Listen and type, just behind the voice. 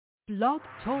Blog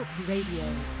Talk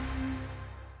Radio.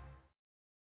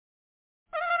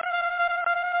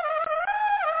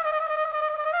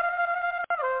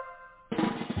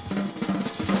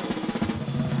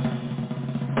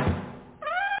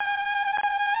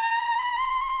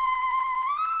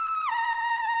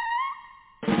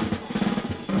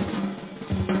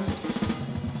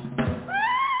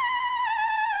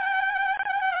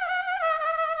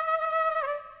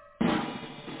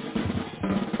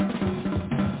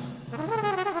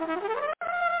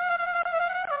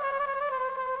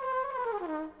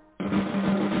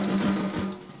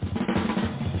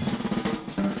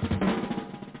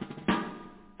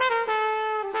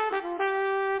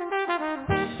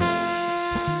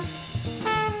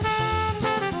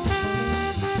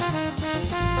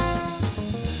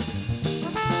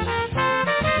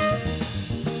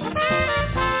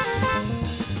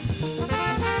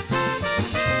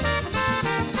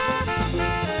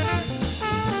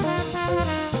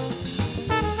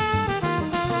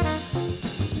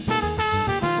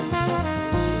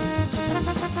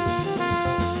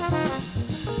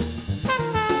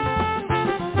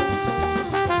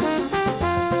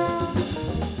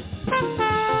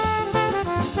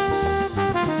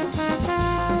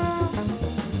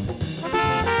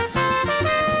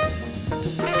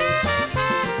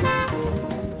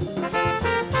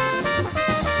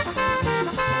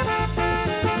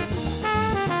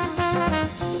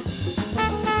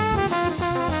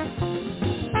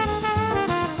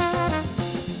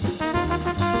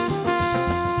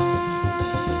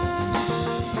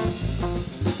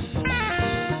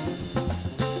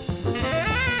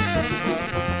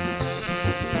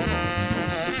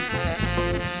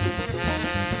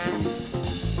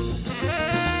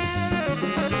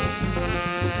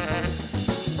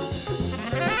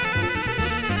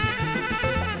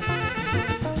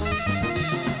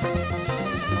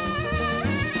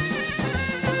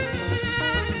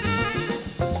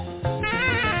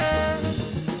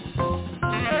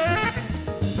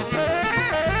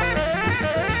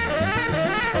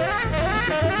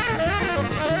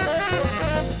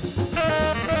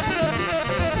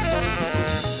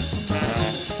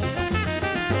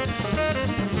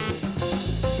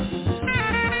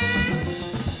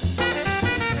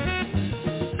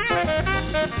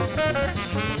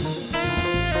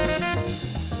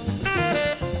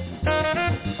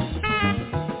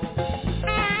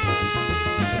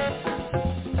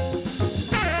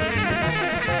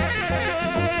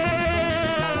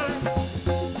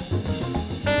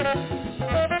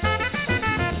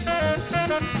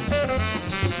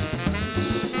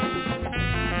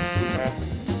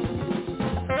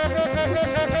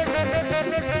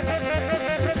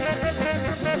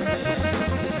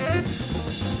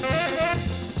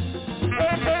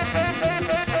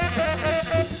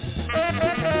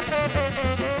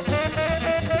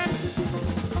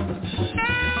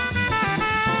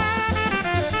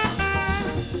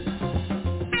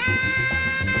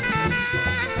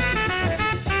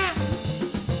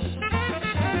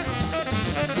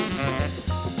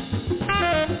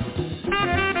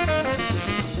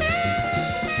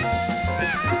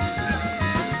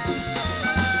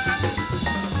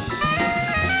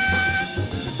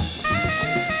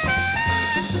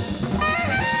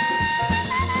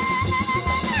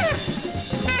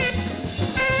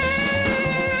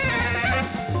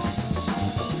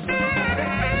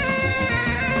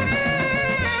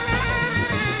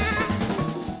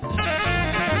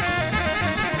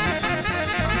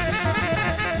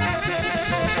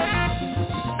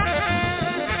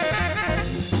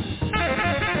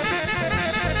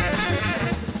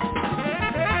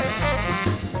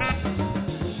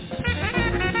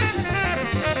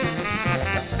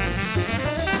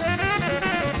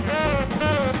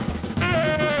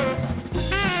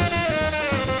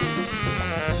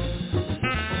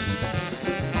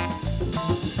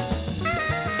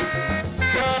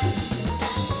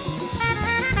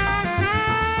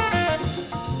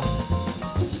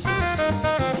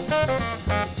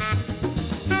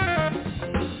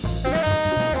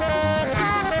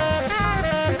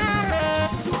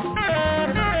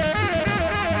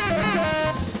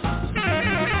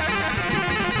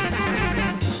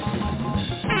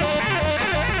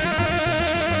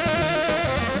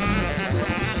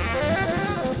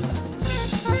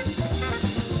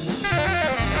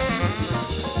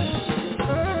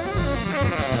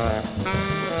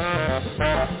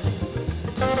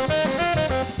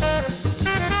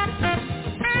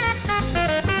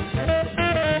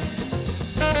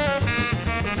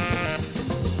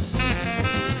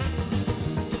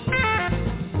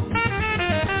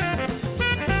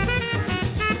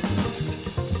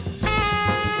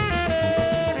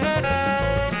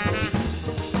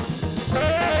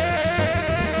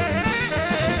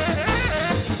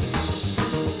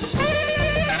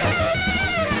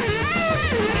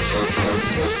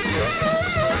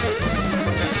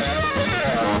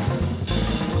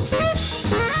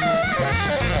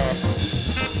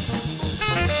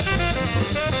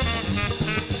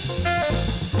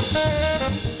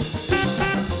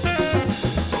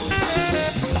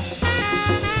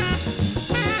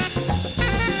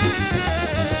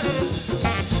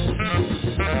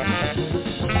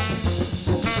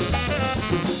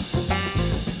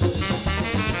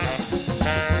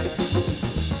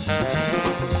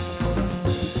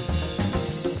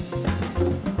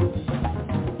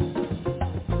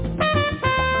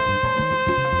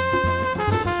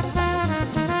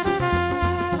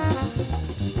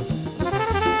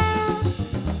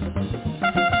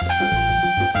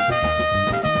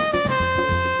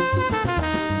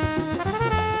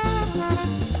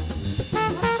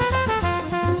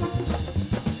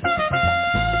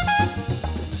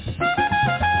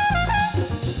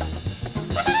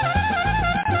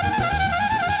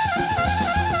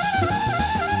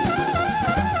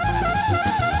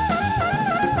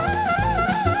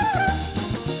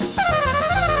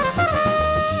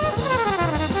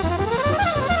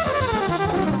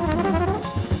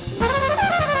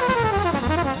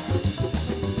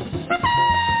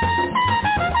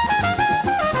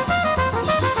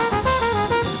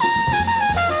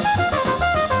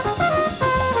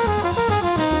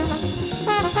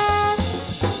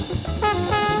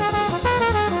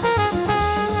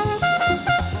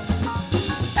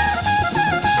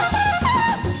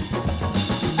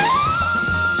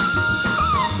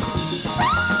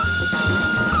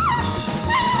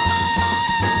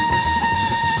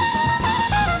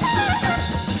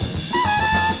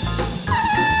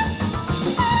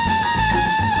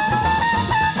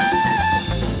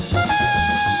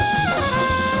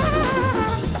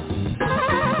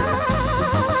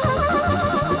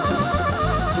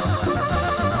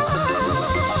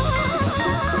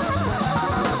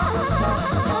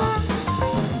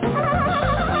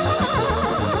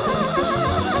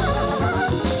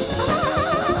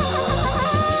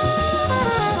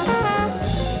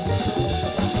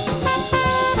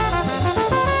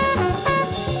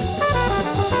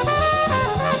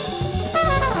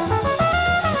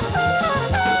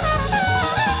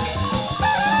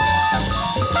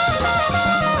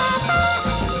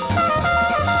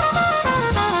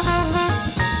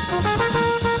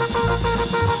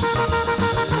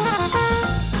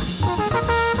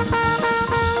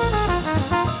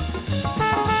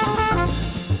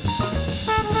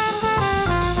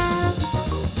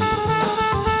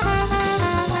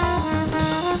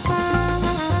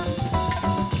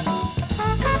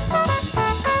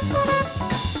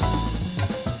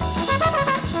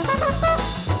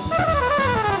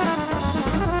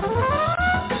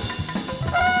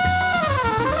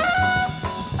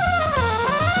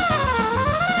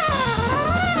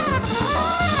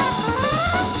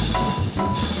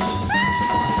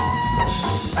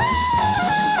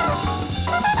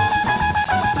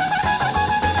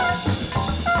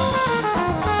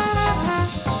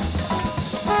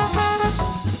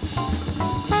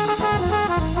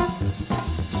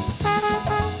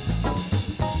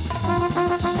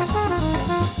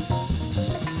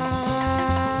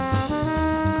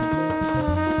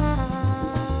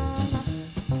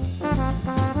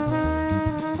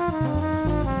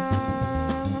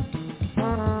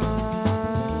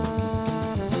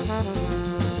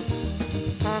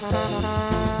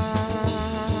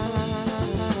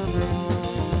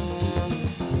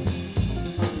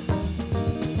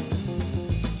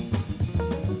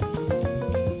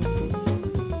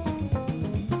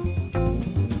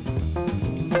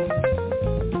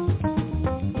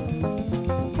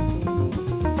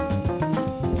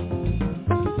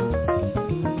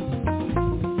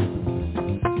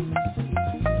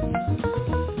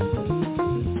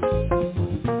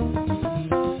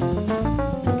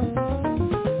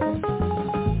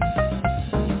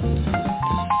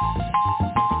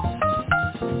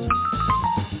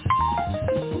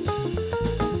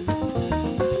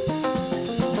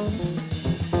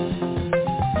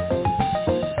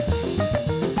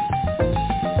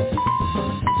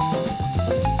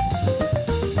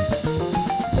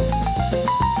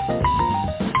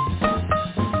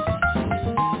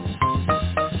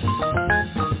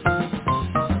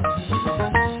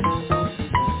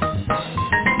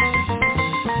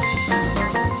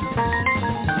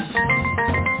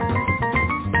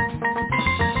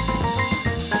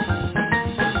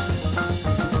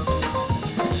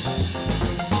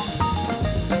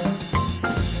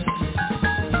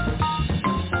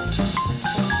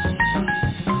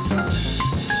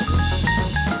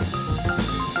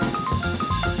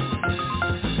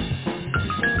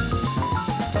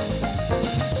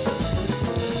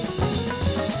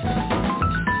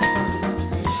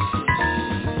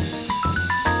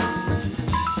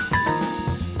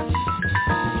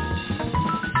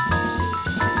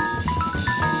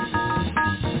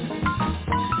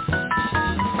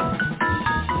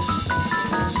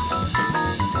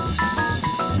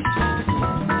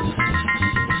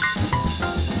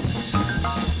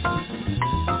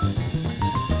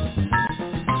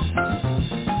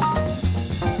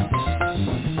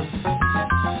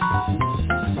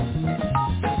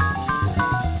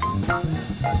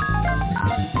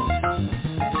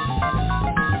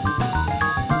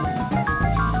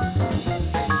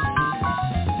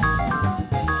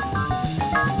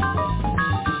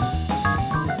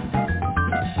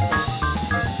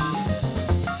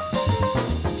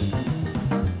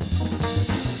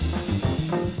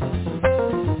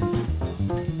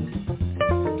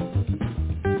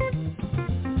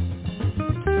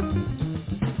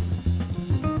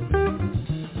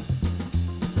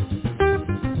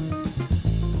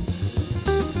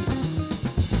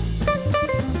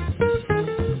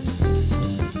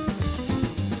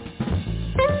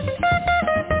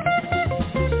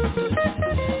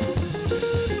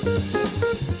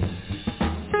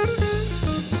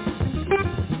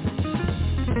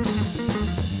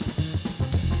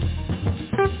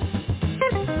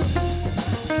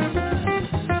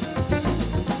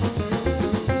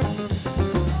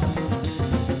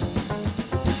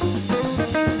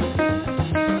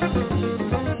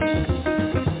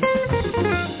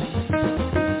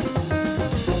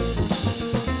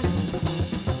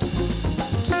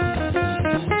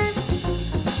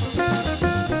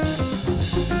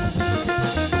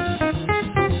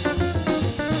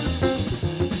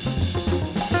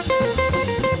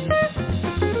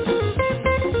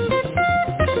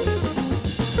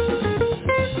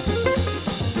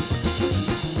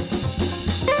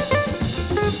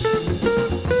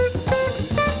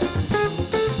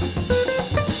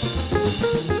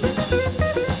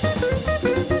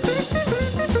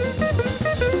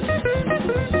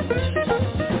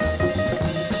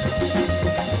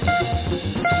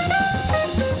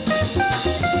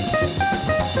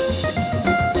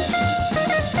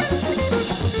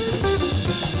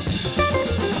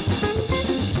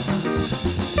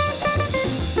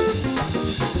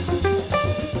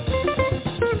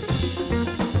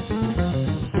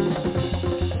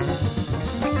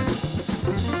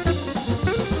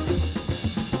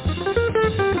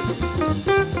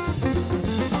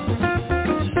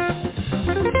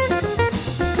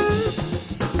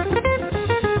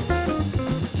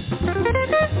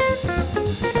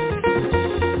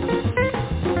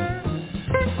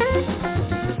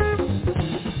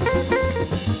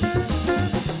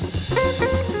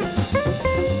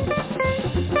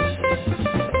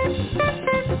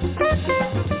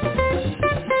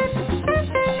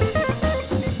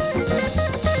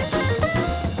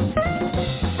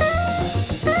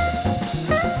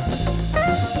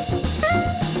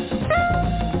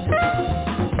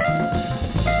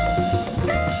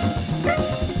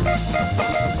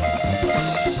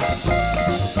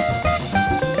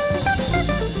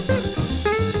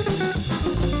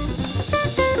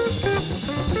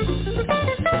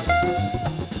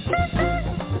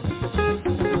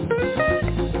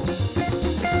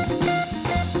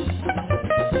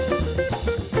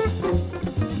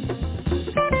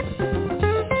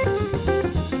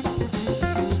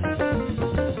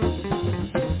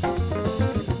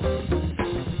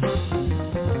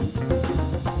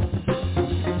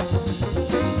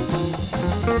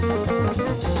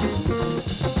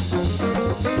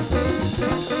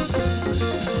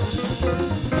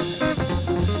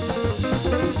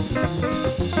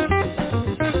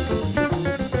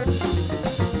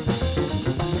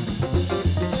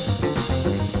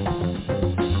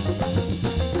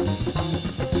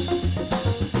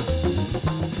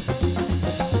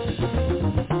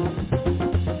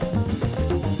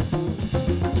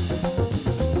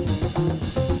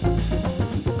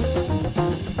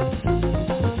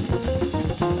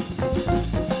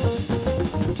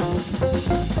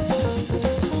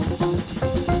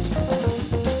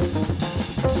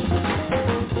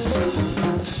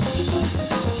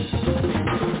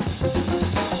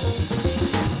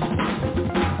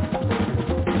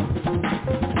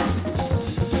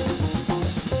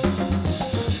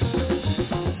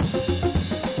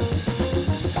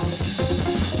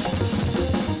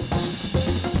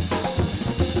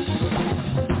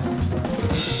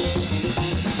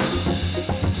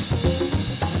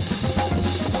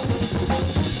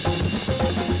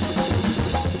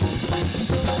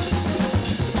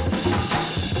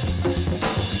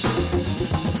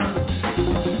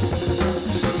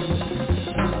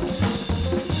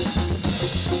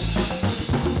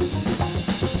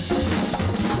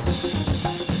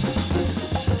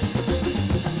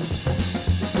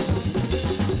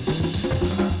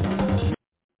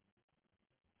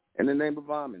 In the name of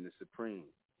Ahmen, the Supreme,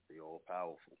 the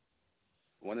All-Powerful,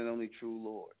 one and only true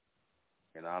Lord,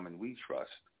 in Ahmen we trust,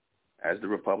 as the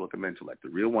Republic of Mentellect, the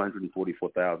real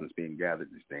 144,000 is being gathered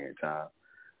this day and time,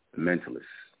 the Mentalists,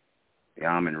 the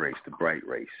Ahmen race, the bright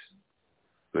race.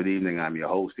 Good evening, I'm your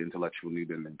host, the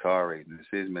INTEL.NUBEN MENKARAYZZ, and this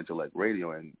is MENTELECT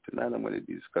Radio, and tonight I'm going to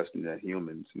be discussing the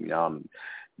humans and the Ahmen.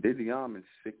 Did the Ahmen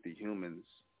sic the humans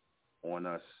on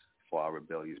us for our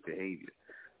rebellious behavior?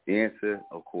 The answer,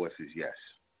 of course, is yes.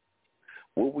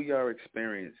 What we are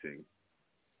experiencing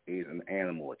is an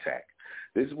animal attack.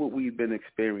 This is what we've been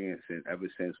experiencing ever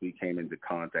since we came into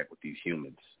contact with these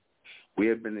humans. We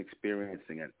have been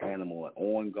experiencing an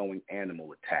ongoing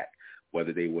animal attack,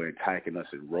 whether they were attacking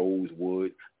us in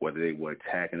Rosewood, whether they were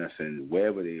attacking us in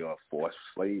wherever they are, forced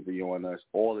slavery on us.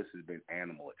 All this has been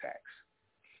animal attacks.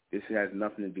 This has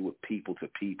nothing to do with people to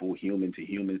people, human to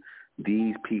human.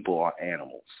 These people are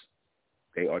animals.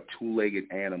 They are two-legged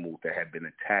animals that have been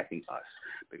attacking us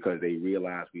because they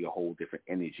realize we a whole different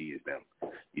energy as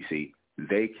them. You see,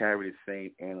 they carry the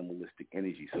same animalistic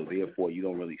energy, so therefore you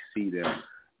don't really see them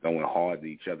going hard at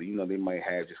each other. You know, they might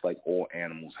have, just like all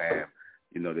animals have,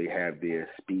 you know, they have their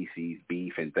species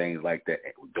beef and things like that.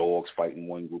 Dogs fighting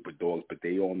one group of dogs, but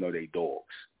they all know they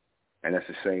dogs. And that's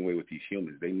the same way with these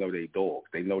humans. They know they dogs.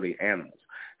 They know they animals.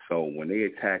 So when they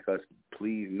attack us,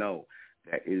 please know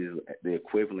that it is the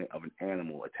equivalent of an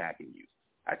animal attacking you.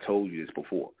 I told you this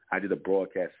before. I did a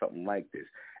broadcast, something like this,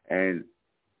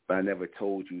 but I never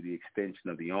told you the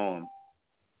extension of the arm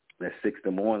that sics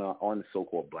them on the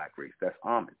so-called black race. That's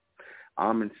Ahmen.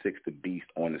 Ahmen sics the beast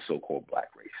on the so-called black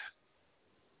race.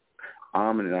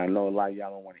 Ahmen, and I know a lot of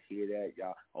y'all don't want to hear that.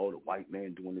 Y'all, oh, the white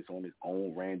man doing this on his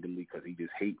own randomly because he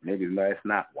just hates niggas. No, that's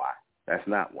not why. That's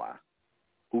not why.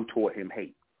 Who taught him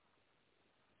hate?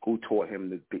 Who taught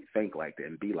him to think like that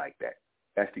and be like that?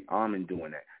 That's the Ahmen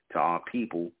doing that to our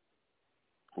people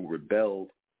who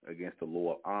rebelled against the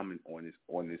law of Ahmen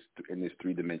in this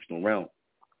three-dimensional realm.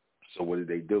 So what did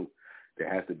they do?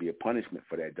 There has to be a punishment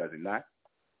for that, does it not?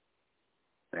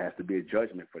 There has to be a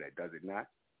judgment for that, does it not?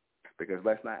 Because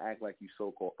let's not act like you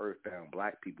so-called earthbound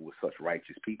black people were such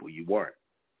righteous people. You weren't.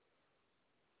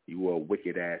 You were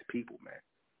wicked-ass people, man.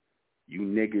 You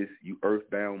niggas, you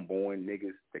earthbound born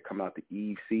niggas that come out the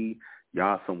Eve seed,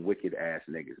 y'all some wicked ass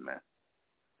niggas, man.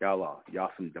 Y'all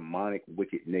some demonic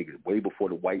wicked niggas. Way before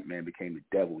the white man became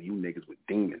the devil, you niggas were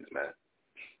demons, man.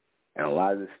 And a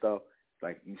lot of this stuff,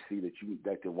 like you see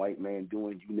that the white man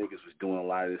doing, you niggas was doing a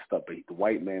lot of this stuff. But the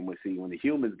white man would see when the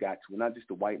humans got to it, not just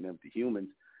the white man, but the humans,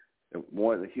 the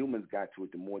more the humans got to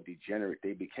it, the more degenerate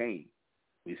they became.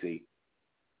 You see,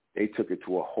 they took it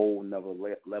to a whole nother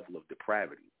level of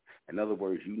depravity. In other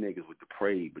words, you niggas were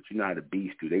depraved, but you know how the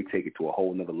beast do. They take it to a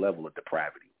whole nother level of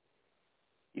depravity.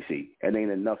 You see, it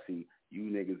ain't enough. See, you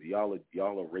niggas, y'all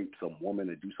will rape some woman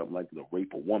or do something like to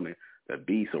rape a woman. The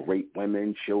beast will rape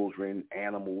women, children,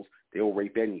 animals. They'll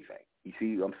rape anything. You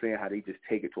see what I'm saying? How they just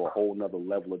take it to a whole nother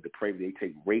level of depravity. They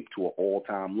take rape to an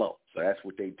all-time low. So that's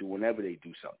what they do whenever they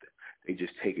do something. They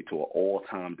just take it to an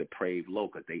all-time depraved low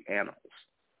because they animals.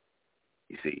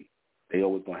 You see. They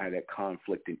always going to have that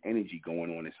conflicting energy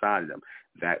going on inside of them,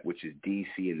 that which is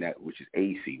DC and that which is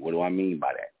AC. What do I mean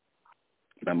by that?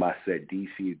 Remember I said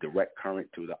DC is direct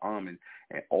current to the Ahmen,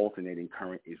 and alternating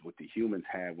current is what the humans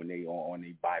have when they are on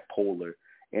a bipolar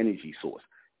energy source.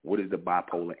 What is the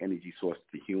bipolar energy source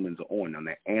the humans are on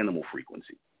that animal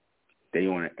frequency? They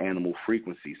on an animal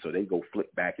frequency, so they go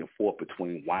flip back and forth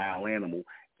between wild animal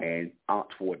and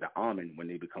out toward the Ahmen when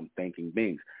they become thinking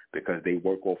beings, because they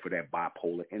work off of that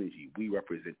bipolar energy. We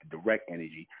represent the direct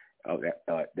energy of that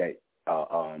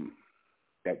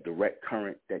direct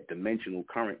current, that dimensional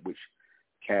current, which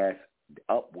casts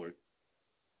upward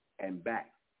and back.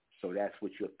 So that's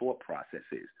what your thought process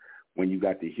is. When you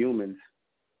got the humans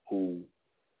who,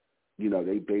 you know,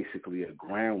 they basically are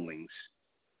groundlings.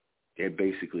 They're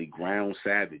basically ground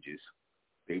savages.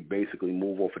 They basically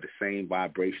move off of the same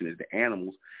vibration as the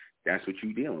animals. That's what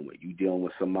you're dealing with. You're dealing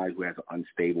with somebody who has an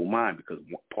unstable mind, because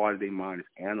one part of their mind is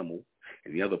animal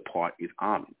and the other part is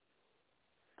Ahmen.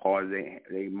 Part of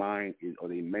their mind is, or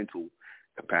their mental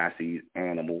capacity is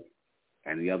animal,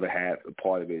 and the other half, a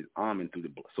part of it is Ahmen through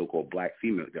the so-called black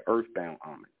female, the earthbound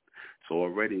Ahmen. So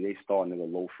already they starting at a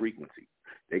low frequency.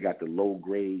 They got the low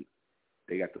grade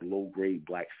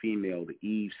black female, the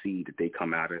Eve seed that they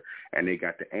come out of, and they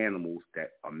got the animals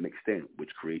that are mixed in,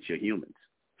 which creates your humans.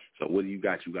 So what do you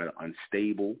got? You got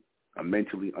a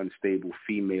mentally unstable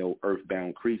female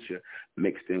earthbound creature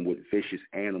mixed in with vicious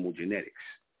animal genetics.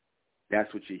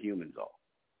 That's what your humans are.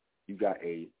 You got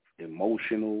a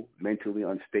emotional, mentally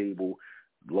unstable,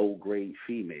 low-grade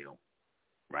female,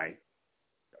 right?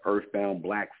 Earthbound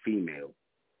black female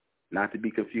Not to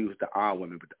be confused with the our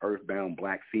women, but the earthbound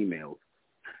black females.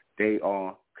 They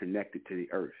are connected to the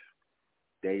earth.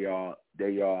 They are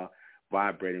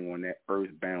vibrating on that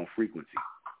earthbound frequency.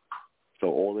 So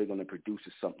all they're going to produce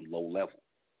is something low level.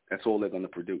 That's all they're going to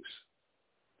produce.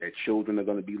 Their children are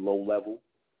going to be low level.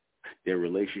 Their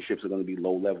relationships are going to be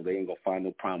low level. They ain't going to find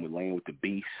no problem with laying with the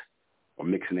beast or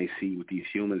mixing their seed with these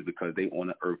humans because they on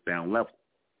an earthbound level.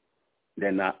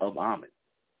 They're not of Ahmen.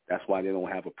 That's why they don't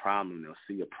have a problem. They'll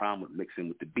see a problem with mixing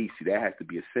with the beast. See, that has to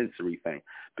be a sensory thing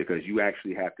because you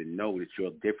actually have to know that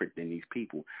you're different than these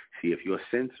people. See, if your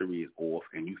sensory is off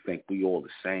and you think we all the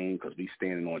same because we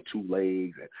standing on two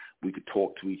legs and we could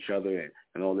talk to each other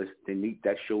and all this, then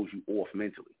that shows you off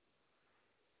mentally.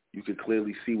 You can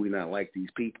clearly see we're not like these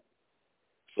people.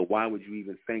 So why would you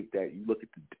even think that? You look at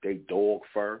their dog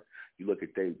fur. You look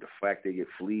at the fact they get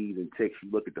fleas and ticks. You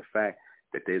look at the fact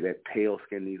that they're that pale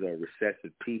skin. These are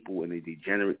recessive people, and they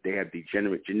have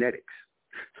degenerate genetics.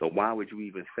 So why would you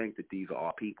even think that these are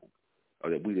our people or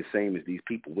that we're the same as these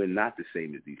people? We're not the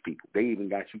same as these people. They even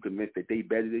got you convinced that they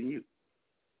better than you.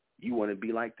 You want to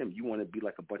be like them. You want to be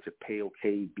like a bunch of pale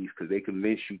cave beasts because they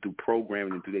convince you through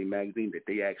programming and through their magazine that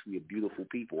they actually are beautiful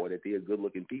people or that they're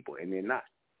good-looking people, and they're not.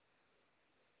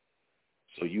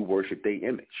 So you worship their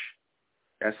image.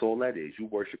 That's all that is. You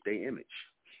worship their image.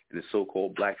 And the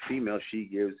so-called black female, she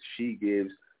gives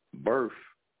birth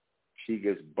to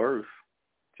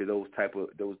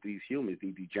these humans,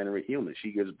 these degenerate humans.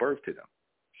 She gives birth to them.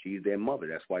 She's their mother.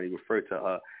 That's why they refer to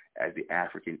her as the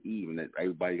African Eve, and that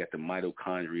everybody got the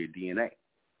mitochondria DNA.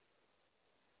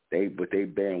 What they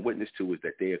bearing witness to is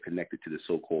that they are connected to the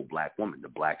so-called black woman, the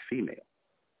black female,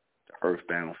 the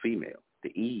earthbound female, the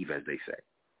Eve, as they say.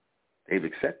 They've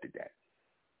accepted that.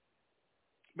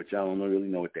 But y'all don't really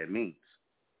know what that means.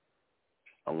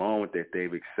 Along with that,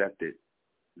 they've accepted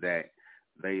that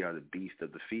they are the beast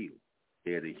of the field.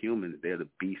 They're the humans. They're the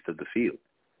beast of the field.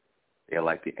 They're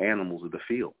like the animals of the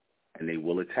field, and they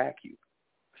will attack you.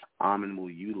 Ahmen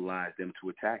will utilize them to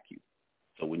attack you.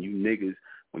 So when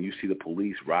you see the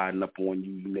police riding up on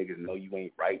you, you niggas know you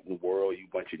ain't right in the world. You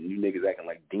bunch of new niggas acting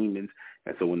like demons.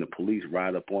 And so when the police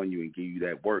ride up on you and give you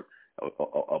that work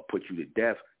or put you to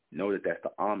death, know that that's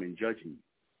the Ahmen judging you.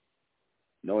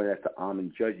 Know that's the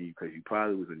Ahmen judging you because you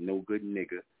probably was a no-good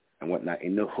nigga and whatnot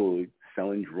in the hood,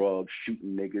 selling drugs,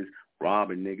 shooting niggas,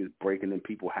 robbing niggas, breaking in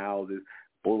people's houses,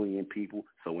 bullying people.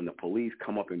 So when the police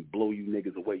come up and blow you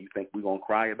niggas away, you think we gonna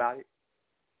cry about it?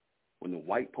 When the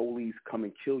white police come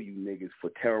and kill you niggas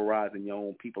for terrorizing your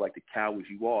own people like the cowards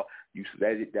you are,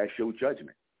 that's your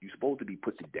judgment. You're supposed to be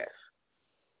put to death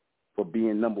for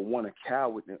being, number one, a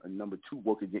coward, and number two,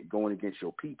 going against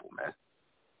your people, man.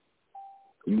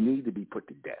 You need to be put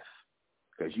to death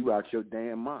because you out your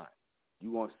damn mind.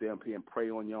 You want to stay up here and prey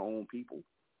on your own people.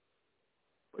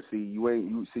 But see, you're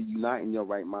not in your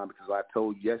right mind because I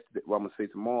told you yesterday, I'm going to say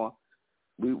tomorrow,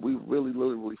 we really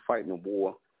literally fighting a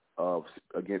war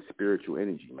against spiritual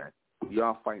energy, man. We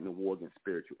are fighting a war against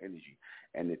spiritual energy,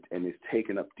 and it's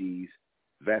taking up these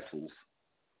vessels.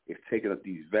 It's taking up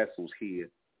these vessels here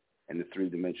in the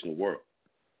three-dimensional world.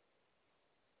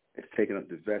 It's taking up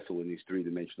the vessel in these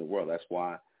three-dimensional world. That's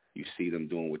why you see them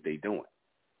doing what they're doing.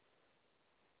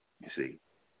 You see,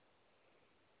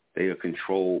 they are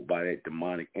controlled by that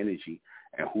demonic energy,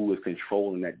 and who is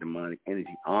controlling that demonic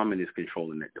energy? Ahmen is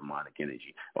controlling that demonic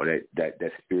energy, or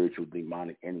that spiritual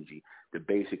demonic energy, to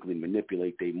basically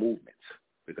manipulate their movements.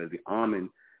 Because the Ahmen,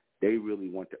 they really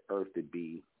want the earth to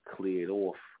be cleared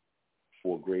off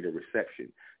for greater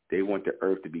reception. They want the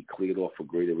earth to be cleared off for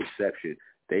greater reception.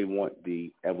 They want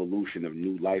the evolution of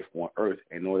new life on earth.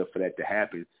 In order for that to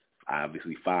happen,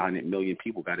 obviously 500 million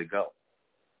people got to go.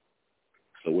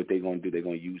 So what they're going to do, they're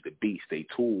going to use the beast, they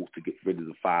tools, to get rid of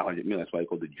the 500 million. That's why they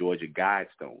call the Georgia guide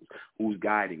stones. Who's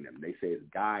guiding them? They say it's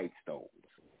guide stones.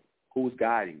 Who's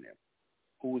guiding them?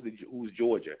 Who's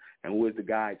Georgia? And who is the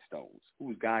guide stones?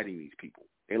 Who's guiding these people?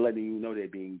 They're letting you know they're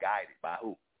being guided by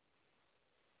who?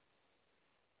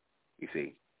 You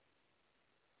see?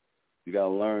 You got to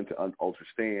learn to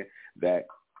understand that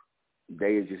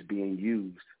they are just being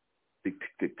used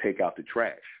to take out the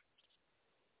trash.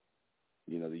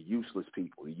 You know, the useless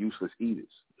people, the useless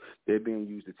eaters. They're being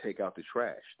used to take out the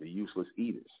trash, the useless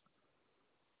eaters.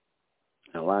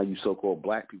 And a lot of you so-called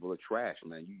black people are trash,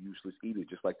 man. You useless eaters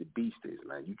just like the beast is,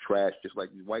 man. You trash just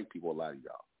like these white people, a lot of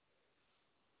y'all.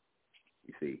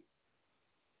 You see?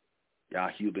 Y'all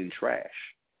human trash.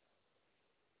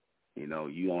 You know,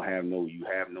 you have no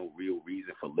real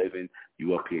reason for living.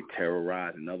 You up here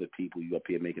terrorizing other people. You up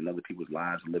here making other people's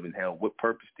lives live in hell. What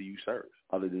purpose do you serve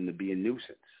other than to be a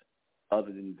nuisance?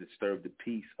 Other than to disturb the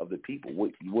peace of the people?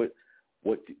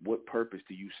 What purpose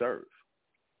do you serve?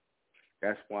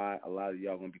 That's why a lot of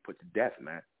y'all going to be put to death,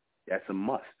 man. That's a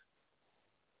must.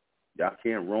 Y'all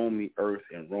can't roam the earth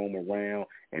and roam around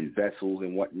in vessels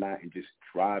and whatnot and just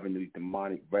driving these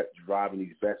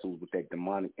vessels with that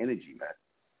demonic energy, man.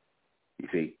 You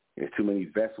see, there's too many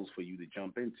vessels for you to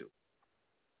jump into.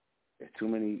 There's too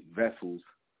many vessels,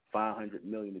 500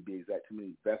 million to be exact, too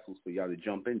many vessels for y'all to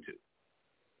jump into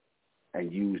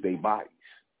and use their bodies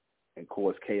and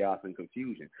cause chaos and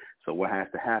confusion. So what has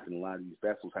to happen, a lot of these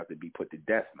vessels have to be put to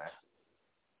death, man,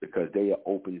 because they are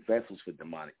open vessels for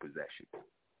demonic possession.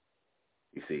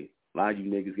 You see, a lot of you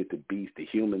niggas get the beast, the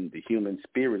human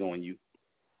spirit on you,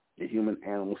 the human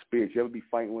animal spirit. You ever be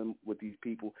fighting with these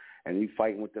people and you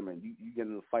fighting with them and you get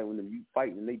in a fight with them, you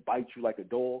fight and they bite you like a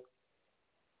dog?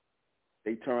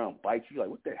 They turn around and bite you like,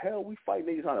 what the hell we fighting?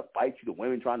 They trying to bite you, the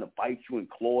women trying to bite you and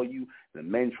claw you, the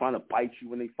men trying to bite you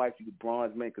when they fight you, the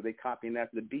bronze men, because they copying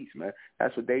after the beast, man.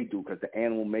 That's what they do, because the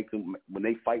animal makes them, when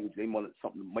they fight with you, they want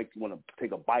something to make you want to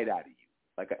take a bite out of you,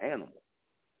 like an animal.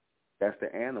 That's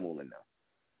the animal in them.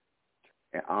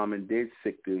 And Ahmen did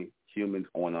sick the humans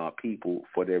on our people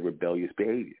for their rebellious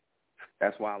behavior.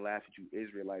 That's why I laugh at you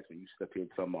Israelites when you step here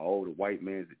and talk about, oh, the white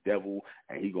man's the devil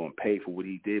and he going to pay for what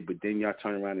he did. But then y'all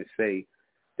turn around and say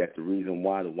that the reason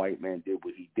why the white man did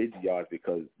what he did to y'all is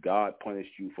because God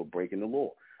punished you for breaking the law.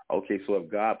 Okay, so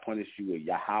if God punished you, or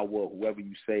Yahweh, whoever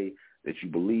you say that you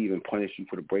believe and punished you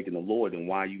for the breaking the law, then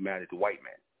why are you mad at the white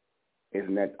man?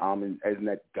 Isn't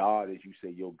that God, as you say,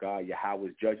 your God,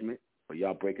 Yahweh's judgment for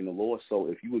y'all breaking the law? So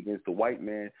if you against the white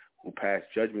man who passed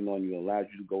judgment on you and allowed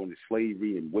you to go into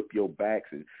slavery and whip your backs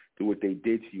and do what they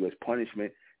did to you as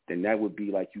punishment, then that would be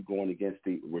like you going against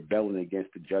rebelling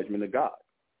against the judgment of God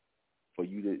for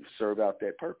you to serve out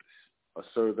that purpose or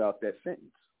serve out that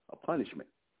sentence, a punishment.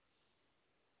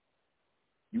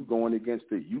 You going against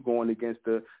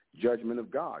the judgment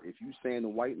of God. If you saying the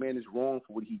white man is wrong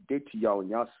for what he did to y'all, and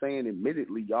y'all saying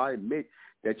admittedly, y'all admit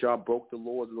that y'all broke the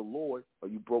laws of the Lord, or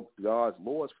you broke God's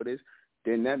laws for this,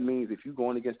 then that means if you're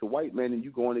going against the white man, then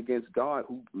you're going against God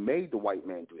who made the white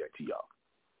man do that to y'all.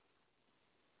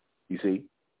 You see?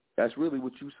 That's really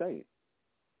what you're saying.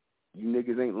 You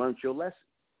niggas ain't learned your lesson.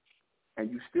 And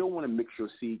you still want to mix your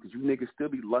seed because you niggas still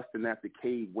be lusting after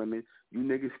cave women. You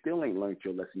niggas still ain't learned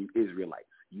your lesson, you Israelites.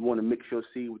 You want to mix your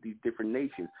seed with these different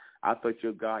nations. I thought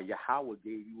your God, Yahweh,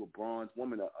 gave you a bronze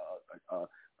woman,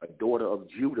 a daughter of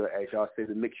Judah, as y'all say,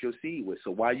 to mix your seed with.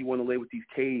 So why you want to lay with these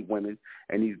cave women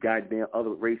and these goddamn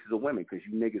other races of women? Because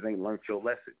you niggas ain't learned your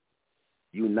lesson.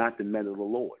 You're not the men of the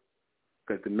Lord.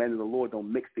 Because the men of the Lord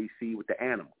don't mix their seed with the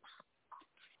animals.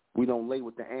 We don't lay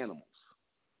with the animals.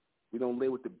 We don't lay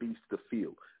with the beasts of the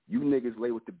field. You niggas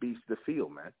lay with the beasts of the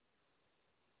field, man.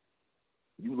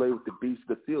 You lay with the beasts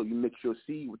of the field. You mix your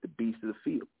seed with the beasts of the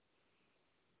field.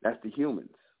 That's the humans.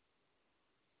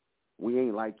 We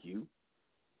ain't like you.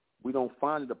 We don't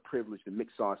find it a privilege to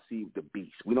mix our seed with the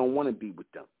beasts. We don't want to be with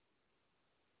them.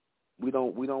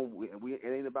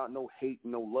 It ain't about no hate,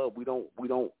 no love. We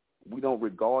don't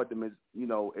regard them as,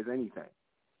 as anything,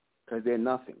 because they're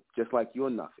nothing, just like you're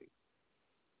nothing.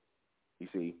 You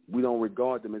see, we don't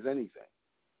regard them as anything.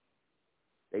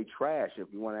 They trash. If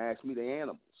you want to ask me, they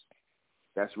animals.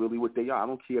 That's really what they are. I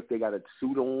don't care if they got a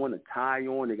suit on, a tie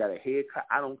on, they got a haircut.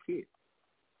 I don't care.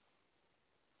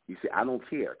 You see, I don't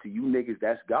care. To you niggas,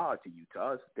 that's God. To you, to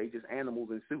us, they just animals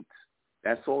in suits.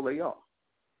 That's all they are.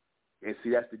 And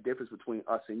see, that's the difference between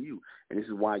us and you. And this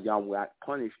is why y'all got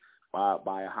punished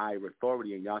by a higher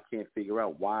authority, and y'all can't figure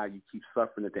out why you keep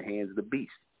suffering at the hands of the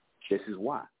beast. This is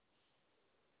why.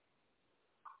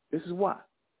 This is why.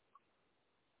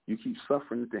 You keep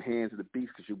suffering at the hands of the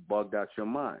beast because you bugged out your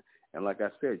mind. And like I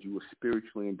said, you were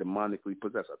spiritually and demonically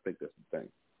possessed. I think that's the thing.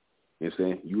 You know what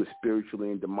I'm saying? You were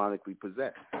spiritually and demonically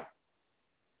possessed.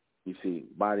 You see,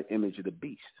 by the image of the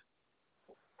beast.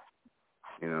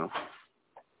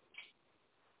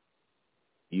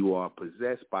 You are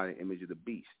possessed by the image of the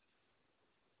beast.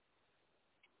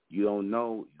 You don't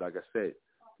know, like I said,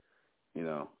 you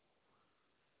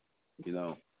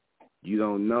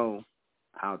don't know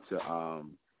how to,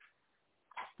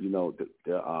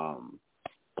 the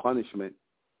punishment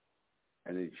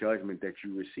and the judgment that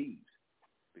you received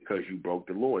because you broke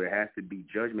the law. There has to be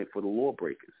judgment for the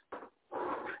lawbreakers.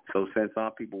 So since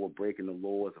our people were breaking the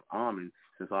laws of Ahmen,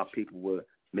 since our people were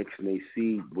mixing their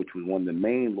seed, which was one of the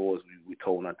main laws we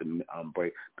told not to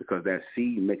break, because that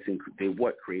seed mixing,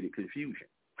 created confusion.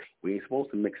 We ain't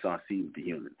supposed to mix our seed with the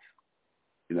humans.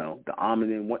 The Ahmen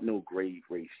didn't want no grave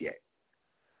race yet.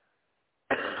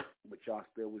 But y'all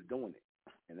still was doing it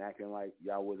and acting like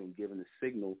y'all wasn't giving a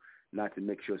signal not to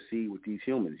mix your seed with these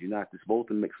humans. You're not supposed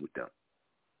to mix with them.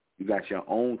 You got your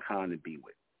own kind to be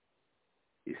with.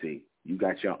 You see, you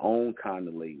got your own kind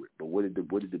of lay with. But what did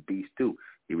the beast do?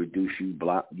 He reduced you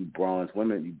bronze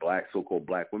women, you so-called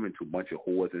black women, to a bunch of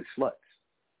whores and sluts.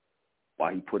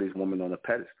 While he put his woman on a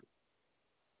pedestal.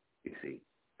 You see,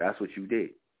 that's what you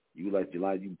did. You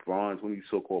bronze women, you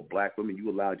so-called black women, you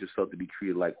allowed yourself to be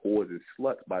treated like whores and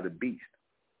sluts by the beast.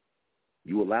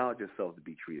 You allowed yourself to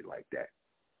be treated like that.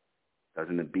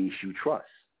 Doesn't the beast you trust?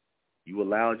 You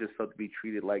allowed yourself to be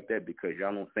treated like that because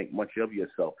y'all don't think much of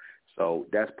yourself. So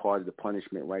that's part of the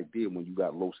punishment right there when you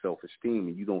got low self-esteem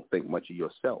and you don't think much of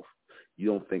yourself. You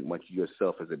don't think much of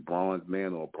yourself as a bronze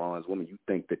man or a bronze woman. You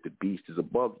think that the beast is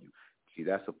above you. See,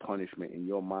 that's a punishment in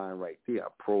your mind right there,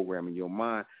 a program in your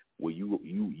mind where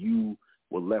you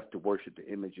were left to worship the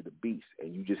image of the beast,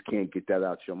 and you just can't get that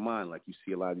out your mind. Like you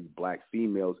see a lot of these black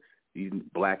females, these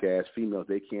black-ass females,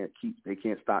 they can't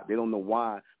stop. They don't know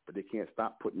why, but they can't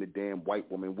stop putting the damn white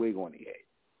woman wig on their head.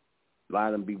 A lot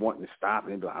of them be wanting to stop,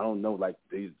 and I don't know, like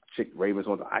these chick ravens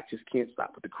on. I just can't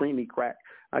stop with the creamy crack.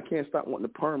 I can't stop wanting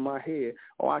to perm my hair,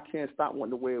 or I can't stop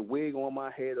wanting to wear a wig on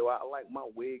my head, or I like my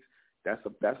wigs. That's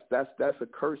a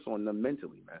curse on them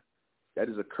mentally, man. That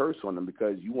is a curse on them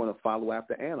because you want to follow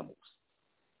after animals.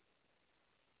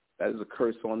 That is a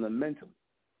curse on them mentally.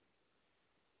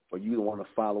 For you to want to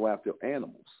follow after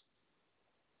animals.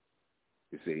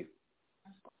 You see?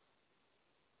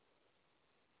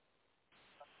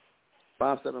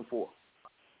 574.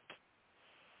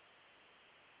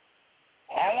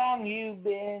 How long you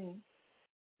been?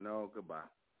 No, goodbye.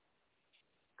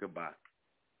 Goodbye.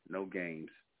 No games.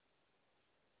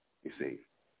 You see?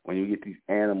 When you get these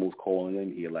animals calling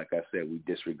in here, like I said, we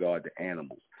disregard the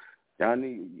animals. Y'all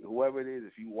need, whoever it is,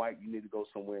 if you white, you need to go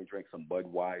somewhere and drink some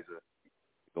Budweiser.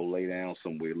 Go lay down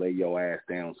somewhere. Lay your ass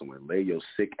down somewhere. Lay your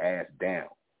sick ass down.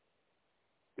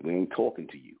 We ain't talking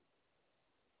to you.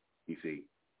 You see,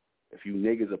 if you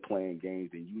niggas are playing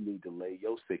games, then you need to lay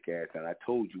your sick ass down. I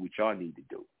told you what y'all need to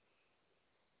do.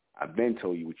 I've been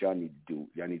told you what y'all need to do.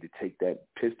 Y'all need to take that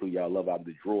pistol y'all love out of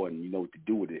the drawer, and you know what to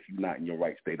do with it if you're not in your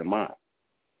right state of mind.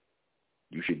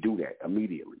 You should do that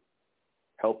immediately.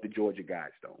 Help the Georgia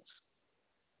Guidestones.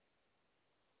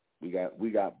 We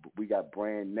got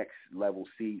brand next level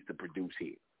seeds to produce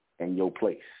here in your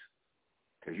place.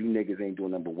 Because you niggas ain't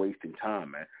doing nothing but wasting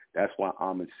time, man. That's why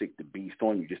Ahmen Sic the beast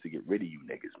on you, just to get rid of you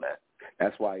niggas, man.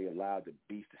 That's why he allowed the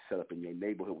beast to set up in your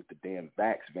neighborhood with the damn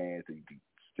vax vans to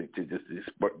just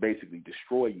basically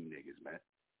destroy you niggas, man.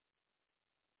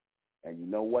 And you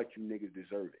know what? You niggas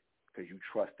deserve it because you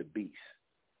trust the beast.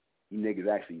 You niggas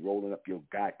actually rolling up your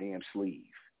goddamn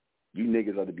sleeve. You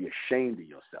niggas ought to be ashamed of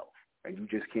yourself. And you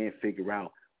just can't figure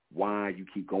out why you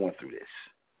keep going through this.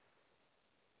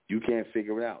 You can't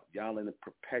figure it out. Y'all in a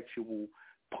perpetual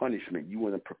punishment. You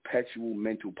in a perpetual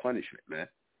mental punishment, man,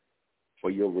 for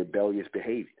your rebellious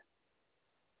behavior.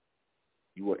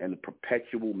 You are in a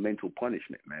perpetual mental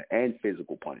punishment, man, and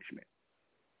physical punishment.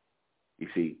 You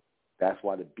see, that's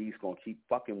why the beast going to keep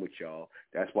fucking with y'all.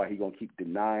 That's why he going to keep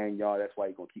denying y'all. That's why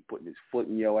he going to keep putting his foot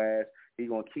in your ass. He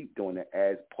going to keep doing that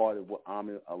as part of what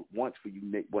Ahmen wants for you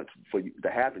to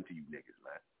happen to you niggas,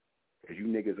 man. Because you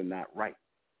niggas are not right.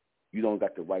 You don't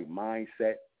got the right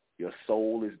mindset. Your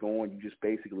soul is going. You just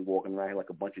basically walking around here like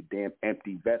a bunch of damn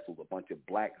empty vessels, a bunch of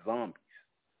black zombies.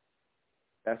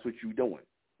 That's what you doing.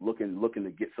 Looking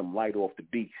to get some light off the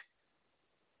beast.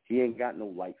 He ain't got no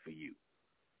light for you.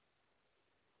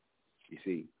 You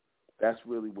see, that's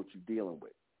really what you're dealing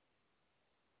with.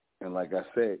 And like I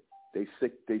said, they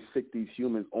sick these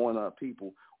humans on our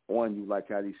people, on you like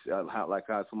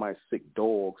how somebody sick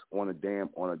dogs on a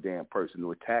damn person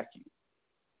to attack you.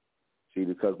 See,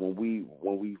 because when we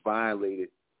violated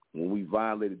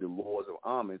the laws of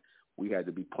Ahmen, we had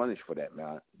to be punished for that,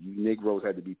 man. You Negroes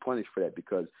had to be punished for that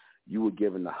because you were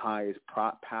given the highest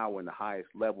power and the highest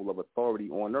level of authority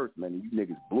on earth, man. And you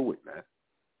niggas blew it, man.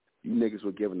 You niggas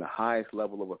were given the highest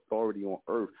level of authority on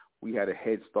earth. We had a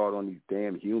head start on these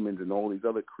damn humans and all these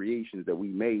other creations that we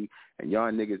made, and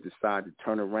y'all niggas decided to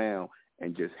turn around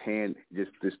and just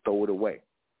throw it away.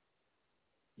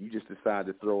 You just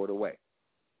decided to throw it away.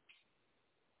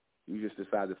 You just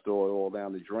decided to throw it all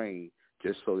down the drain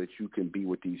just so that you can be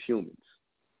with these humans.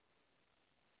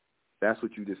 That's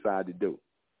what you decide to do.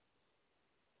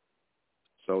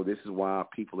 So this is why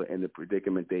people are in the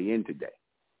predicament they're in today.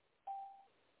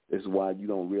 This is why you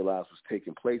don't realize what's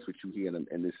taking place with you here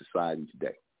in this society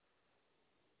today.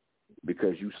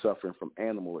 Because you suffering from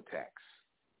animal attacks.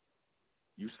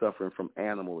 You suffering from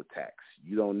animal attacks.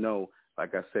 You don't know,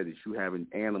 like I said, that you having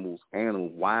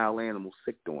wild animals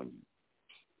sick on you.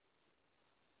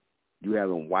 You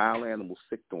having wild animals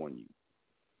sick on you.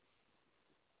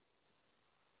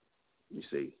 You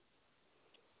see.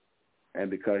 and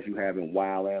because you having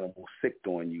wild animals sicked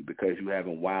on you, because you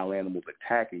having wild animals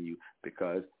attacking you,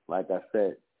 because, like I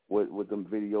said, with them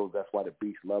videos, that's why the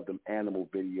beast love them animal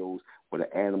videos where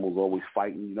the animals always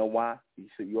fighting. You know why? You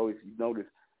notice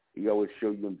he always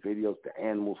show you in videos the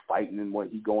animals fighting, and when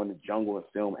he go in the jungle and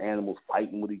film animals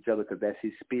fighting with each other, because that's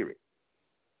his spirit.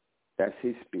 That's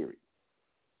his spirit.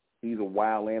 He's a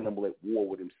wild animal at war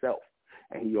with himself,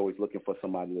 and he always looking for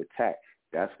somebody to attack.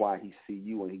 That's why he see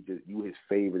you and you his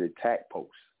favorite attack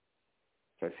post.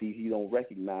 Because he don't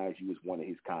recognize you as one of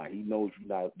his kind. He knows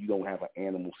you don't have an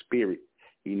animal spirit.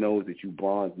 He knows that you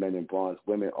bronze men and bronze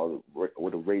women are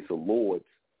the race of lords.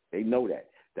 They know that.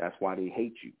 That's why they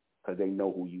hate you, because they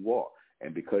know who you are.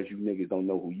 And because you niggas don't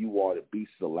know who you are, the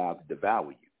beast is allowed to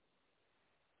devour you.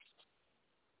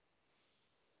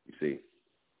 You see,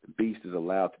 the beast is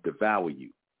allowed to devour you.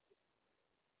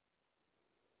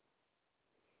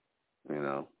 You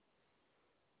know.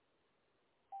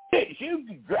 You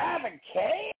can drive a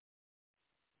cab?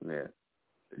 Yeah.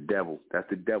 The devil. That's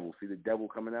the devil. See the devil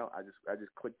coming out? I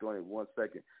just clicked on it 1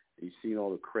 second. You seen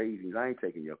all the crazies. I ain't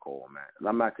taking your call, man.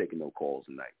 I'm not taking no calls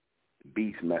tonight. The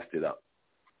beast messed it up.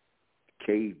 The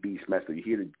cave beast messed it up. You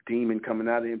hear the demon coming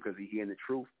out of him because he's hearing the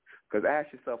truth? Because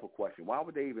ask yourself a question. Why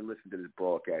would they even listen to this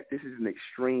broadcast? This is an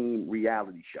extreme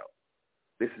reality show.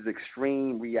 This is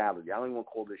extreme reality. I don't even want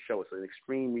to call this show. It's an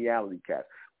extreme reality cast.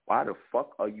 Why the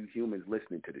fuck are you humans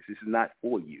listening to this? This is not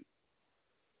for you.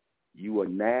 You are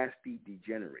nasty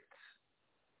degenerates.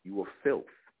 You are filth.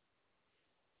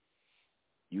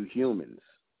 You humans.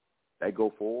 That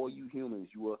go for all you humans.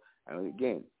 You are, and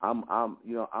again, I'm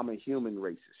a human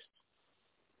racist.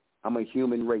 I'm a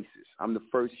human racist. I'm the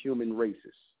first human racist.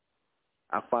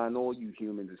 I find all you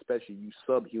humans, especially you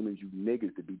subhumans, you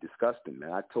niggas, to be disgusting,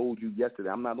 man. I told you yesterday,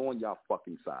 I'm not on y'all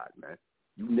fucking side, man.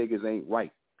 You niggas ain't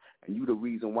right. And you the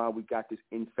reason why we got this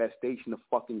infestation of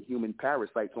fucking human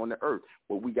parasites on the earth,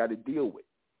 what we got to deal with.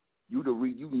 You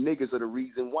niggas are the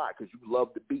reason why, because you love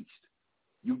the beast.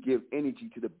 You give energy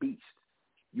to the beast.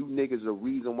 You niggas are the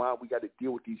reason why we got to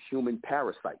deal with these human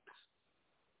parasites,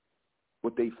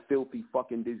 with they filthy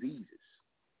fucking diseases,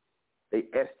 they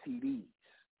STDs.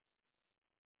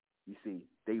 You see,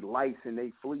 they lice and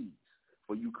they fleas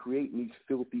for you creating these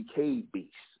filthy cave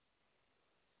beasts.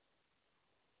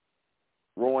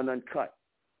 Raw and uncut.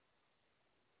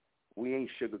 We ain't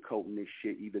sugarcoating this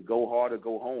shit. Either go hard or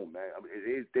go home, man. I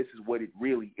mean, this is what it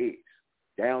really is.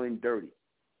 Down and dirty.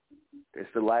 It's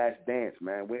the last dance,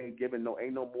 man. We ain't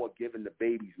no more giving the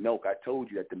babies milk. I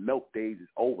told you that the milk days is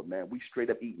over, man. We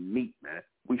straight up eating meat, man.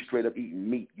 We straight up eating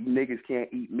meat. You niggas can't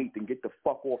eat meat, then get the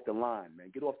fuck off the line, man.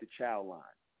 Get off the child line.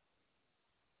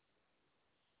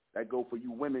 That go for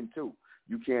you women, too.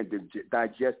 You can't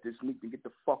digest this meat, then get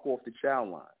the fuck off the child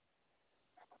line.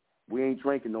 We ain't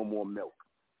drinking no more milk.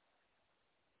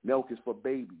 Milk is for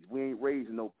babies. We ain't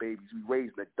raising no babies. We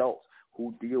raising adults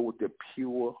who deal with the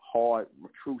pure, hard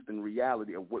truth and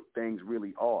reality of what things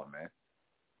really are, man.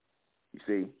 You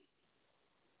see?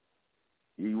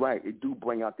 You're right. It do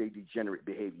bring out their degenerate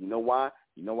behavior. You know why?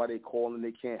 You know why they call and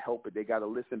they can't help it? They got to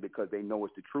listen because they know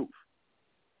it's the truth.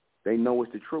 They know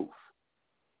it's the truth.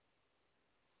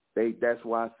 That's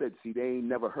why I said, see, they ain't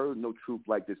never heard no truth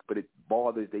like this, but it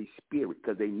bothers their spirit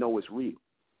because they know it's real.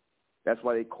 That's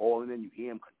why they calling in. You hear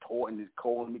them contorting,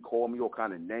 calling me all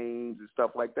kind of names and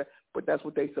stuff like that. But that's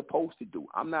what they supposed to do.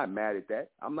 I'm not mad at that.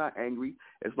 I'm not angry.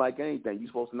 It's like anything. You're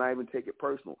supposed to not even take it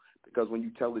personal because when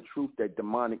you tell the truth, that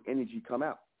demonic energy come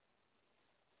out.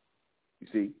 You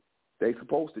see? They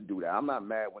supposed to do that. I'm not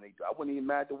mad when they do. I wasn't even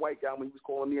mad at the white guy when he was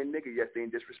calling me a nigga yesterday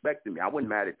and disrespecting me. I wasn't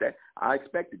mad at that. I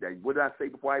expected that. What did I say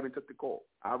before I even took the call?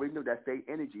 I already knew that's their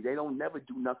energy. They don't never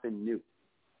do nothing new.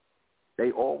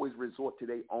 They always resort to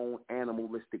their own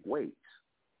animalistic ways.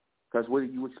 Because what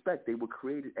do you expect? They were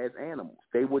created as animals.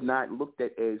 They were not looked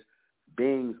at as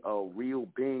beings or real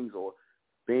beings or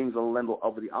beings on the level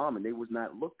of the arm. And they was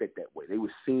not looked at that way. They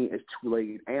were seen as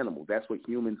two-legged animals. That's what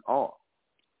humans are.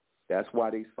 That's why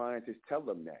these scientists tell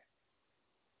them that.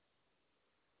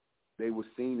 They were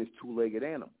seen as two-legged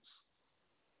animals.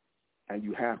 And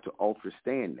you have to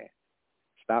understand that.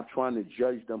 Stop trying to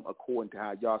judge them according to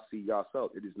how y'all see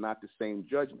yourselves. It is not the same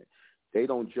judgment. They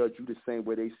don't judge you the same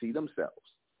way they see themselves.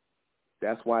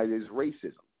 That's why it is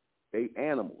racism. They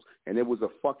animals. And it was a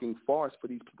fucking farce for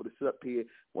these people to sit up here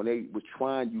when they were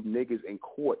trying you niggas in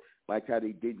court, like how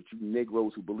they did with you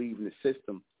Negroes who believe in the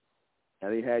system.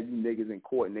 And they had you niggas in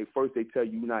court, and they tell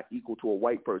you you're not equal to a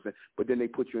white person, but then they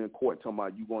put you in court talking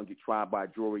about you going to get tried by a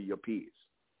jury of your peers.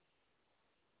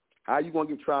 How you going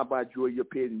to get tried by a jury of your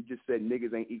peers and you just said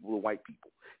niggas ain't equal to white people?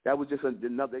 That was just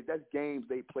another, that's games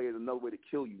they play as another way to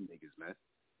kill you niggas, man.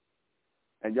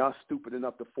 And y'all stupid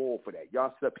enough to fall for that.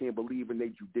 Y'all sit up here and believe in their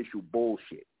judicial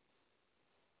bullshit.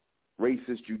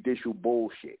 Racist judicial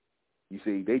bullshit. You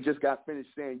see, they just got finished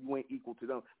saying you ain't equal to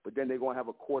them, but then they're going to have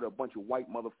a court of a bunch of white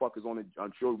motherfuckers on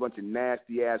I'm sure a bunch of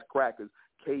nasty-ass crackers,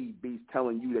 KBs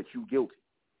telling you that you guilty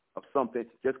of something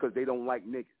just because they don't like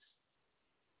niggas.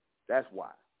 That's why.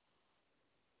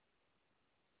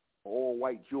 All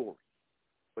white jewelry.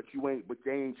 But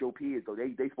they ain't your peers, though.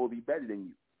 They supposed to be better than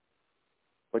you.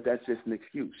 But that's just an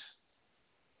excuse.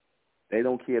 They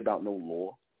don't care about no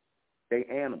law. They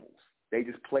animals. They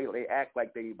just they act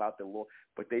like they about the law,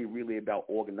 but they really about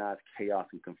organized chaos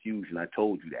and confusion. I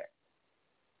told you that.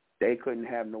 They couldn't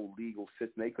have no legal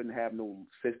system. They couldn't have no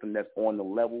system that's on the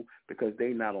level because they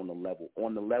not on the level.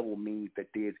 On the level means that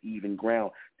there's even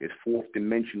ground. There's fourth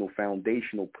dimensional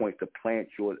foundational points to plant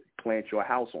your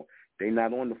house on. They're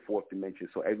not on the fourth dimension,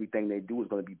 so everything they do is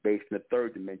going to be based in the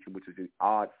third dimension, which is an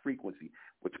odd frequency,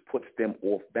 which puts them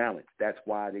off balance. That's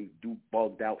why they do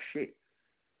bugged out shit.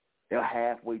 They'll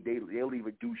they'll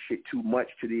either do shit too much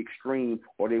to the extreme,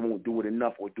 or they won't do it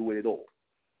enough or do it at all.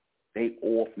 They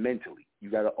off mentally. You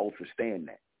got to understand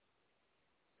that.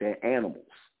 They're animals.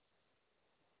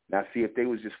 Now, see, if they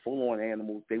was just full-on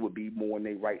animals, they would be more in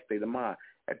their right state of mind.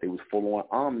 If they was full-on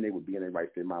almond, they would be in their right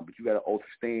state of mind. But you got to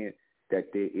understand that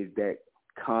there is that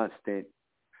constant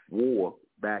war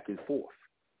back and forth.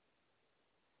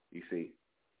 You see?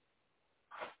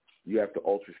 You have to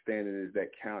understand it is that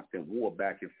constant war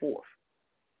back and forth.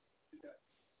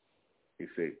 You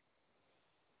see?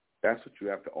 That's what you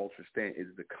have to understand is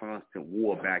the constant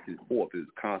war back and forth. It's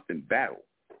a constant battle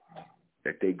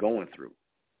that they're going through.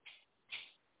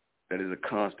 That is a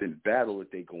constant battle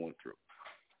that they're going through.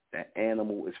 That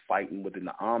animal is fighting within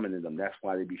the Ahmen in them. That's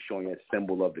why they be showing that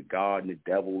symbol of the God and the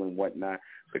devil and whatnot,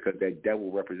 because that devil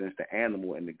represents the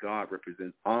animal and the God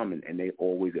represents Ahmen, and they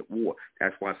always at war.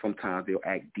 That's why sometimes they'll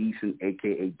act decent,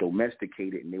 a.k.a.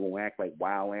 domesticated, and they won't act like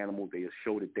wild animals. They'll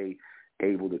show that they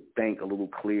able to think a little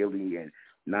clearly and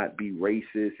not be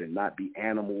racist and not be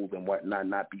animals and whatnot,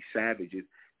 not be savages.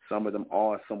 Some of them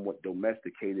are somewhat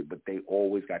domesticated, but they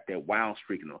always got that wild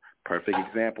streak in them. Perfect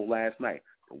example last night.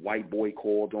 The white boy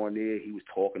called on there. He was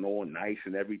talking all nice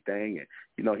and everything. And,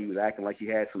 you know, he was acting like he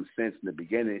had some sense in the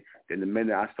beginning. Then the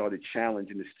minute I started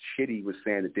challenging the shit he was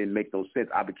saying that didn't make no sense,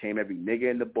 I became every nigga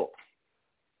in the book.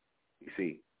 You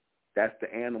see, that's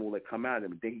the animal that come out of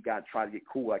him. And then he got to try to get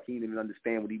cool. Like he didn't even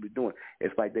understand what he was doing.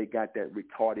 It's like they got that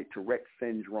retarded Tourette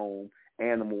syndrome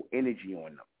animal energy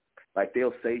on them. Like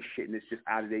they'll say shit and it's just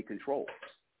out of their control.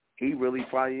 He really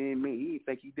probably didn't mean, he didn't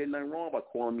think he did nothing wrong by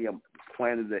calling me a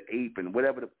Planet of the Ape and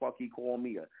whatever the fuck he called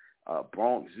me, a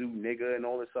Bronx Zoo nigga and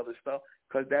all this other stuff,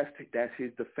 because that's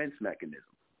his defense mechanism.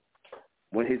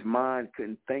 When his mind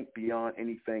couldn't think beyond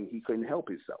anything, he couldn't help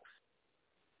himself.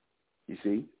 You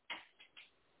see?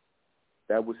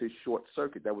 That was his short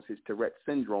circuit. That was his Tourette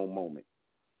syndrome moment.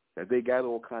 That they got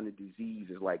all kind of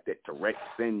diseases like that Tourette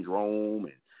syndrome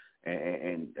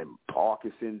and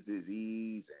Parkinson's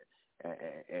disease and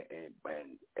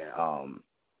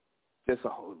just a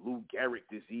whole Lou Gehrig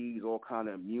disease, all kind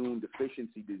of immune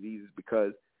deficiency diseases,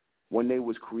 because when they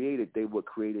was created, they were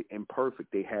created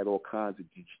imperfect. They had all kinds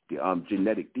of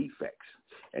genetic defects,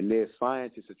 and their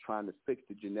scientists are trying to fix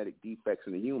the genetic defects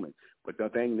in the human. But the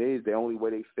thing is, the only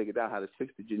way they figured out how to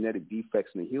fix the genetic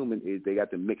defects in the human is they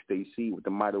got to mix their seed with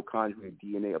the mitochondrial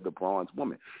DNA of the bronze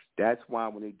woman. That's why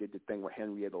when they did the thing with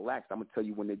Henrietta Lacks, I'm going to tell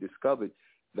you when they discovered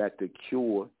that the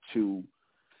cure to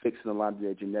fixing a lot of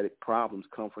their genetic problems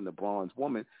come from the bronze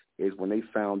woman is when they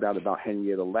found out about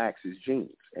Henrietta Lacks' genes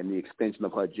and the extension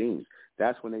of her genes.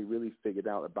 That's when they really figured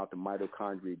out about the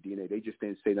mitochondrial DNA. They just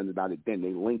didn't say nothing about it then.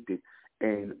 They linked it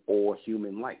in all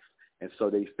human life. And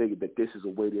so they figured that this is a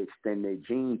way to extend their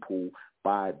gene pool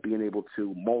by being able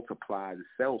to multiply the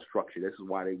cell structure. This is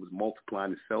why they was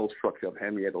multiplying the cell structure of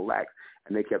Henrietta Lacks.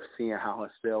 And they kept seeing how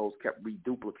her cells kept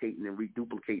reduplicating.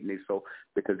 It. So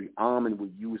because the Ahmen were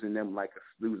using them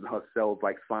using her cells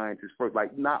like scientists first,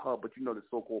 like not her, but you know, the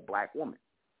so-called black woman.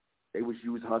 They was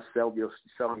using her cellular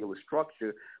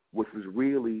structure, which was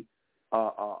really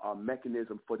a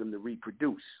mechanism for them to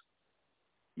reproduce.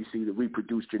 You see, to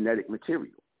reproduce genetic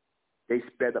material. They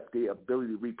sped up their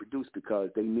ability to reproduce because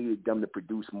they needed them to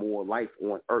produce more life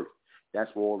on Earth. That's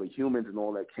where all the humans and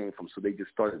all that came from. So they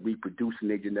just started reproducing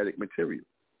their genetic material.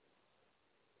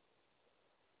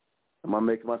 Am I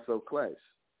making myself clear?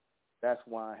 That's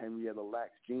why Henrietta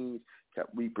Lacks' genes kept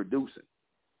reproducing.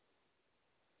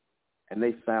 And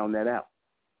they found that out.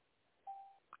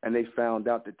 And they found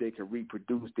out that they can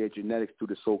reproduce their genetics through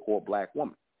the so-called black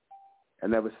woman.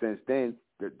 And ever since then,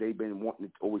 they've been wanting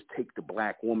to always take the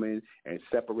black woman and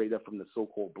separate her from the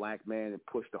so-called black man and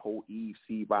push the whole Eve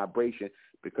seed vibration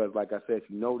because, like I said, if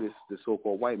you notice, the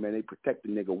so-called white man, they protect the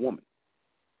nigga woman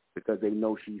because they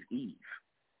know she's Eve.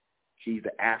 She's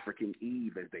the African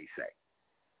Eve, as they say.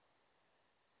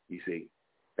 You see,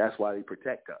 that's why they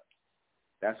protect her.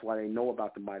 That's why they know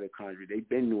about the mitochondria. They've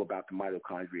been knew about the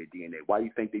mitochondria DNA. Why do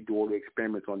you think they do all the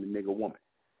experiments on the nigga woman?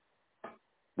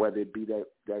 Whether it be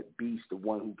that beast, the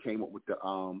one who came up with the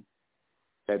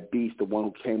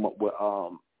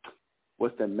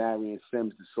what's that Marion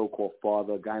Sims, the so-called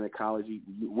father of gynecology?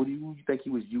 What do you think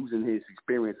he was using his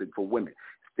experience for women?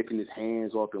 Sticking his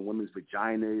hands off in women's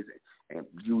vaginas and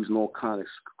using all kind of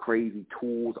crazy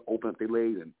tools to open up their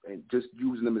legs and just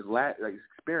using them as like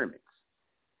experiments.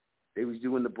 They was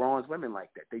doing the bronze women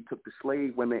like that. They took the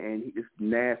slave women and this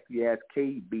nasty-ass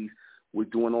cave beast was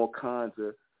doing all kinds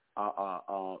of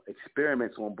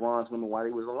experiments on bronze women while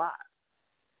they was alive.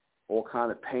 All kind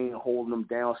of pain, holding them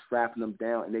down, strapping them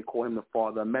down, and they call him the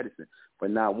father of medicine.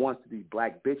 But now once these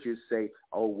black bitches say,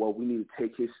 oh, well, we need to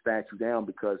take his statue down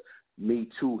because Me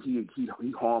Too, he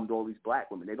harmed all these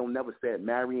black women. They don't never say it.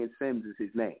 Marion Sims is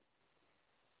his name.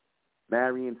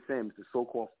 Marion Sims, the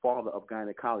so-called father of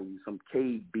gynecology, some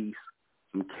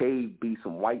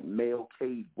white male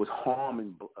cave was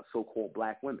harming so-called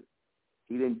black women.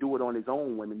 He didn't do it on his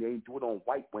own women. They didn't do it on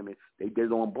white women. They did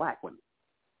it on black women.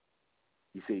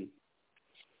 You see?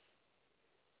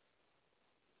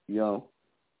 You know?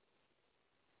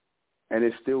 And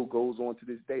it still goes on to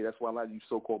this day. That's why a lot of you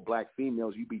so-called black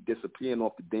females, you be disappearing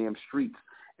off the damn streets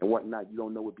and whatnot. You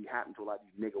don't know what be happening to a lot of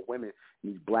these nigga women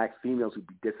and these black females who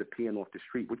be disappearing off the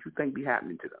street. What you think be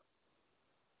happening to them?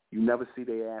 You never see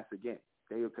their ass again.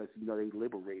 Because, they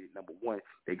liberated, number one.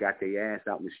 They got their ass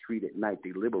out in the street at night.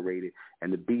 They liberated.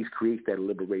 And the beast creates that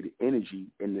liberated energy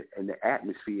in the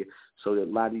atmosphere so that a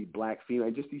lot of these black females,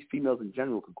 and just these females in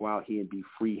general, could go out here and be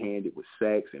free-handed with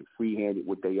sex and free-handed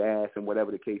with their ass and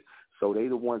whatever the case. So they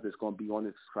the ones that's going to be on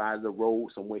the side of the road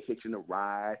somewhere hitching a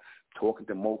ride, talking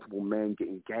to multiple men,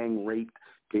 getting gang raped,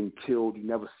 getting killed. You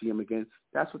never see them again.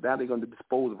 That's how they're going to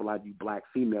dispose of a lot of you black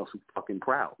females who fucking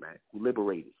proud, man, who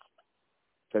liberated.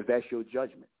 Because that's your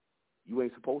judgment. You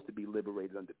ain't supposed to be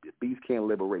liberated under the beast. Can't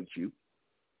liberate you.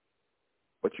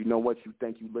 But you know what? You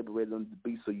think you liberated under the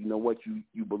beast, so you know what?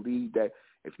 You believe that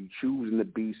if you choose in the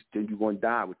beast, then you're going to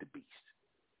die with the beast.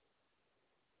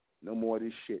 No more of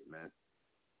this shit, man.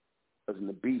 Because in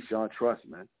the beast, y'all trust,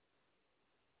 man.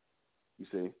 You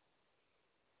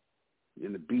see?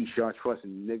 In the beast, y'all trust.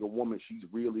 And the nigga woman, she's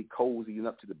really cozying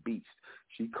up to the beast.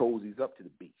 She cozies up to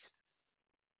the beast.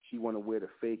 She want to wear the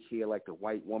fake hair like the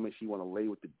white woman. She want to lay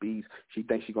with the beast. She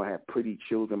thinks she's going to have pretty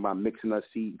children by mixing her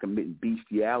seed and committing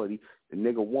bestiality. The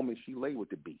nigga woman, she lay with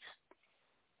the beast.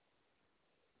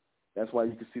 That's why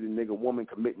you can see the nigga woman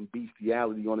committing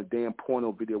bestiality on a damn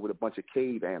porno video with a bunch of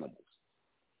cave animals.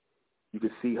 You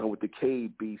can see her with the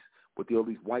cave beast with all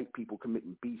these white people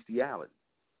committing bestiality.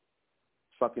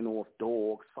 Fucking off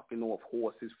dogs, fucking off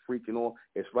horses, freaking off.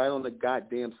 It's right on the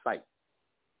goddamn site.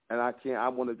 And I can't. I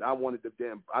wanted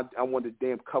to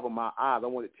damn cover my eyes. I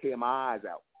wanted to tear my eyes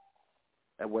out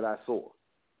at what I saw.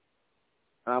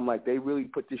 And I'm like, they really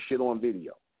put this shit on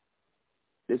video.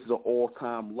 This is an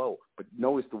all-time low. But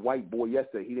notice the white boy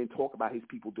yesterday. He didn't talk about his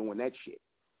people doing that shit.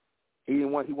 He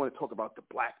wanted to talk about the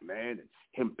black man and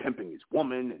him pimping his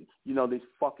woman and, this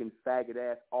fucking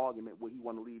faggot-ass argument where he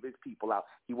want to leave his people out.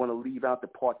 He want to leave out the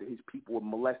part that his people were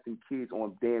molesting kids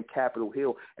on damn Capitol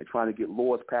Hill and trying to get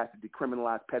laws passed to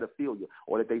decriminalize pedophilia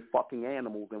or that they fucking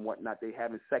animals and whatnot. They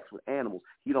having sex with animals.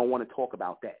 He don't want to talk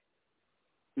about that.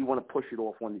 He want to push it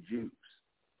off on the Jews.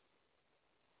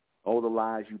 All the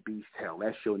lies you beast tell,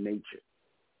 that's your nature.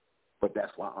 But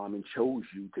that's why Ahmen chose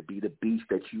you to be the beast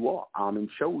that you are. Ahmen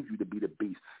chose you to be the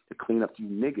beast to clean up you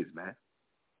niggas, man.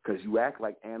 Because you act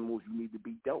like animals, you need to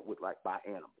be dealt with like by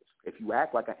animals. If you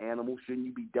act like an animal, shouldn't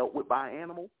you be dealt with by an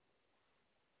animal?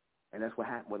 And that's what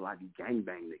happened with like you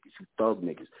gangbang niggas, you thug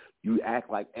niggas. You act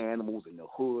like animals in the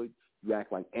hood. You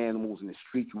act like animals in the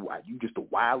street. You just the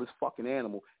wildest fucking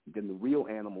animal. And then the real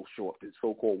animals show up. The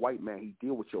so-called white man, he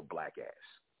deal with your black ass.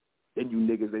 Then you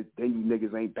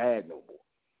niggas ain't bad no more.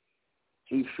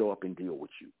 He show up and deal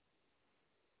with you.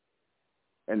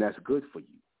 And that's good for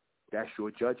you. That's your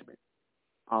judgment.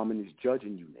 Ahmen is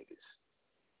judging you niggas.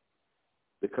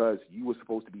 Because you were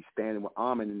supposed to be standing with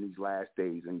Ahmen in these last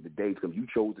days and the days come. You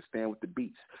chose to stand with the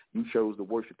beast. You chose to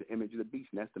worship the image of the beast,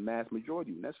 and that's the mass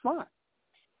majority. And that's fine.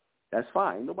 That's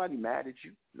fine. Ain't nobody mad at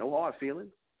you. No hard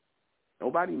feelings.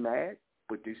 Nobody mad,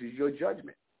 but this is your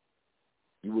judgment.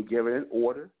 You were given an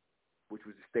order which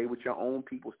was to stay with your own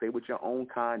people, stay with your own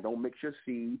kind, don't mix your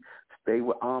seed, stay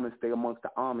with Ahmen, stay amongst the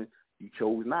Ahmen. You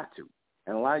chose not to.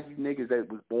 And a lot of you niggas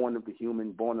that was born of the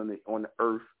human, born on the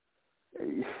earth,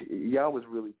 y'all was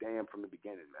really damned from the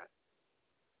beginning, man.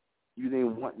 You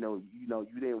didn't want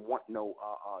you didn't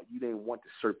want the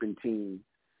serpentine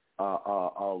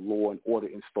law and order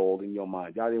installed in your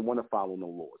mind. Y'all didn't want to follow no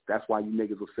laws. That's why you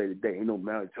niggas will say today, ain't no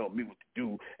man telling me what to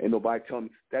do, ain't nobody telling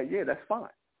me that. Yeah, that's fine.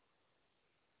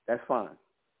 That's fine.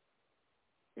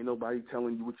 Ain't nobody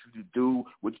telling you what you to do,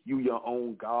 what you your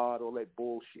own God, all that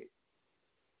bullshit.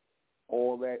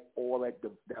 All that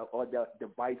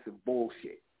divisive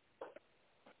bullshit.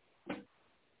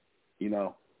 You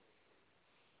know.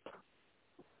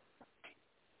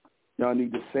 Y'all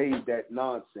need to save that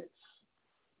nonsense.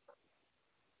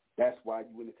 That's why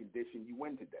you in the condition you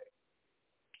in today.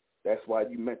 That's why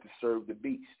you meant to serve the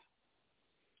beast.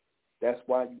 That's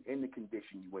why you in the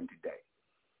condition you in today.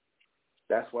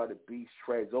 That's why the beast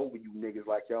treads over you niggas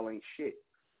like y'all ain't shit.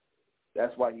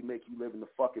 That's why he make you live in the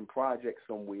fucking project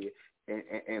somewhere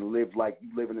and live like you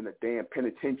living in a damn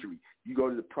penitentiary. You go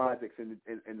to the projects in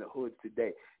the hoods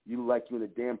today, you look like you in a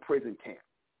damn prison camp.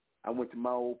 I went to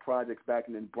my old projects back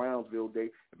in Brownsville,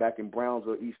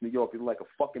 East New York. It was like a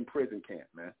fucking prison camp,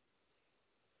 man.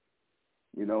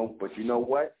 You know, but you know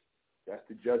what? That's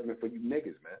the judgment for you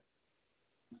niggas, man.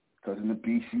 Because in the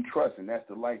beast you trust, and that's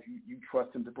the life you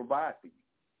trust him to provide for you.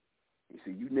 You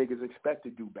see, you niggas expect to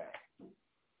do bad.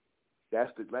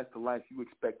 That's the life you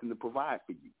expect him to provide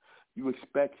for you. You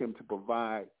expect him to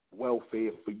provide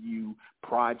welfare for you,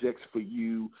 projects for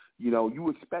you. You know, you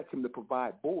expect him to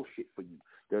provide bullshit for you.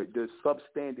 The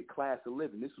substandard class of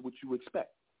living. This is what you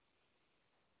expect.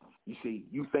 You see,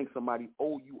 you think somebody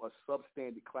owe you a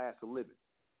substandard class of living.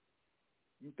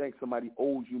 You think somebody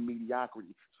owes you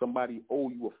mediocrity. Somebody owe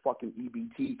you a fucking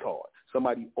EBT card.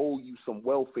 Somebody owe you some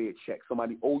welfare check.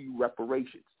 Somebody owe you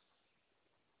reparations.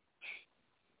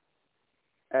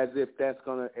 As if that's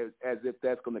gonna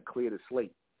clear the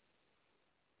slate.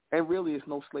 And really, it's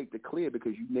no slate to clear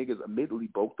because you niggas admittedly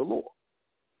broke the law.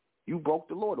 You broke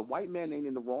the law. The white man ain't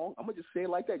in the wrong. I'm gonna just say it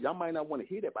like that. Y'all might not want to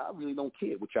hear that, but I really don't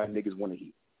care what y'all niggas want to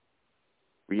hear.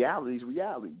 Reality is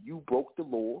reality. You broke the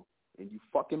law, and you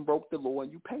fucking broke the law,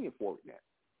 and you paying for it now.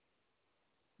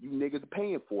 You niggas are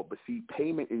paying for it. But see,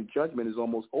 payment and judgment is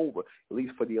almost over, at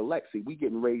least for the elect. See, we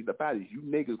getting raised up out of this. You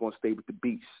niggas gonna stay with the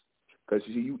beast. Because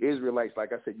you Israelites,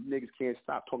 like I said, you niggas can't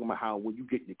stop talking about how when you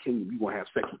get in the kingdom, you going to have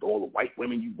sex with all the white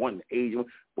women you want, the Asian.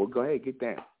 Well, go ahead, get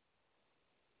down.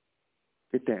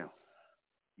 Get down.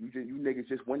 You niggas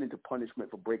just went into punishment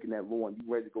for breaking that law, and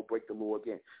you ready to go break the law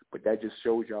again. But that just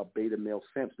shows y'all beta male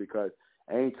simps, because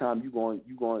anytime you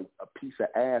going a piece of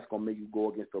ass gonna make you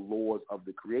go against the laws of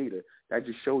the Creator, that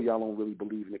just shows y'all don't really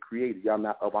believe in the Creator. Y'all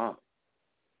not of Ahmen.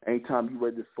 Anytime you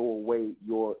ready to throw away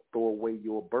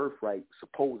your birthright,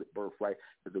 supposed birthright,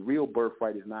 but the real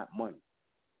birthright is not money.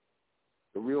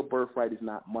 The real birthright is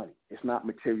not money. It's not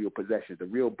material possessions. The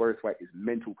real birthright is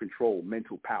mental control,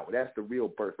 mental power. That's the real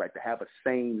birthright, to have a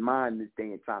sane mind in this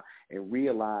day and time and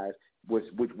realize what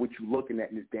you're looking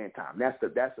at in this day and time. That's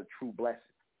a true blessing,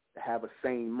 to have a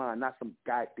sane mind, not some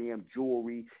goddamn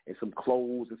jewelry and some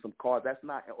clothes and some cars. That's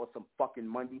not, or some fucking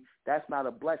money. That's not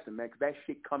a blessing, man, because that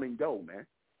shit come and go, man.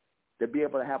 To be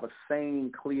able to have a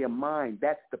sane, clear mind,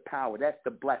 that's the power. That's the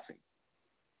blessing.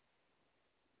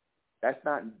 That's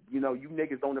not, you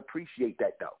niggas don't appreciate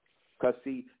that, though. Because,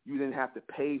 see, you didn't have to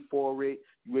pay for it.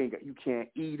 You can't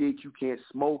eat it. You can't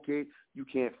smoke it. You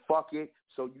can't fuck it.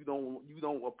 So you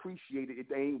don't appreciate it. It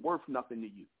ain't worth nothing to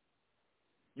you.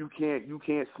 You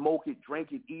can't smoke it, drink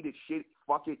it, eat it, shit,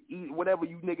 fuck it, eat it, whatever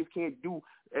you niggas can't do.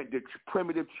 The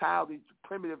primitive childish,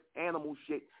 primitive animal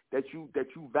shit that you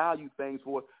value things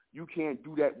for, you can't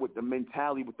do that with the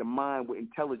mentality, with the mind, with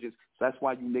intelligence. So that's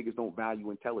why you niggas don't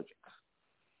value intelligence.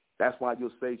 That's why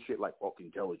you'll say shit like, fuck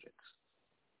intelligence.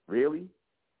 Really?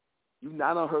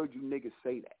 I done heard you niggas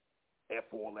say that. F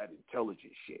all that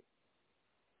intelligence shit.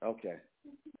 Okay.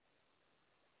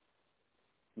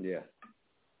 Yeah.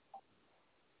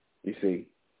 You see,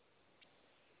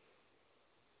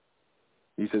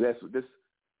 this is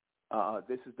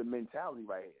the mentality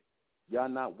right here. Y'all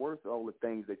not worth all the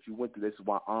things that you went through. This is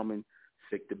why Ahmen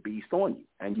Sic the beast on you,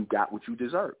 and you got what you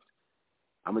deserved.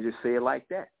 I'm gonna just say it like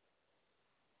that.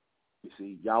 You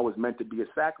see, y'all was meant to be a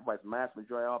sacrifice. The mass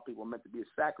majority of all people are meant to be a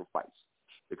sacrifice,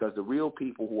 because the real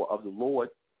people who are of the Lord,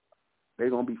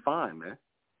 they're gonna be fine, man.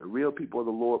 The real people of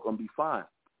the Lord are gonna be fine.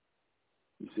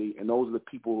 You see, and those are the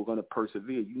people who are going to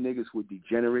persevere. You niggas who are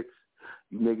degenerates,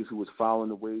 you niggas who was following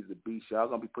the ways of the beast, y'all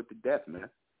going to be put to death, man.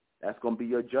 That's going to be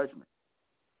your judgment.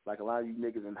 Like a lot of you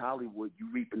niggas in Hollywood, you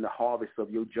reaping the harvest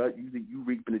of your you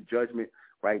reaping the judgment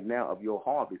right now of your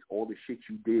harvest. All the shit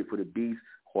you did for the beast,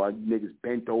 how you niggas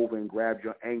bent over and grabbed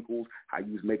your ankles, how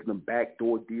you was making them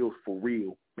backdoor deals for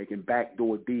real, making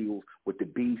backdoor deals with the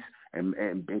beast and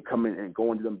coming and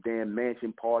going to them damn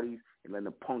mansion parties and letting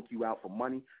them punk you out for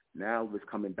money. Now it's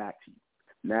coming back to you.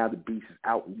 Now the beast is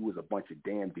out and you was a bunch of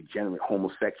damn degenerate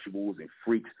homosexuals and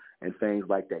freaks and things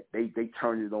like that. They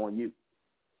turned it on you.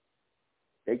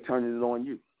 They turning it on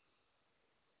you.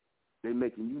 They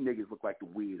making you niggas look like the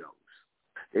weirdos.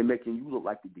 They making you look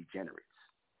like the degenerates.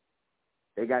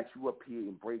 They got you up here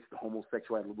embrace the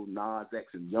homosexuality, little Nas X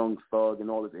and Young Thug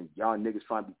and all this, and y'all niggas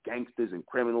trying to be gangsters and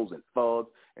criminals and thugs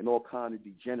and all kind of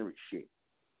degenerate shit.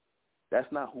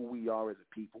 That's not who we are as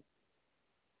a people.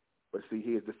 But see,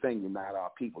 here's the thing, you're not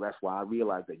our people. That's why I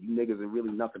realize that you niggas are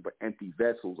really nothing but empty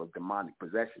vessels of demonic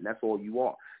possession. That's all you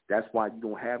are. That's why you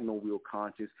don't have no real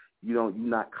conscience. You're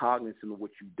not cognizant of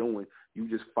what you're doing. You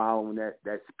just following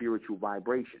that spiritual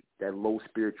vibration, that low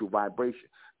spiritual vibration.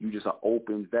 You just an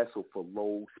open vessel for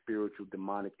low spiritual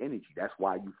demonic energy. That's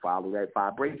why you follow that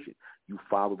vibration. You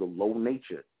follow the low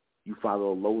nature. You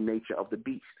follow the low nature of the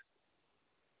beast.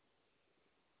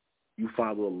 You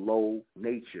follow the low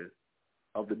nature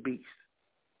of the beast.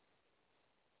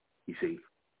 You see,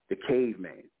 the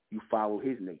caveman, you follow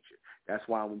his nature. That's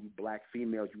why when you black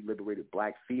females, you liberated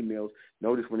black females,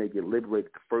 notice when they get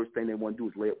liberated, the first thing they want to do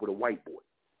is lay up with a white boy.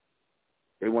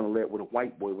 They want to lay up with a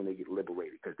white boy when they get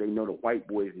liberated because they know the white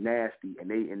boy is nasty, and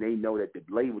they know that to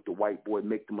lay with the white boy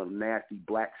make them a nasty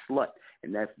black slut,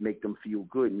 and that make them feel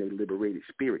good in their liberated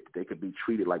spirit. They could be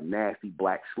treated like nasty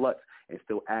black sluts and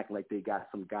still act like they got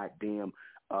some goddamn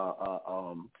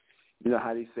you know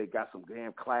how they say got some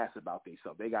damn class about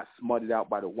themselves. They got smutted out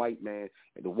by the white man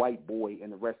and the white boy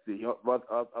and the rest of the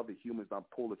other humans done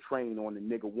pull a train on the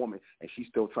nigger woman, and she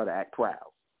still try to act proud.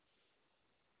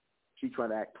 She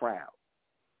trying to act proud.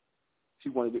 She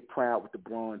want to get proud with the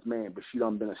bronze man, but she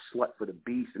done been a slut for the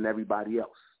beast and everybody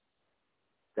else.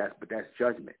 That's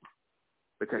judgment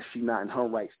because she not in her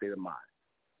right state of mind.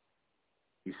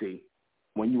 You see,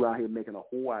 when you out here making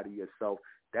a whore out of yourself,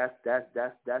 that's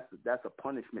a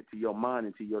punishment to your mind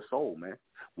and to your soul, man.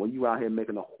 When you out here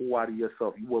making a whore out of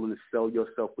yourself, you willing to sell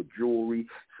yourself for jewelry,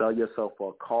 sell yourself for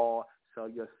a car, sell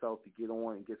yourself to get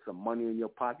on and get some money in your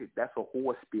pocket. That's a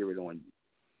whore spirit on you.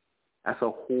 That's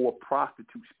a whore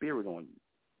prostitute spirit on you.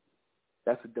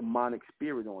 That's a demonic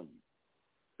spirit on you.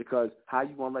 Because how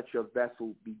you gonna let your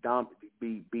vessel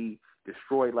be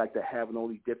destroyed like that, having all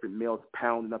these different males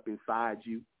pounding up inside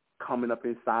you, coming up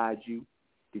inside you,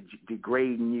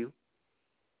 degrading you?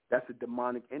 That's a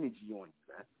demonic energy on you,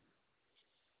 man.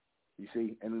 You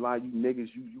see, and a lot of you niggas,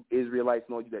 you Israelites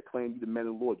and all you that claim you the men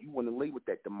of the Lord, you want to lay with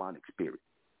that demonic spirit.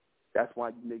 That's why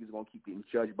you niggas going to keep getting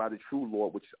judged by the true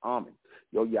Lord, which is Ahmen.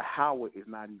 Your Yahweh is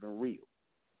not even real.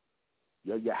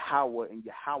 Your Yahweh and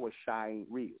Yahweh Shai ain't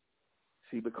real.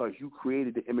 See, because you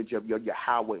created the image of your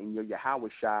Yahweh and your Yahweh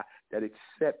Shai that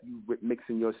accept you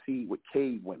mixing your seed with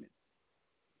cave women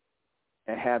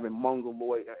and having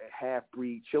mongoloid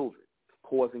half-breed children,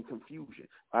 causing confusion.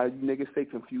 Why you niggas say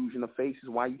confusion of faces?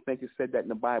 Why you think it said that in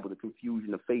the Bible, the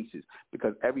confusion of faces?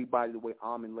 Because everybody, the way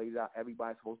Ahmen laid it out,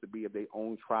 everybody's supposed to be of their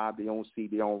own tribe, their own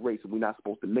seed, their own race, and we're not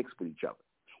supposed to mix with each other.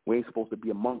 We ain't supposed to be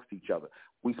amongst each other.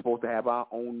 We supposed to have our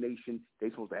own nation. They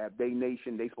supposed to have their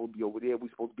nation. They supposed to be over there. We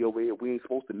supposed to be over here. We ain't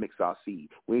supposed to mix our seed.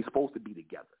 We ain't supposed to be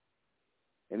together.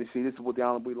 And you see, this is what the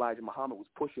Honorable Elijah Muhammad was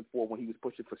pushing for when he was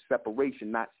pushing for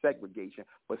separation, not segregation,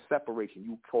 but separation.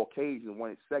 You Caucasians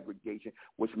wanted segregation,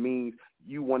 which means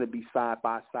you want to be side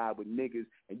by side with niggas,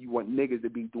 and you want niggas to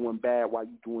be doing bad while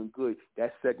you doing good.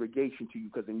 That's segregation to you,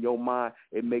 because in your mind,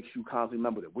 it makes you constantly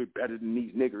remember that we're better than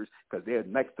these niggers because they're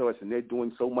next to us and they're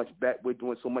doing so much better. We're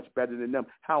doing so much better than them.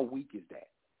 How weak is that?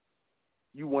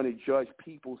 You want to judge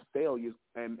people's failures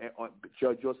and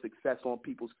judge your success on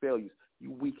people's failures.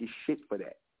 You weak as shit for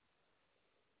that.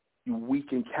 You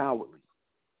weak and cowardly.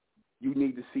 You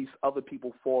need to see other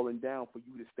people falling down for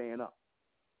you to stand up.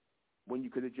 When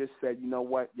you could have just said, you know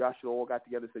what, y'all should all got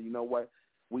together and said, you know what,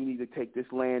 we need to take this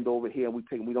land over here and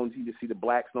we don't need to see the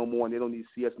blacks no more, and they don't need to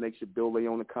see us, and they should build their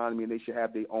own economy, and they should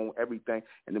have their own everything,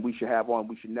 and then we should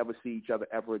never see each other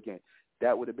ever again.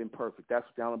 That would have been perfect. That's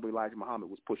what the Honorable Elijah Muhammad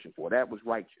was pushing for. That was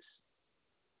righteous.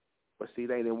 But see,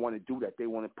 they didn't want to do that. They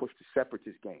want to push the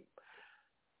separatist game,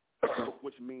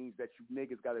 which means that you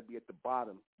niggas got to be at the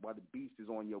bottom while the beast is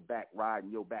on your back,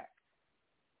 riding your back.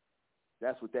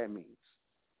 That's what that means.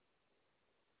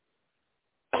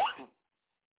 All right.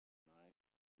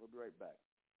 We'll be right back.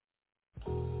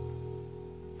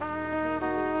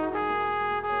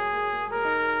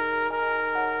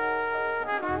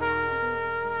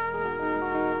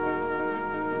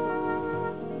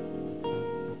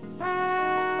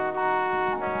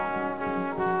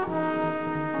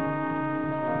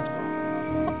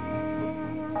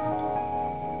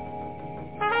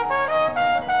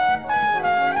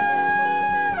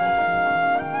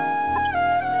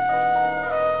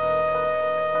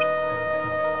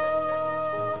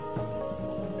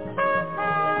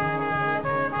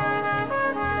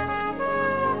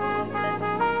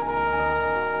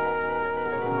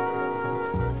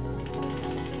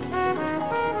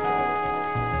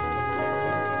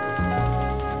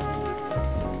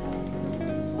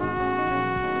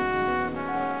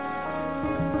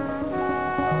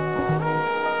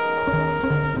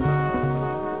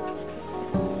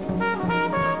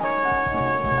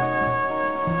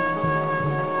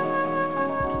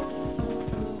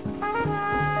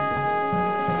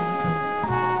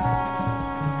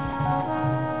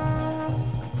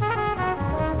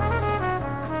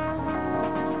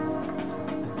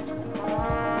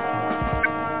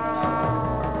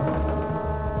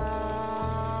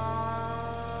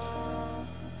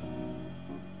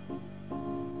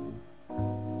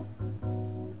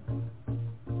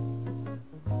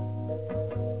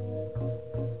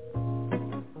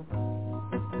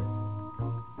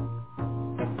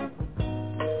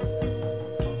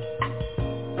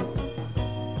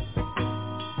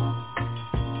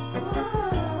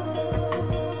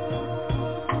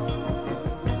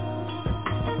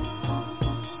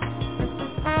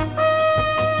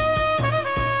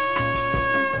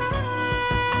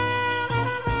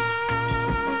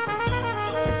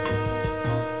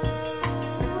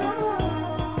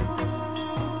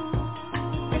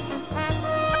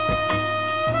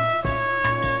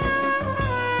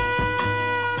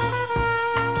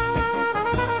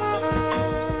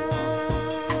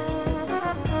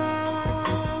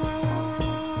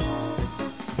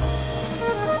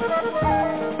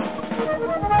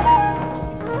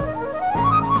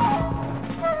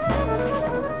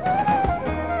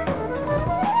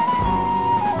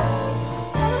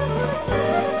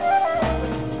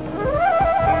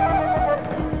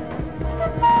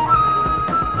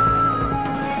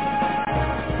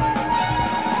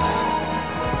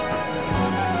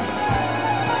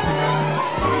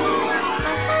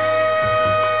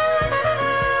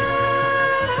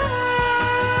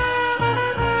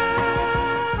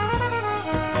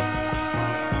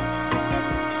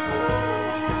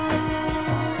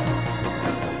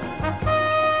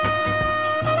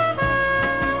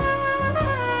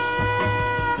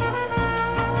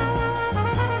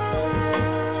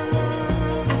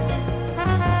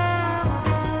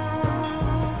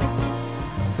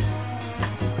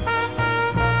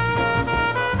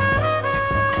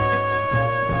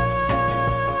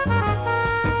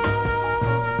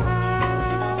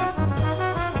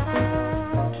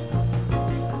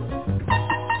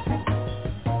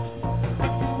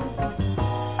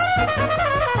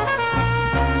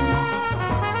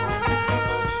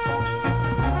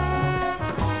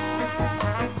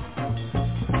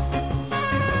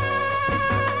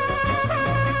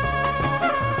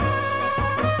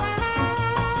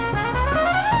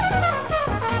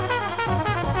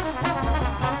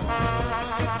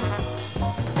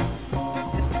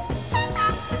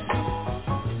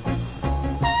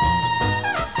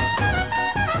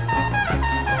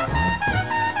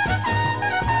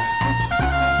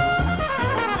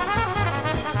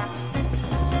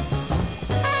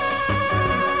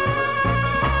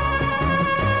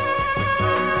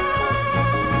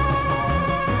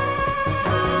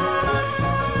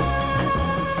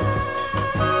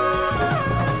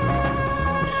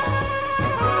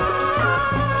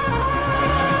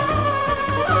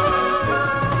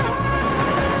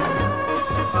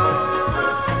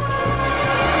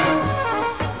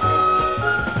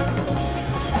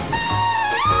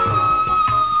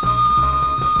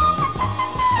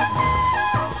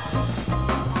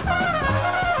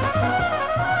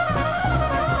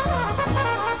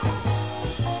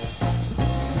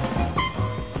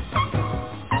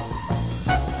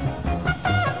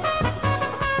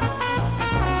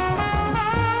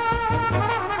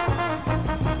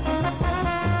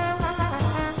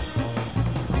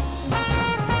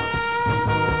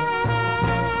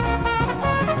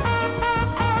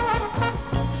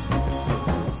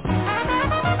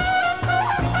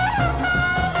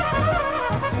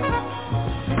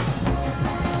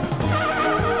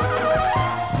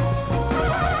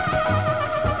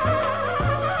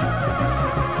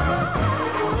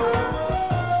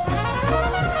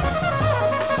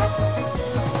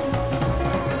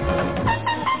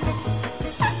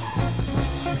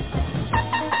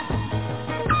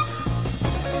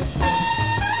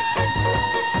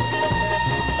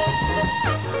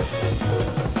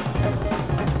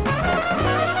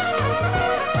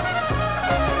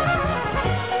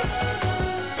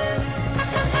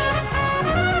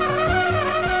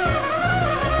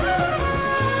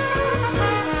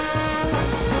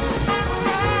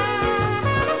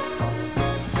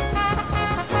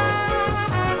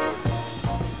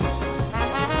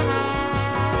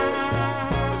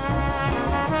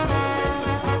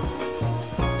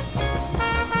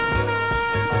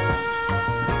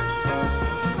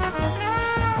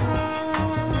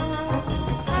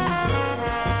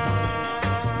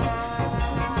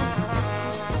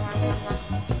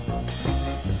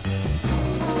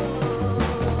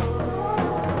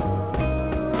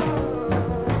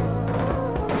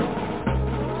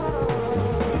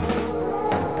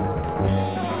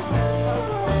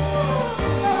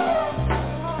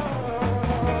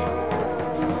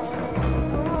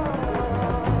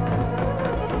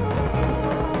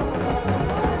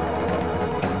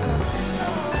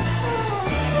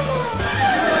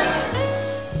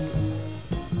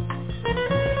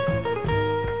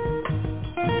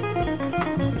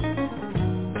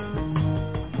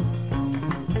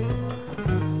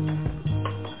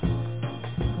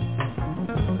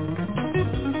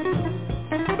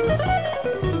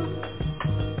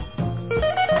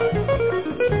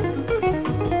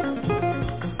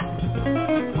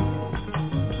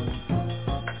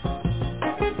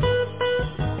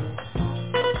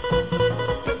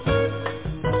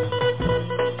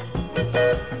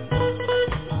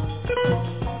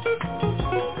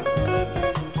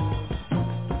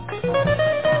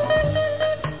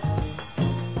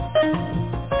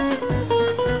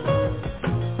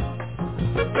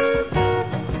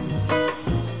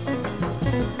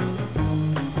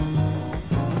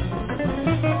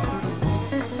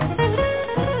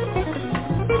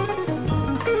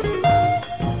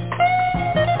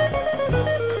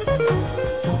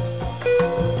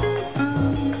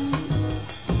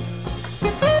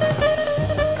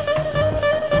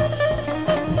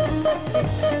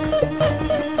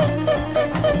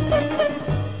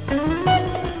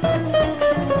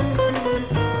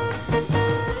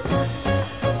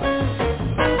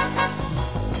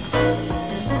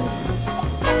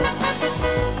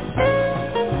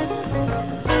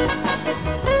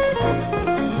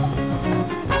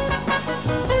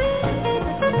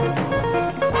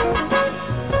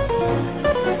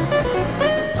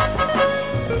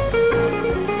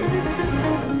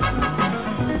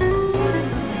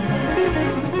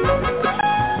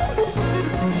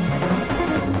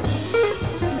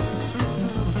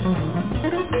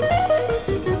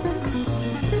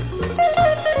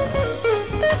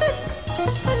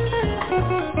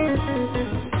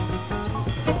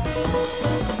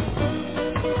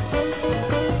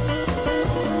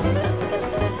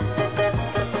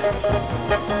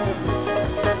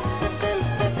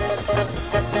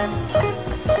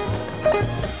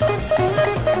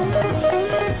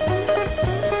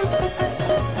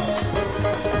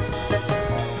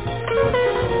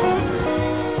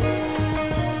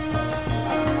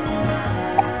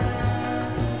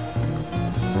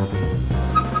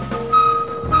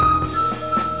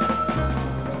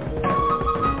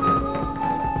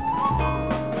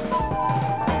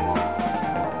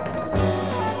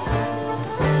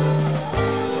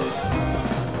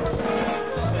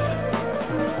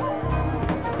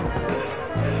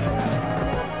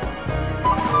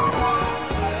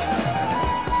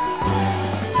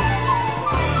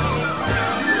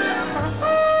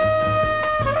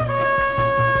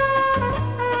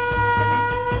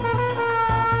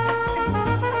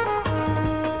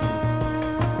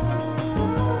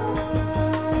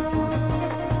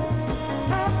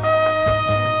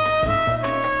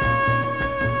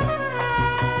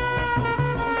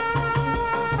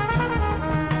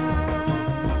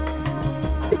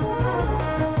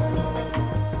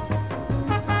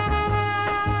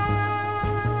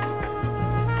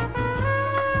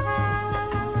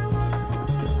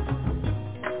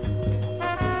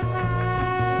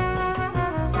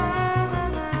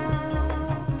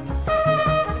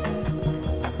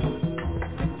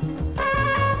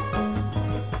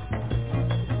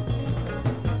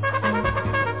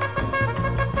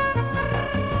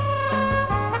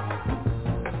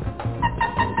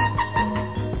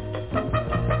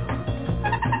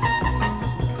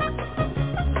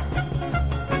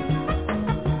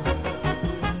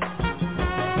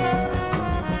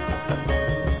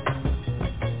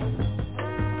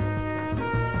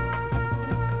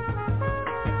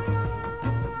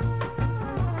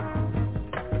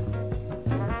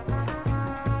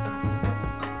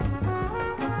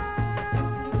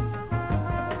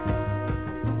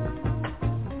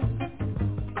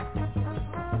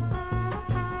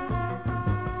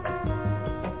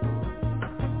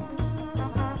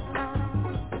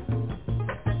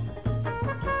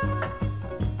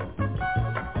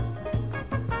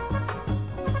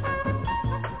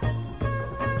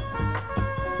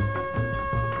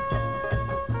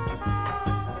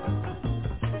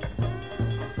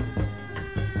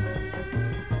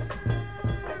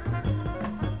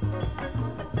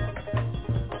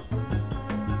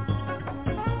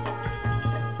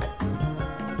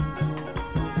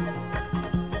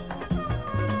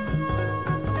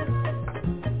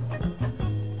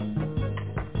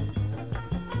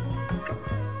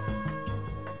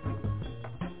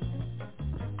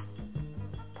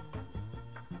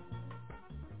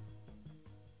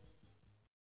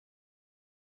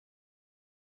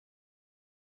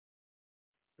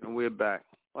 And we're back.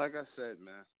 Like I said,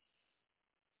 man,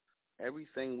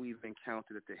 everything we've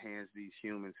encountered at the hands of these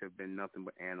humans have been nothing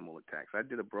but animal attacks. I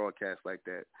did a broadcast like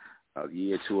that a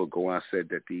year or two ago. I said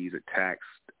that these attacks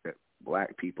that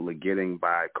black people are getting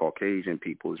by Caucasian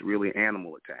people is really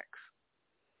animal attacks.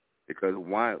 Because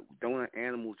why don't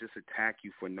animals just attack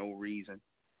you for no reason?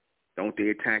 Don't they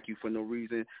attack you for no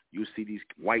reason? You see these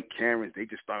white Karens, they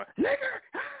just start, nigger,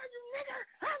 you nigger,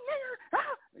 nigger,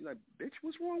 They're like, bitch,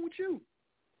 what's wrong with you?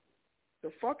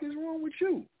 The fuck is wrong with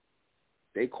you?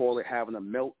 They call it having a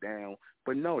meltdown,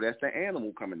 but no, that's the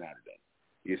animal coming out of them.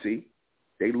 You see?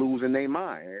 They losing their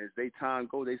mind. As they time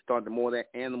go, they start, the more that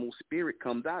animal spirit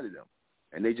comes out of them.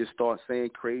 And they just start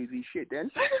saying crazy shit. Then,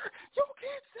 you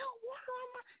can't sell water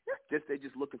on my... They're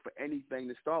just looking for anything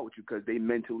to start with you because they're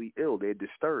mentally ill. They're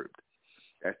disturbed.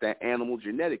 That's that animal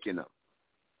genetic in them.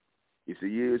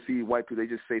 You see white people, they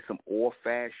just say some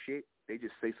off-fast shit. They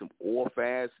just say some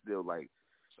off-fast, they're like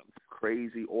some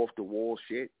crazy off-the-wall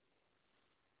shit.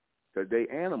 Because they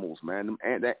animals, man.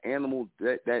 And that animal,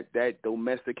 that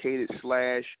domesticated /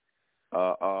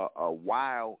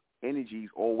 wild energy is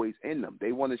always in them.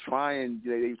 They want to try and,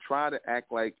 they try to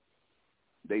act like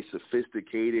they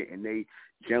sophisticated and they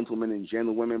gentlemen and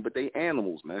gentlewomen, but they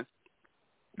animals, man.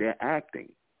 They're acting.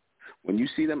 When you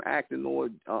see them acting or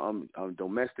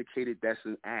domesticated, that's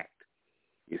an act.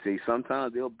 You see,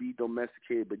 sometimes they'll be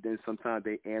domesticated, but then sometimes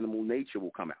their animal nature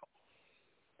will come out.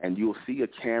 And you'll see a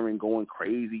Karen going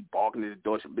crazy, barking at the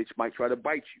door. Some bitch might try to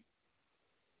bite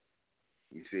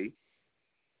you. You see?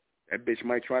 That bitch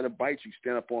might try to bite you,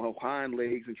 stand up on her hind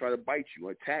legs and try to bite you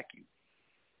or attack you.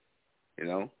 You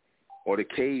know? Or the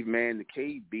caveman, the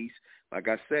cave beast, like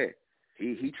I said,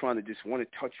 he trying to just want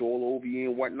to touch all over you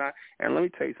and whatnot. And let me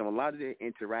tell you something, a lot of their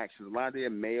interactions, a lot of their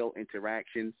male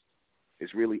interactions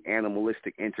is really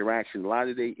animalistic interaction. A lot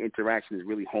of their interaction is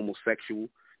really homosexual.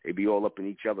 They be all up in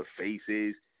each other's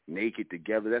faces, naked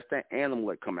together. That's that animal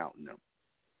that come out in them.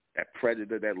 That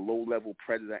predator, that low-level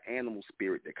predator animal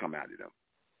spirit that come out of them.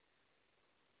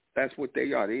 That's what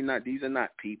they are. These are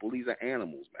not people. These are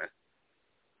animals, man.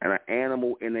 And an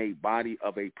animal in a body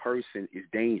of a person is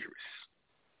dangerous.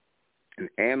 An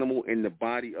animal in the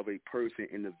body of a person,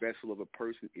 in the vessel of a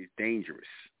person, is dangerous.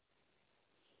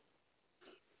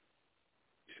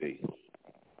 See?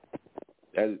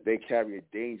 They carry a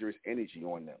dangerous energy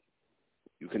on them.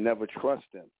 You can never trust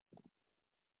them.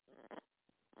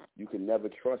 You can never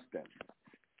trust them.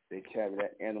 They carry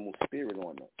that animal spirit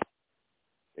on them.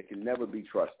 They can never be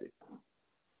trusted.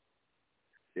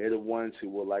 They're the ones who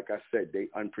will, like I said, they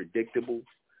unpredictable.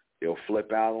 They'll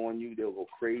flip out on you. They'll go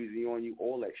crazy on you.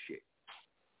 All that shit.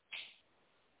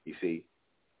 You see,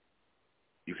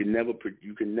 you can never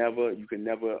predict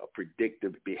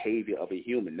the behavior of a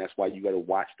human. That's why you got to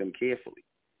watch them carefully.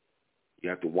 You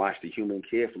have to watch the human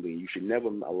carefully. You should never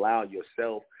allow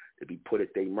yourself to be put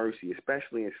at their mercy,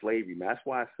 especially in slavery, man. That's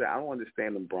why I said I don't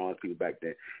understand them bronze people back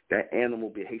then. That animal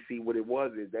behavior. See, what it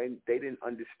was is they didn't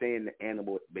understand the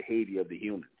animal behavior of the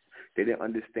humans. They didn't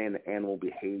understand the animal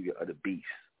behavior of the beast,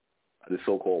 of the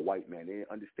so-called white man. They didn't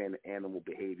understand the animal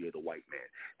behavior of the white man.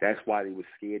 That's why they were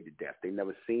scared to death. They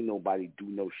never seen nobody do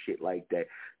no shit like that.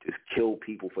 Just kill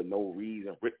people for no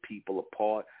reason, rip people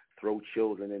apart, throw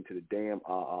children into the damn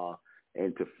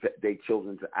and to their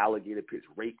children to alligator pits,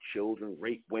 rape children,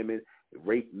 rape women,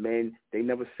 rape men. They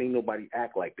never seen nobody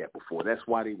act like that before. That's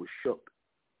why they were shook.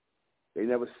 They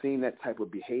never seen that type of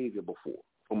behavior before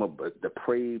from a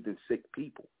depraved and sick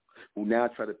people who now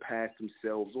try to pass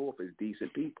themselves off as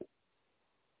decent people.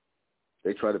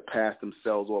 They try to pass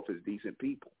themselves off as decent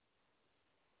people.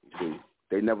 You see,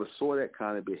 they never saw that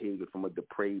kind of behavior from a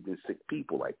depraved and sick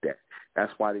people like that.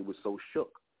 That's why they were so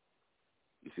shook.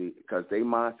 You see, because their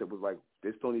mindset was like,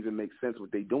 this don't even make sense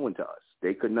what they doing to us.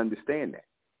 They couldn't understand that.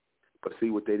 But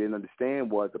see, what they didn't understand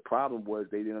was, the problem was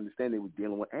they didn't understand they were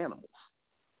dealing with animals.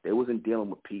 They wasn't dealing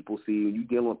with people. See, when you're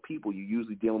dealing with people, you're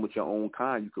usually dealing with your own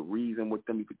kind. You could reason with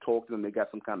them. You could talk to them. They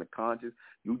got some kind of conscience.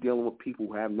 You're dealing with people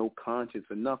who have no conscience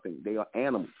or nothing. They are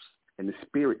animals. In the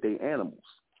spirit, they animals.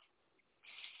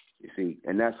 You see,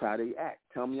 and that's how they act.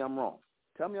 Tell me I'm wrong.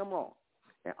 Tell me I'm wrong.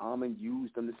 And Ahmen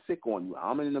used them to sick on you.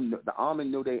 The Ahmen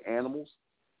know they animals.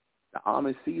 The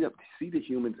Ahmen see the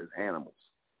humans as animals.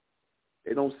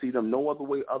 They don't see them no other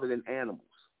way other than animals.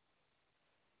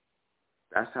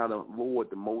 That's how the Lord,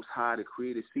 the Most High, the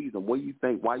Creator, sees them. What do you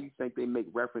think? Why do you think they make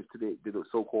reference to the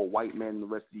so-called white man and the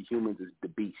rest of the humans as the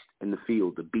beast in the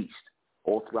field, the beast,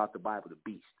 all throughout the Bible, the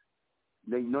beast?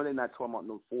 They know they're not talking about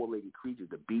no four-legged creatures.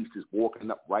 The beast is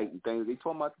walking upright and things. They're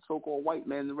talking about the so-called white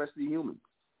man and the rest of the humans.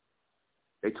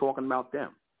 They're talking about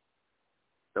them.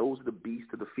 Those are the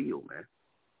beasts of the field, man.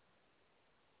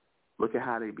 Look at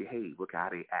how they behave. Look at how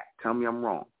they act. Tell me I'm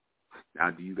wrong. Now,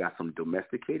 do you got some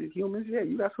domesticated humans? Yeah,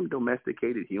 you got some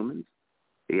domesticated humans.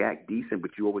 They act decent,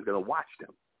 but you always got to watch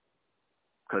them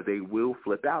because they will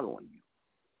flip out on you.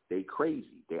 They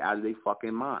crazy. They out of their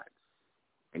fucking minds.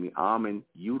 And the Ahmen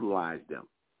utilize them.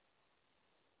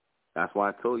 That's why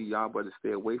I told you, y'all better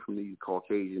stay away from these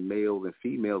Caucasian males and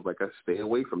females. Like I stay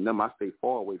away from them. I stay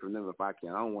far away from them if I can.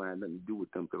 I don't want to have nothing to do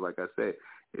with them because, like I said,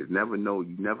 you never know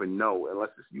unless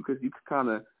it's, you could kind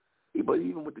of. But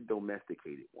even with the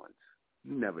domesticated ones,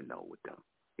 you never know with them.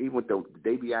 Even with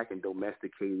they be acting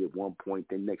domesticated at one point,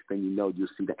 then next thing you know, you'll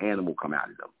see the animal come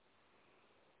out of them.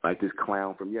 Like this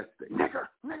clown from yesterday. Nigger,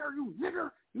 you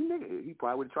nigger. He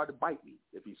probably would have tried to bite me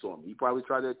if he saw me. He probably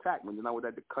tried to attack me, and I would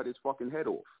have to cut his fucking head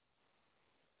off.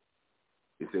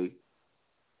 You see,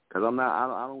 because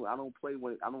I don't play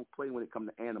when it comes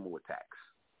to animal attacks.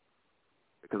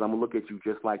 Because I'm gonna look at you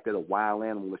just like that. A wild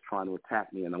animal is trying to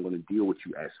attack me, and I'm gonna deal with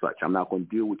you as such. I'm not gonna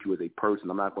deal with you as a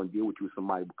person. I'm not gonna deal with you as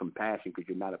somebody with compassion because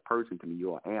you're not a person to me.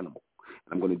 You're an animal.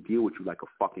 And I'm gonna deal with you like a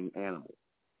fucking animal.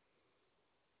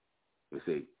 You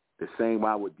see, the same way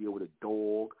I would deal with a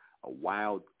dog, a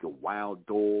wild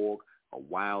dog, a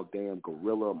wild damn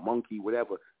gorilla, monkey,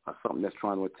 whatever, or something that's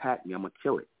trying to attack me. I'm gonna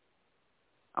kill it.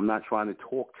 I'm not trying to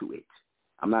talk to it.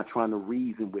 I'm not trying to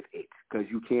reason with it because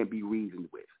you can't be reasoned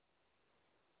with.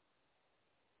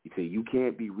 You see, you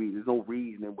can't be reasoned. There's no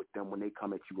reasoning with them when they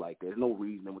come at you like that. There's no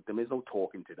reasoning with them. There's no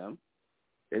talking to them.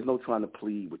 There's no trying to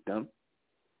plead with them.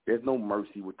 There's no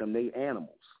mercy with them. They animals.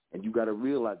 And you got to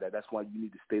realize that. That's why you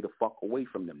need to stay the fuck away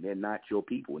from them. They're not your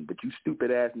people. But you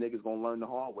stupid-ass niggas going to learn the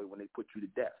hard way when they put you to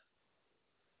death.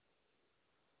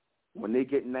 When they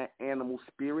get in that animal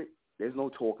spirit, there's no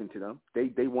talking to them.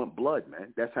 They want blood,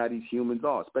 man. That's how these humans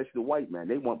are, especially the white man.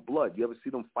 They want blood. You ever see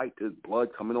them fight? There's blood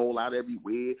coming all out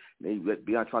everywhere. They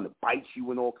be out trying to bite you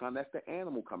and all kind. That's the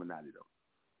animal coming out of them.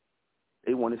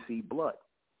 They want to see blood.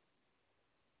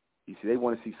 You see, they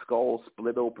want to see skulls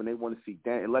split open. They want to see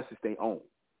that, unless it's their own.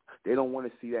 They don't want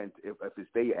to see that if it's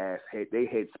their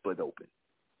head split open,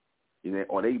 you know,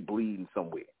 or they bleeding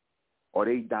somewhere, or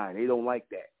they dying. They don't like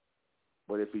that.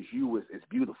 But if it's you, it's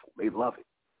beautiful. They love it.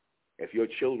 If your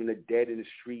children are dead in the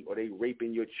street or they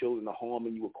raping your children or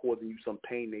harming you or causing you some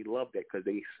pain, they love that because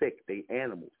they sick. They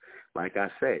animals. Like I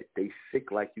said, they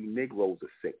sick like you Negroes are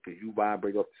sick because you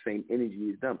vibrate off the same energy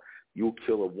as them. You'll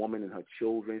kill a woman and her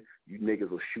children. You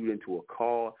niggas will shoot into a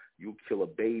car. You'll kill a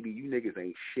baby. You niggas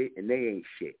ain't shit and they ain't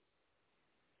shit.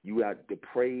 You are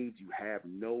depraved. You have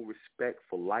no respect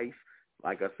for life.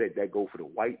 Like I said, that go for the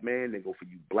white man. They go for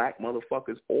you black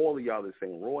motherfuckers. All of y'all are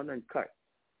saying raw and uncut.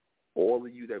 All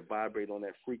of you that vibrate on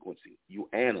that frequency, you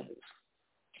animals.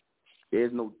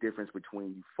 There's no difference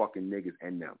between you fucking niggas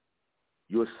and them.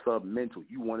 You're submental.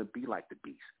 You want to be like the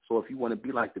beast. So if you want to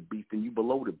be like the beast, then you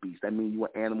below the beast. That means you're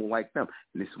an animal like them.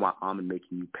 And this is why I'm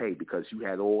making you pay, because you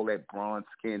had all that bronze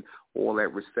skin, all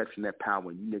that reception, that power,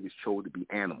 and you niggas chose to be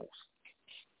animals.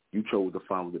 You chose to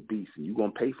follow the beast, and you're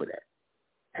going to pay for that.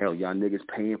 Hell, y'all niggas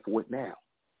paying for it now.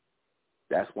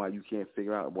 That's why you can't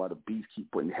figure out why the beast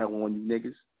keep putting hell on you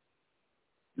niggas.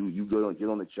 You get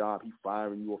on the job, he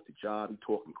firing you off the job, he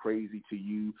talking crazy to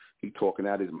you, he talking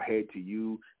out his head to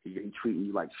you, he treating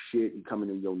you like shit, he coming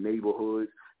in your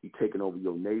neighborhoods, he taking over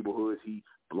your neighborhoods, he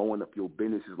blowing up your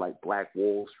businesses like Black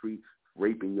Wall Street,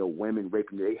 raping your women,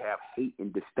 they have hate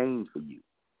and disdain for you.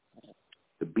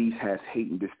 The beast has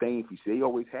hate and disdain for you. See, they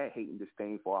always had hate and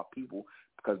disdain for our people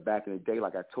because back in the day,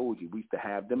 like I told you, we used to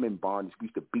have them in bondage. We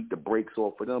used to beat the brakes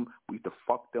off of them. We used to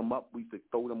fuck them up. We used to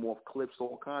throw them off cliffs,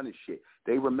 all kind of shit.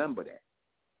 They remember that.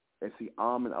 And see,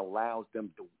 Ahmen allows them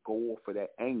to go off for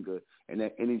that anger and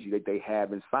that energy that they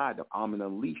have inside them. Ahmen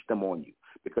unleash them on you.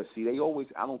 Because, see, they always,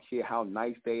 I don't care how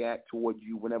nice they act towards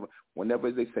you,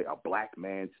 whenever they say a black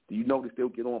man, do you notice they'll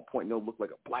get on point and they'll look like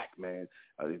a black man,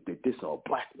 did this, or a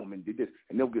black woman did this,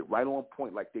 and they'll get right on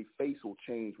point, like their face will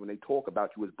change when they talk about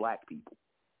you as black people.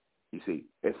 You see,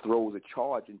 it throws a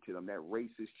charge into them, that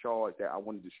racist charge, that I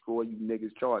want to destroy you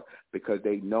niggas charge, because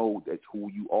they know that's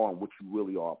who you are and what you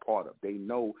really are a part of. They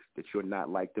know that you're not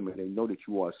like them, and they know that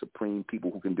you are supreme people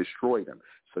who can destroy them.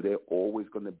 So they're always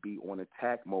going to be on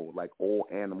attack mode like all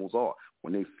animals are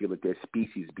when they feel that their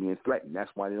species is being threatened.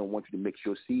 That's why they don't want you to mix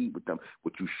your seed with them,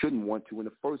 which you shouldn't want to in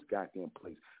the first goddamn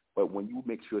place. But when you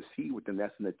mix your seed with them,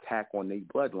 that's an attack on their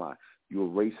bloodline. You're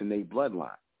erasing their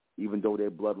bloodline, even though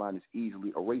their bloodline is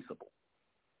easily erasable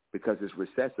because it's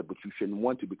recessive, but you shouldn't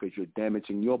want to because you're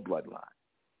damaging your bloodline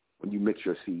when you mix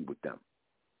your seed with them.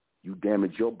 You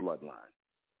damage your bloodline.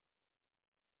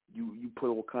 You put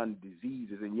all kinds of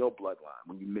diseases in your bloodline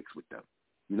when you mix with them.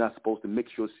 You're not supposed to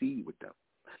mix your seed with them.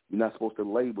 You're not supposed to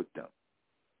lay with them.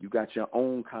 You got your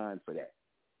own kind for that.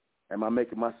 Am I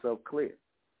making myself clear?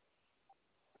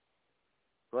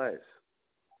 Bless.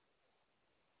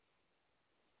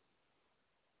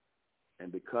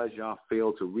 And because y'all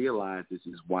fail to realize this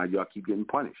is why y'all keep getting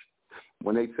punished.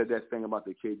 When they said that thing about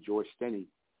the kid George Stinney,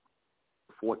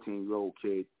 14-year-old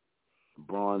kid,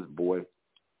 bronze boy,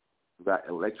 got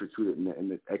electrocuted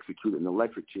and executed in the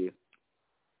electric chair.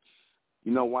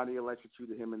 You know why they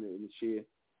electrocuted him in the chair?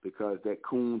 Because that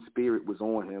coon spirit was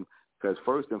on him. Because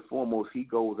first and foremost, he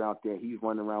goes out there, he's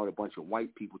running around with a bunch of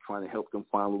white people trying to help them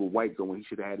find little white girl when he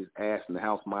should have had his ass in the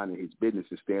house minding his business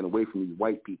and staying away from these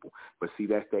white people. But see,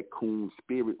 that's that coon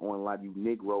spirit on a lot of you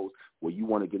Negroes where you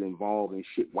want to get involved in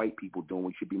shit white people doing.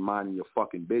 You should be minding your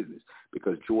fucking business.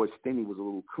 Because George Stinney was a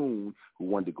little coon who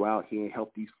wanted to go out here and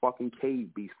help these fucking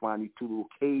cave beasts find these two little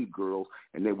cave girls.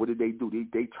 And then what did they do?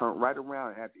 They turned right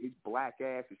around and his black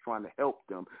ass is trying to help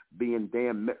them, being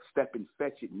damn stepping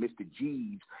fetch it, Mr.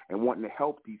 Jeeves, and wanting to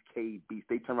help these cave beasts.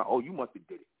 They turn around, oh, you must have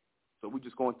did it. So we're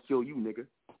just going to kill you, nigga.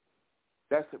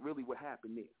 That's really what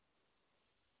happened there.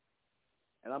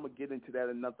 And I'm going to get into that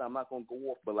another time. I'm not going to go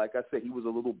off, but like I said, he was a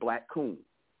little black coon.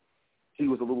 He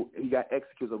got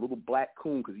executed as a little black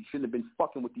coon because he shouldn't have been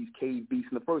fucking with these cave beasts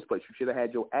in the first place. You should have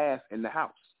had your ass in the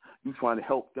house. You trying to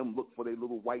help them look for their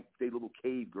little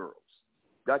cave girls.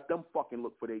 Got them fucking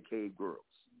look for their cave girls.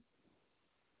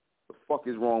 The fuck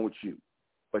is wrong with you?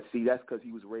 But see, that's because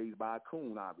he was raised by a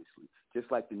coon, obviously.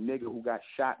 Just like the nigga who got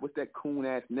shot. What's that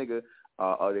coon-ass nigga?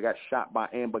 They got shot by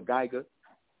Amber Geiger.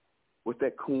 What's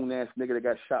that coon-ass nigga that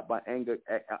got shot by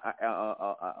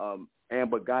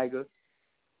Amber Geiger?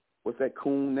 What's that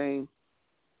coon name?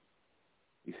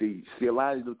 You see, a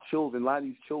lot of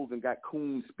these children got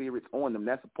coon spirits on them.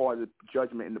 That's a part of the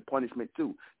judgment and the punishment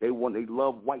too. They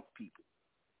love white people.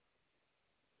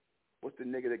 What's the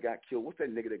nigga that got killed? What's that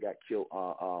nigga that got killed?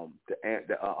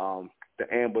 The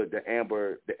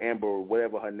Amber,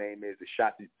 whatever her name is, that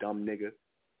shot this dumb nigga.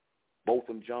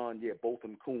 Botham John, yeah,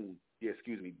 Botham Coon. Yeah,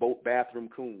 excuse me, Bathroom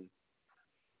Coon.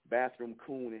 Bathroom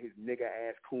Coon and his nigga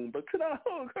ass coon. But can I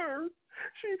hug her?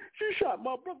 She shot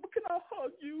my brother. But can I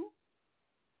hug you?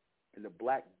 And the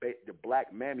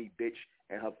black mammy bitch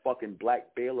and her fucking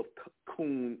black bailiff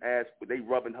coon ass, they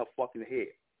rubbing her fucking head.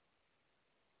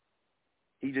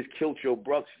 He just killed your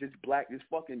brother. This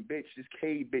fucking bitch, this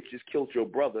cave bitch just killed your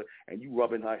brother, and you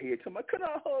rubbing her head. Tell me, can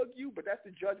I hug you? But that's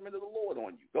the judgment of the Lord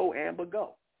on you. Go, Amber,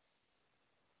 go.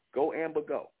 Go, Amber,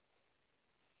 go.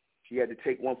 She had to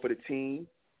take one for the team.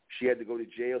 She had to go to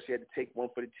jail. She had to take one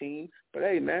for the team. But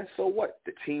hey, man, so what?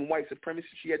 The team white supremacy,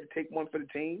 she had to take one for the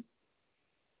team.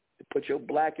 To put your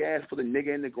black ass for the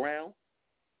nigga in the ground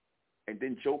and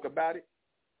then joke about it.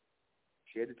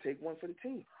 She had to take one for the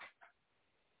team.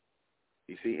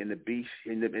 You see, in the beast,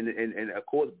 and of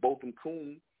course, Botham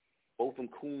Coon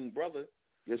brother,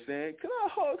 you know what I'm saying? Can I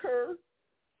hug her?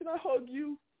 Can I hug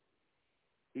you?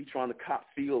 He trying to cop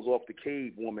feels off the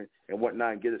cave woman and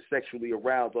whatnot and get her sexually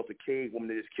aroused off the cave woman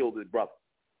that just killed his brother.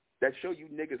 That show you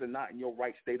niggas are not in your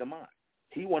right state of mind.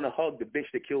 He want to hug the bitch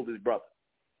that killed his brother.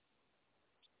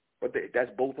 But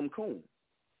that's Botham Coon.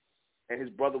 And his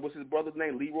brother, what's his brother's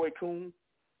name? Leroy Coon?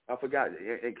 I forgot.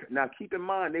 Now, keep in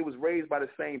mind, they was raised by the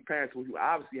same parents who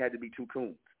obviously had to be two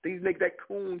coons. These niggas, that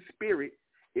coon spirit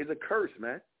is a curse,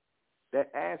 man.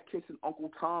 That ass-kissing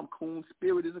Uncle Tom coon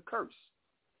spirit is a curse.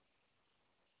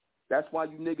 That's why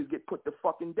you niggas get put to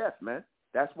fucking death, man.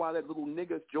 That's why that little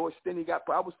nigga, George Stinney, I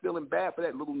was feeling bad for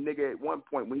that little nigga at one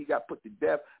point when he got put to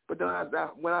death. But then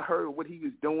when I heard what he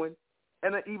was doing,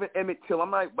 and even Emmett Till,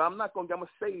 I'm going to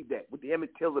save that with the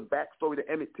Emmett Till, the backstory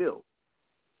to Emmett Till.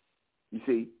 You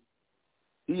see,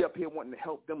 he up here wanting to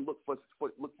help them look for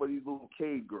these little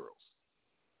cave girls.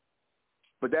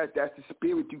 But that's the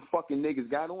spirit you fucking niggas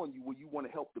got on you where you want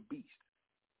to help the beast.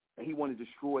 And he want to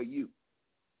destroy you.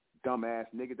 Dumbass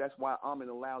nigga. That's why Ahmen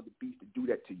allowed the beast to do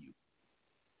that to you.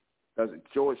 Because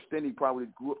George Stinney probably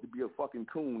grew up to be a fucking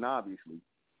coon, obviously.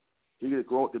 He could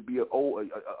grow up to be a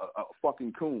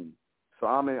fucking coon. So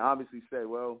Ahmen obviously said,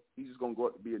 well, he's just going to grow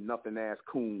up to be a nothing-ass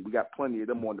coon. We got plenty of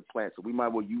them on the planet, so we might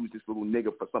as well use this little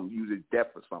nigga for something, use his death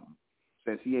for something.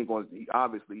 Since he ain't going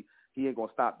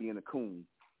to stop being a coon.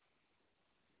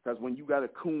 Because when you got a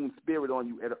coon spirit on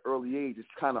you at an early age, it's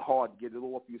kind of hard to get it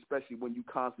off you, especially when you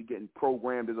constantly getting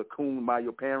programmed as a coon by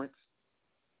your parents.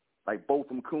 Like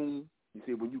Botham Coon. You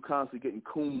see, when you constantly getting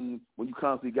coon, when you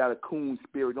constantly got a coon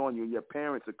spirit on you and your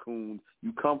parents are coons,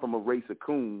 you come from a race of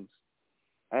coons,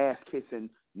 ass-kissing,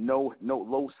 no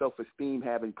low self-esteem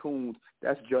having coons,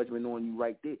 that's judgment on you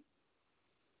right there.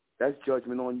 That's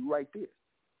judgment on you right there.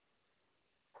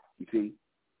 You see?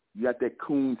 You got that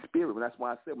coon spirit. And that's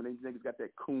why I said when these niggas got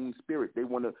that coon spirit, they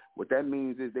want to, what that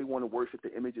means is they want to worship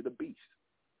the image of the beast.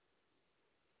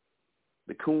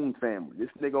 The Coon family. This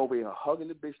nigga over here hugging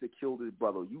the bitch that killed his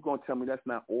brother. You gonna tell me that's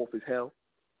not off as hell?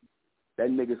 That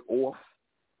nigga's off.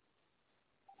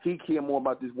 He care more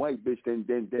about this white bitch than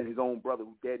his own brother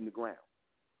who's dead in the ground.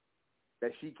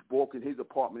 That she walked in his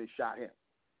apartment and shot him.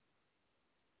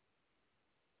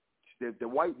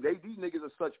 These niggas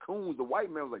are such coons. The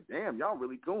white man was like, damn, y'all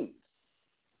really coons.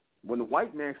 When the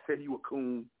white man said he was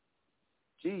coon,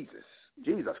 Jesus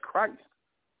Christ.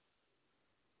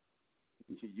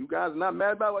 You guys are not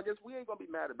mad about it? I guess we ain't going to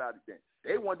be mad about it then.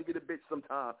 They wanted to get a bitch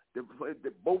sometime.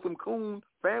 Both them coon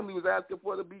family was asking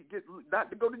for her to not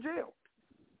to go to jail.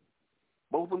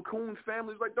 Both them coon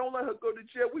families like, don't let her go to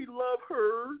jail. We love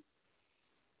her.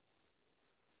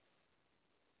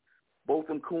 Both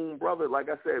them coon brother, like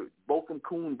I said, both them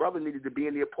coon brother needed to be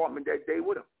in the apartment that day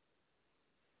with him.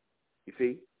 You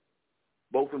see?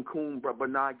 Both them coon brother, but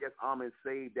now I guess Ahmen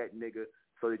saved that nigga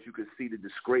so that you could see the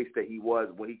disgrace that he was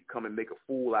when he could come and make a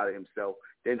fool out of himself.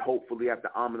 Then hopefully after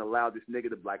Ahmen allowed this nigga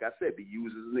to, like I said, be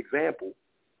used as an example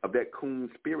of that coon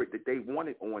spirit that they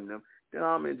wanted on them, then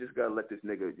Ahmen just got to let this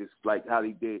nigga, just like how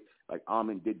he did, like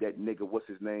Ahmen did that nigga, what's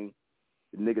his name?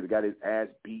 The nigga that got his ass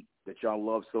beat that y'all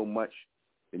love so much.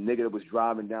 The nigga that was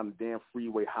driving down the damn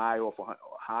freeway high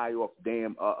off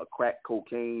damn crack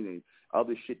cocaine and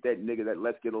other shit. That nigga, that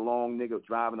let's get along nigga,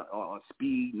 driving on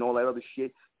speed and all that other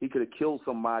shit. He could have killed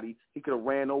somebody. He could have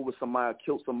ran over somebody,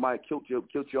 killed somebody, killed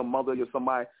your mother or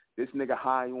somebody. This nigga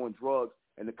high on drugs,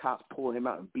 and the cops pulled him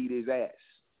out and beat his ass.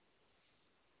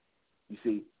 You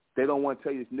see, they don't want to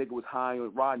tell you this nigga was high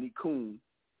on Rodney Coon.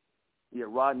 Yeah,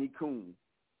 Rodney Coon.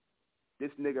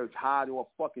 This nigga is high on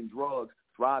fucking drugs,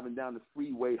 driving down the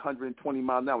freeway 120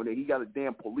 miles an hour. He got a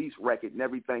damn police record and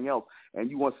everything else. And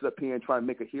you want to sit up here and try to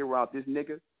make a hero out this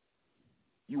nigga?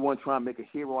 You want to try and make a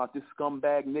hero out this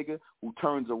scumbag nigga who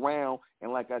turns around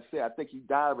and, like I said, I think he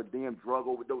died of a damn drug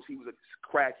overdose. He was a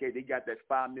crackhead. They got that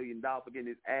 $5 million for getting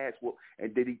his ass whooped.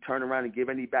 And did he turn around and give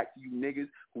any back to you niggas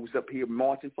who was up here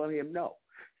marching for him? No.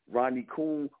 Rodney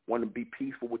Coon wanted to be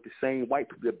peaceful with the same white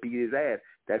people that beat his ass.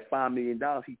 That $5 million,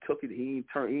 he took it. He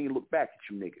ain't look back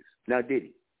at you niggas. Now did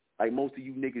he? Like most of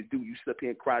you niggas do, you sit up here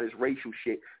and cry this racial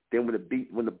shit. Then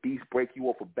when the beast break you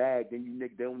off a bag, then you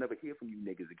niggas, they'll never hear from you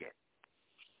niggas again.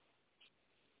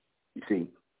 You see,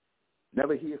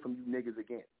 never hear from you niggas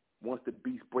again. Once the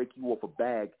beast break you off a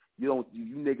bag, you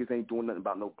niggas ain't doing nothing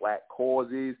about no black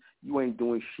causes. You ain't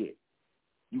doing shit.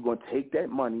 You gonna take that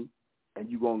money and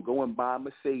you gonna go and buy a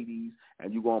Mercedes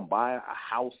and you gonna buy a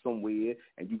house somewhere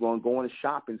and you gonna go on a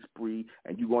shopping spree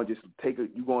and you gonna just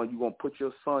you gonna put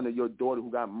your son or your daughter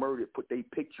who got murdered, put their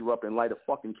picture up and light a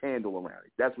fucking candle around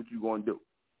it. That's what you gonna do.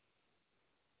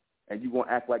 And you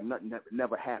gonna act like nothing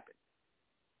never happened.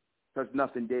 Because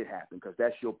nothing did happen, because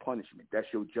that's your punishment. That's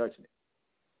your judgment.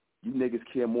 You niggas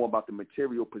care more about the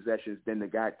material possessions than the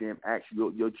goddamn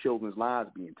actual your children's lives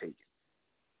being taken.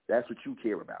 That's what you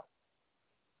care about.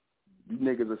 You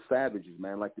niggas are savages,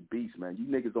 man, like the beast, man. You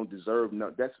niggas don't deserve no.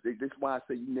 This is why I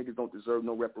say you niggas don't deserve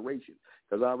no reparations.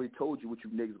 Because I already told you what you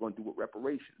niggas gonna do with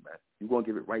reparations, man. You gonna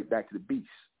give it right back to the beast.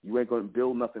 You ain't gonna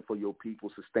build nothing for your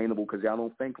people sustainable because y'all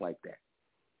don't think like that.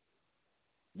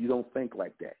 You don't think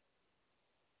like that.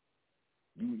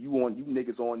 You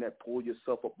niggas on that pull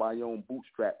yourself up by your own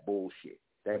bootstrap bullshit.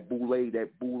 That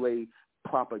boule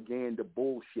propaganda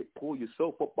bullshit. Pull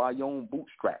yourself up by your own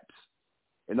bootstraps.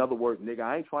 In other words, nigga,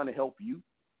 I ain't trying to help you.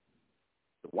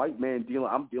 The white man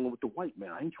I'm dealing with the white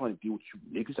man. I ain't trying to deal with you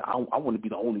niggas. I want to be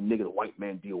the only nigga the white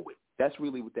man deal with. That's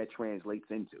really what that translates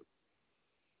into.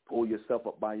 Pull yourself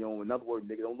up by your own. In other words,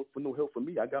 nigga, don't look for no help from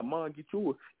me. I got mine, get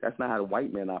yours. That's not how the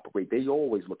white man operate. They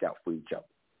always look out for each other.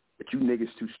 But you niggas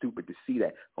too stupid to see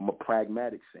that from a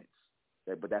pragmatic sense.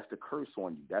 But that's the curse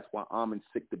on you. That's why Ahmen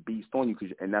Sic the beast on you,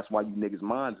 and that's why you niggas'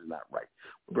 minds is not right.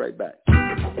 We'll be right back.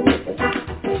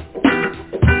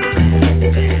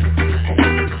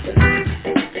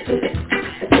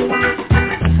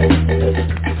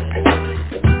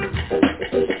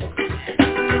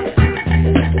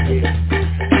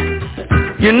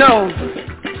 You know,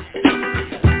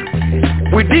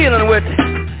 we're dealing with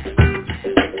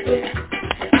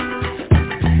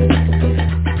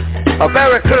a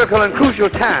very critical and crucial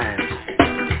time.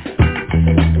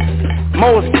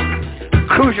 Most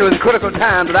crucial and critical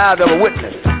time that I've ever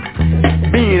witnessed.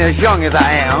 Being as young as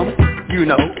I am, you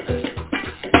know.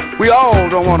 We all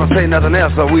don't want to say nothing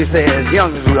else, so we say as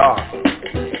young as we are.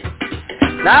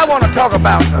 Now I want to talk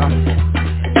about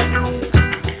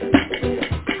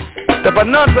the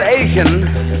pronunciation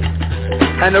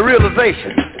and the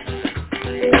realization.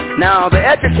 Now the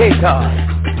educator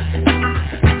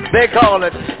They call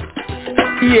it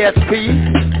ESP,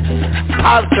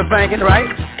 positive thinking, right?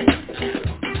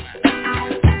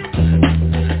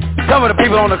 Some of the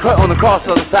people on the cross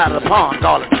other side of the pond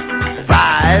call it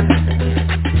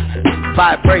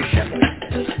vibration,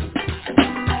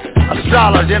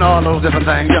 astrology, and all those different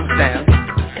things, you understand?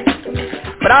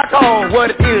 But I call what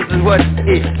it is what it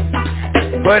is.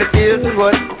 What it is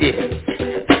what it is.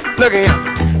 Look at him.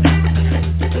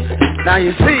 Now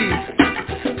you see,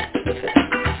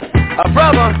 a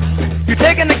brother, you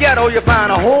take in the ghetto, you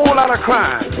find a whole lot of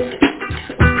crime.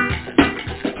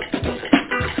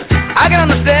 I can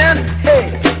understand,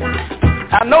 hey,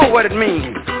 I know what it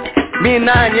means. Being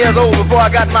 9 years old before I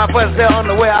got my first pair of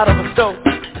underwear out of a store.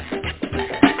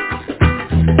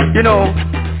 You know,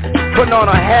 putting on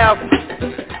a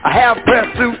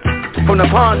half-press suit from the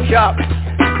pawn shop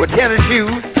with tennis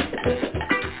shoes,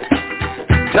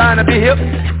 trying to be hip.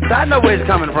 So I know where it's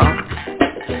coming from.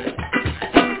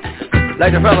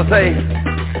 Like the fella say,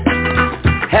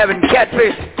 having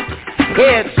catfish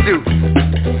head stew.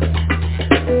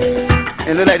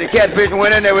 And look like the catfish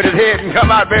went in there with his head and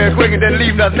come out very quick and didn't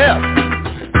leave nothing else.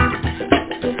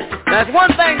 Now, it's one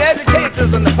thing the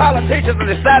educators and the politicians and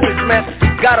the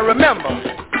establishment got to remember.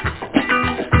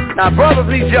 Now, brothers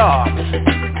need jobs.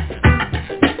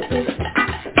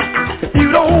 If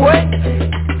you don't work,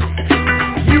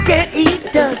 you can't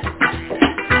eat.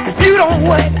 If you don't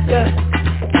work,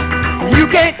 you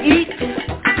can't eat.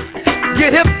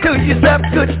 Get hip to yourself,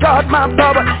 good God, my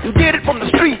brother, and get it from the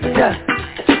street.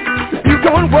 If you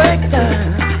don't work,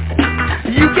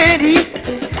 you can't eat.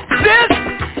 Sis,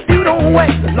 you don't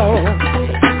work, Lord,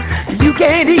 you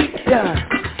can't eat.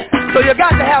 So you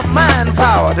got to have mind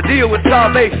power to deal with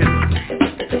starvation.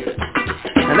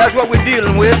 And that's what we're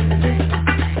dealing with.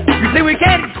 You see, we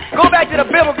can't go back to the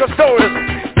biblical stories.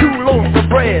 2 loaves of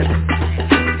bread.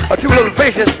 Or 2 little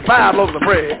fishes, 5 loaves of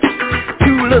bread.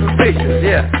 2 little fishes,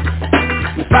 yeah.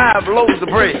 5 loaves of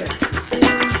bread.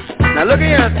 Now look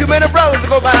here, too many brothers to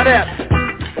go by that.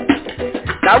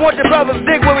 Now I want you brothers to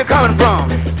dig where we're coming from.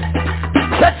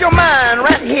 Set your mind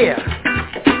right here.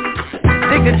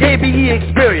 Dig the JBE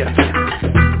experience.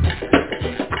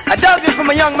 I dug this from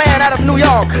a young man out of New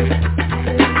York.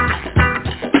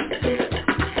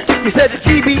 He said the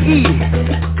GBE.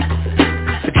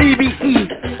 The GBE.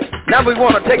 Now we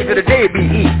want to take it to the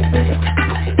JBE.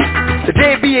 The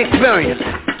JB experience.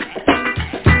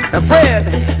 Now Fred,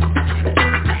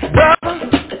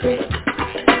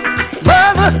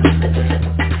 brother,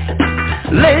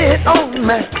 lay it on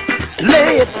me,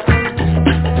 lay it.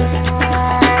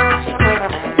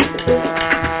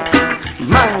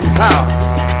 Mind power.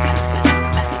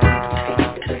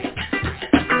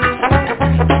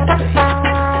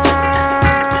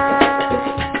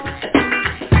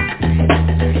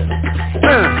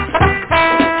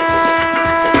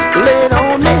 Lay it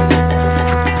on me.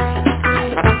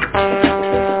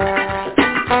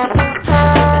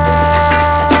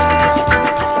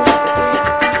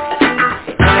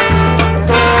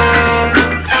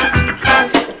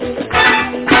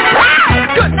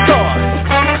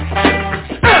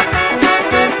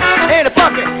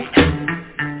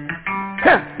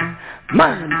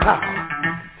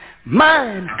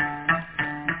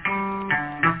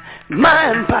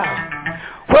 Mind power.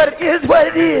 What it is, what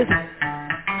it is.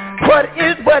 What it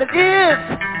is, what it is.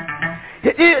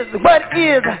 It is what it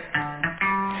is.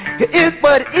 It is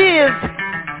what it is.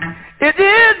 It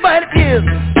is what it is.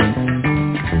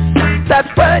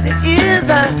 That's what it is.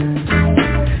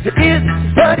 It is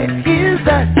what it is.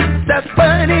 That's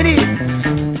what it is.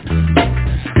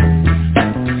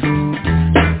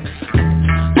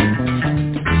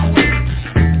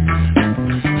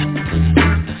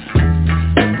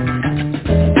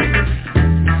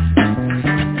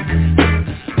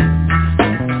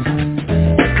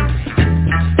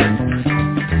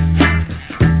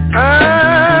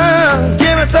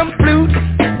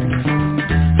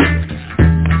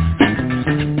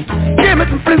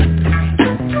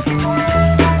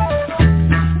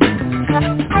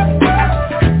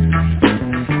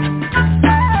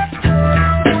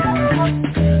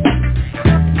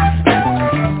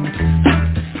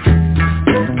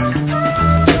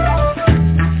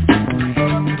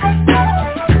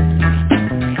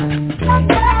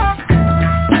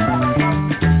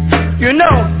 You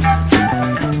know,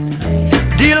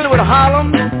 dealing with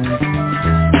Harlem,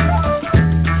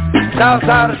 south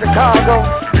side of Chicago,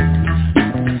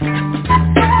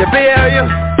 the Bay Area,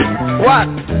 what?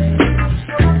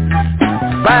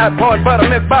 5 Point,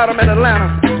 Buttermilk Bottom in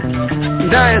Atlanta,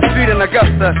 9th Street in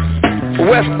Augusta,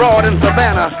 West Broad in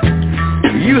Savannah,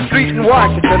 U Street in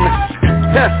Washington,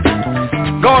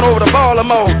 going over to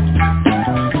Baltimore,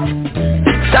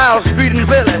 South Street in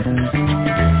Philly,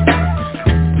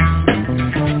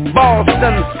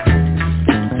 Boston.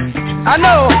 I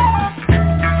know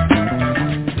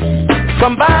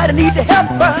somebody needs to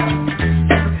help us.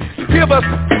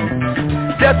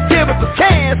 Just give us a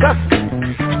chance.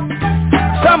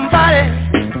 Somebody,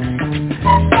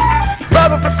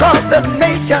 brothers across the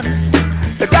nation,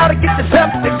 they gotta get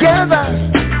themselves together,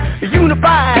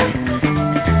 unified.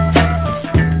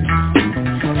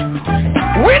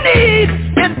 We need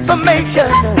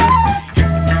information.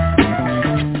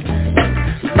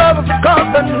 Brothers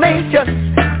across the nation,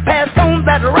 pass on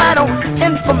that right on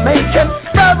information.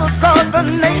 Brothers across the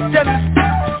nation.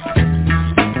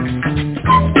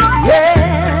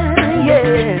 Yeah,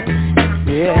 yeah,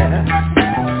 yeah.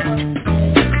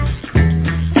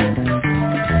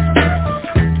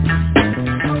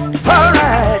 All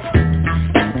right.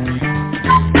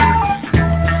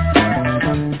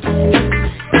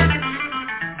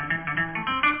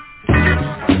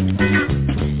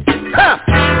 Huh.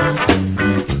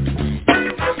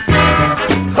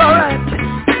 All right.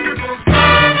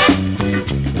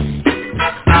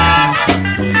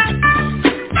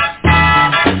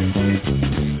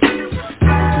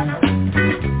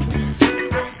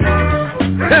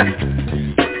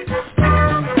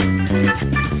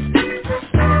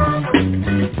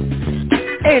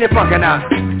 Ain't it funky now?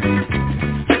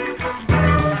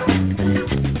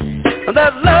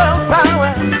 That love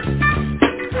power,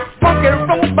 funky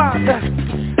robot,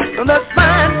 that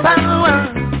fine power.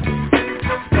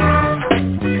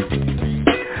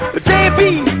 JB,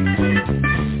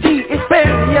 he is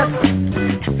various,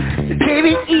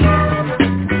 JBE.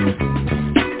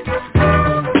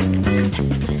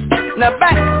 Now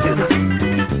back to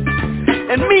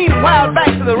and meanwhile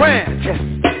back to the ranch.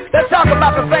 Let's talk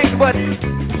about the things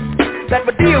that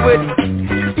we deal with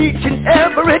each and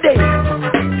every day.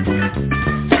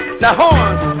 Now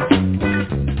horns,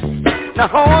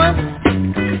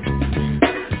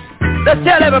 let's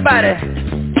tell everybody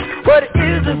what it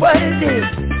is and what it is.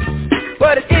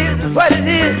 What it is and what it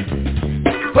is.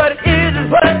 What it is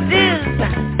and what it is.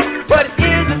 What it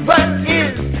is and what it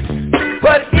is.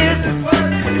 What it is and what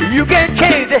it is. You can't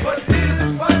change it.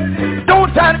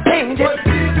 Don't try to change it.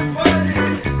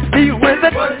 Deal with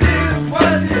it.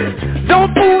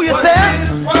 Don't fool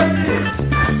yourself.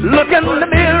 Look in the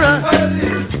mirror.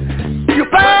 You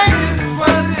find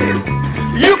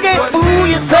you can't fool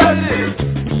yourself.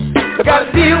 You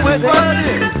gotta deal with it.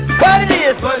 What it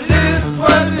is. What it is.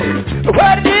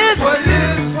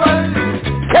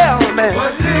 Tell me.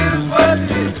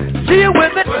 Deal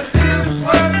with it.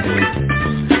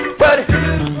 But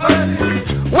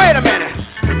wait a minute.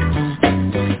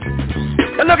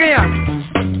 Now look here.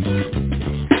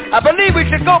 I believe we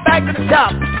should go back to the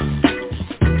top.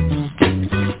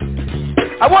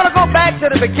 I want to go back to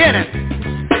the beginning,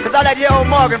 because I let your old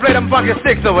Morgan play them funky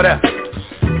sticks over there.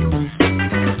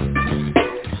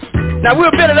 Now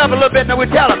we'll build it up a little bit, and we'll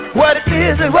tell them what it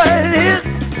is and what it is.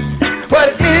 What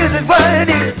it is and what it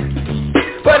is.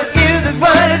 What it is and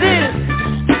what it is.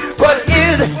 What it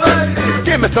is and what it is.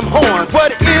 Give me some horns.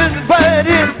 What it is and what it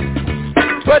is.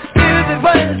 What it is and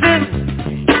what it is.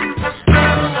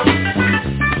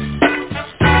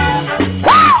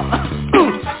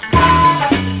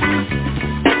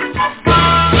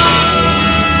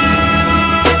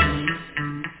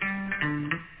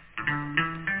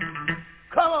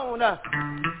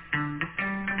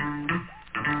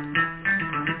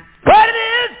 What it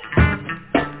is?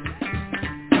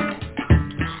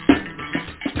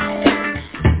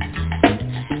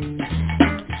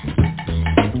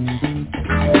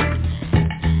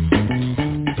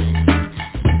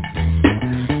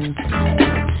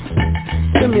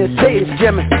 Give me a taste,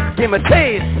 Jimmy. Give me a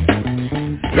taste.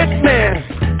 Hit me.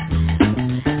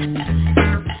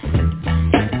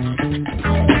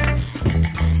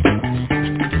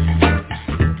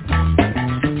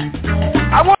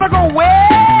 I want to go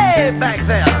way back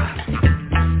there,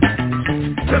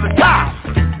 to the top,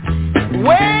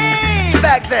 way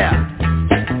back there,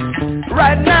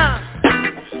 right now.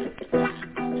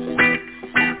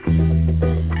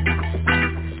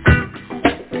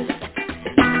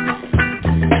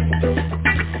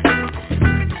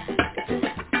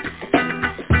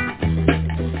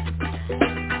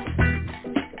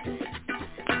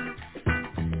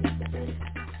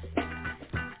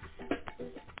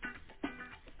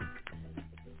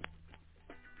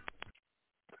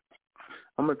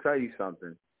 I'm going to tell you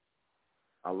something.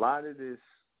 A lot of this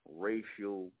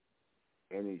racial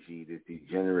energy, this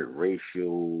degenerate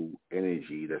racial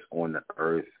energy that's on the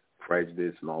earth,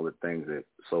 prejudice and all the things that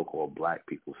so-called black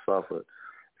people suffer,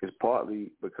 is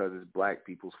partly because it's black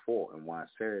people's fault. And why I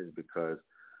say it is because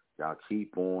Y'all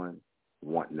keep on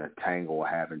wanting to tangle or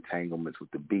have entanglements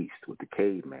with the beast, with the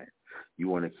caveman. You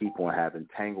want to keep on having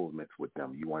entanglements with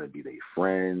them. You want to be their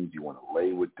friends. You want to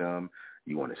lay with them.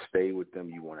 You want to stay with them.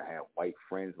 You want to have white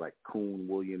friends, like Coon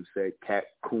Williams said, Cat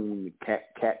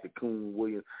the Coon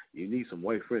Williams. You need some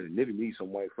white friends. A nigga needs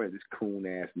some white friends. This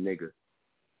coon-ass nigga.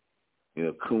 You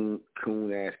know,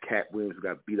 coon-ass Cat Williams who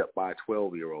got beat up by a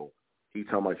 12-year-old. He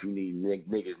talking about you need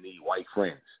niggas need white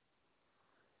friends.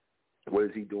 What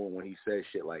is he doing when he says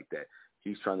shit like that?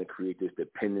 He's trying to create this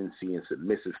dependency and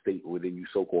submissive state within you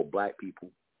so-called black people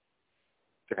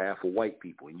to have for white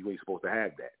people, and you ain't supposed to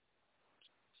have that.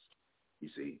 You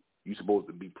see, you supposed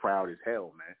to be proud as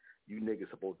hell, man. You niggas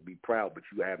supposed to be proud, but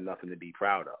you have nothing to be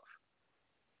proud of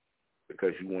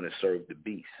because you want to serve the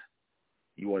beast.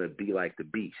 You want to be like the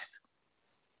beast.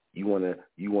 You want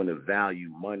to value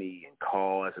money and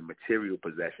cars and material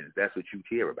possessions. That's what you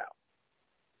care about.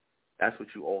 That's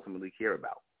what you ultimately care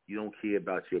about. You don't care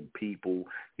about your people.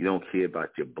 You don't care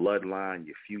about your bloodline,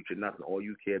 your future, nothing. All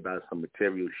you care about is some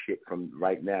material shit from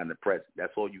right now in the present.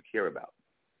 That's all you care about.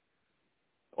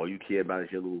 All you care about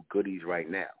is your little goodies right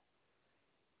now.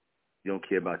 You don't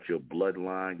care about your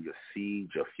bloodline, your seed,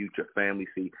 your future family.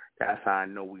 See, that's how I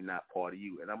know we're not part of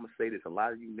you. And I'm going to say this. A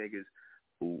lot of you niggas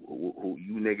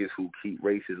who keep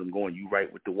racism going, you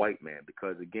right with the white man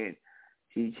because, again,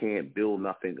 he can't build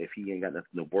nothing if he ain't got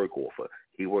nothing to work off of.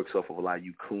 He works off of a lot of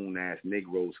you coon-ass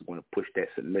Negroes who want to push that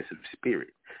submissive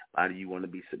spirit. A lot of you want to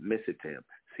be submissive to him.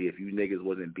 See, if you niggas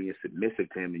wasn't being submissive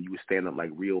to him and you would stand up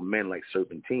like real men like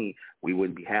Serpentine, we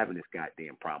wouldn't be having this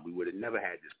goddamn problem. We would have never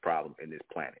had this problem in this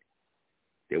planet.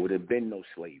 There would have been no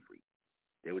slavery.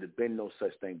 There would have been no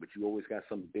such thing, but you always got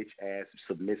some bitch-ass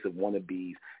submissive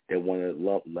wannabes that want to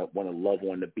love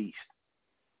on the beast.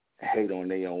 Hate on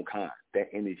their own kind. That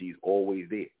energy is always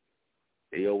there.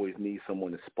 They always need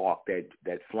someone to spark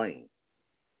that flame,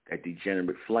 that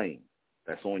degenerate flame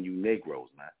that's on you Negroes,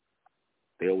 man.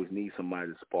 They always need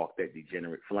somebody to spark that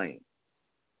degenerate flame.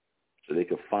 So they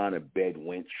could find a bed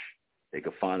wench, they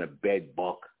could find a bed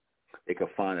buck, they could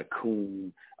find a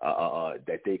coon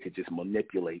that they could just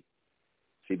manipulate.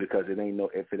 See, because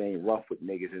if it ain't rough with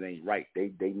niggas, it ain't right.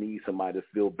 They need somebody to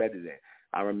feel better than.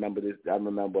 I remember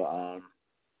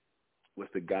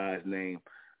what's the guy's name?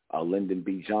 Lyndon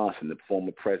B. Johnson, the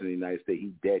former president of the United States.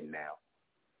 He's dead now,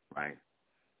 right?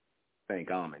 Thank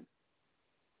Ahmen.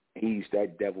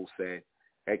 That devil said,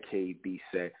 that KB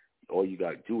said, all you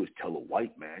got to do is tell a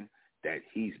white man that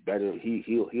he's better.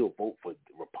 He'll vote for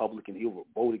the Republican. He'll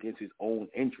vote against his own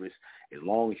interests as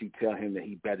long as you tell him that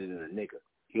he's better than a nigga.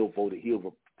 He'll vote a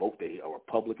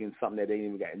Republican, something that they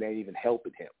ain't even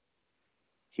helping him.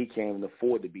 He can't even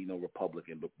afford to be no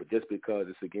Republican, but just because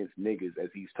it's against niggas, as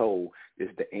he's told,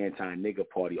 it's the anti-nigger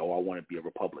party, I want to be a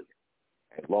Republican.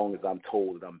 As long as I'm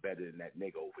told that I'm better than that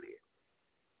nigga over there.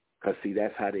 Because, see,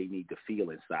 that's how they need to feel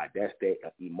inside. That's their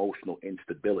emotional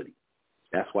instability.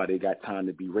 That's why they got time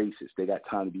to be racist. They got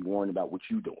time to be worrying about what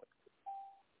you doing.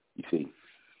 You see?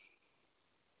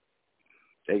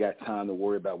 They got time to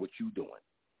worry about what you doing.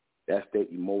 That's their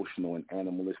emotional and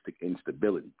animalistic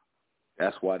instability.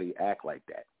 That's why they act like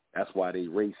that. That's why they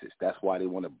racist. That's why they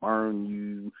want to burn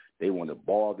you. They want to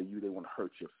bother you. They want to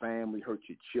hurt your family, hurt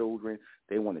your children.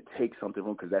 They want to take something from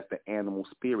them because that's the animal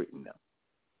spirit in them.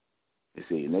 You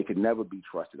see, and they could never be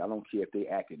trusted. I don't care if they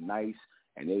acting nice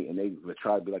and they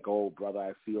try to be like, oh, brother,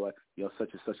 I feel like,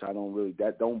 such and such.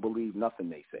 Don't believe nothing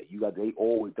they say. Them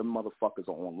motherfuckers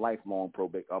are on lifelong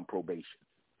probation.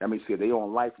 That means they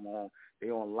on lifelong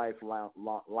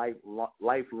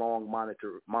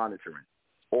monitoring,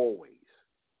 always.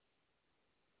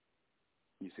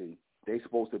 You see, they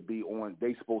supposed to be on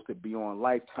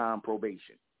lifetime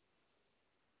probation.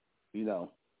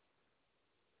 You'll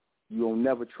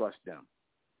never trust them.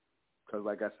 Because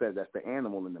like I said, that's the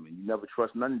animal in them, and you never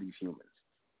trust none of these humans.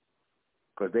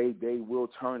 Because they will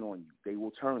turn on you. They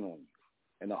will turn on you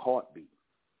in a heartbeat.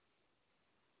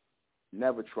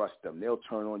 Never trust them. They'll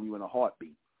turn on you in a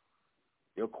heartbeat.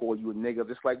 They'll call you a nigga,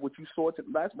 just like what you saw.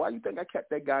 That's why you think I kept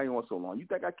that guy on so long. You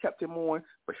think I kept him on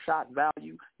for shock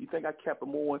value? You think I kept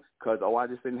him on because, I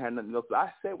just didn't have nothing else.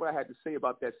 I said what I had to say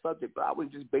about that subject, but I was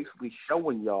just basically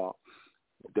showing y'all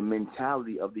the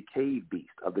mentality of the cave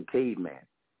beast, of the caveman.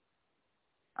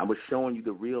 I was showing you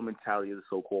the real mentality of the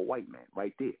so-called white man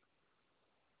right there.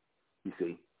 You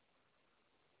see?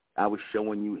 I was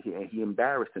showing you, and he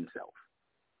embarrassed himself.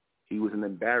 He was an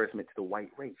embarrassment to the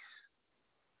white race.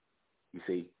 You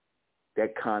see,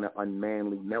 that kind of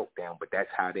unmanly meltdown, but that's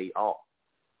how they are.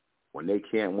 When they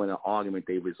can't win an argument,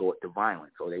 they resort to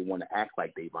violence, or they want to act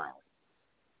like they violent.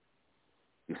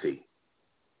 You see.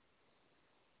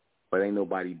 But ain't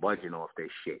nobody budging off their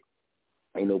shit.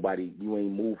 You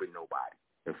ain't moving nobody.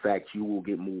 In fact, you will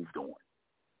get moved on.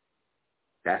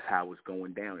 That's how it's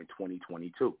going down in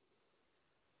 2022.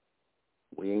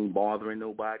 We ain't bothering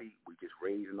nobody. We just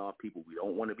raising our people. We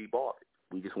don't want to be bothered.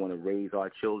 We just want to raise our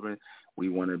children. We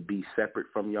want to be separate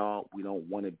from y'all. We don't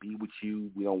want to be with you.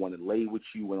 We don't want to lay with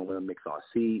you. We don't want to mix our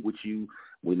seed with you.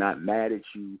 We're not mad at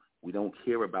you. We don't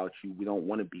care about you. We don't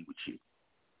want to be with you.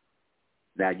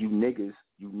 Now, you niggas,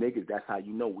 that's how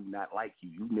you know we not like you.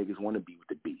 You niggas want to be with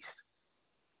the beast.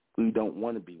 We don't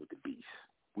want to be with the beast.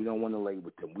 We don't want to lay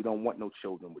with them. We don't want no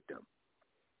children with them.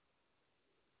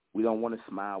 We don't want to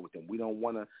smile with them. We don't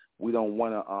want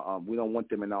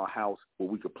them in our house where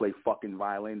we could play fucking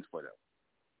violins for them.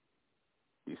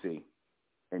 You see,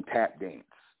 and tap dance.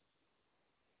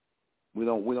 We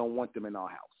don't want them in our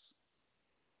house.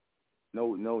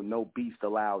 No beast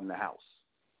allowed in the house.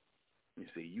 You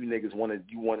see, you niggas want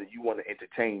to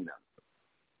entertain them.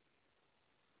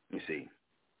 You see.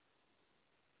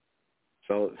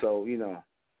 So you know,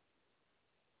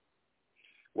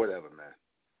 whatever, man.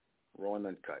 Raw and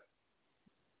uncut.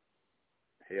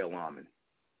 Hail Ahmen.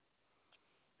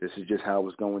 This is just how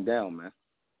it's going down, man.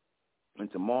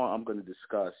 And tomorrow I'm going to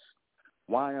discuss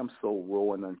why I'm so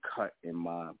raw and uncut in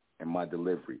my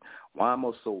delivery. Why am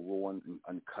I so raw and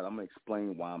uncut? I'm going to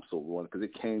explain why I'm so raw, because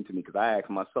it came to me, because I asked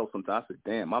myself sometimes, I said,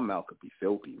 damn, my mouth could be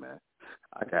filthy, man.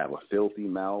 I could have a filthy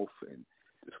mouth and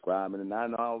describing, and I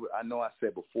know I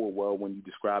said before, well, when you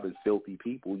describing filthy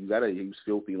people, you got to use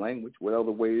filthy language. What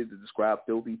other way is to describe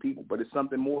filthy people? But it's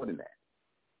something more than that.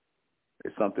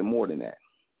 It's something more than that,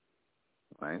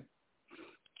 right?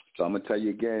 So I'm going to tell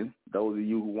you again, those of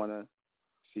you who want to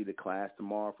see the class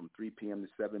tomorrow from 3 p.m. to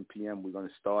 7 p.m., we're going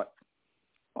to start.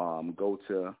 Go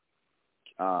to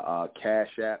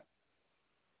Cash App,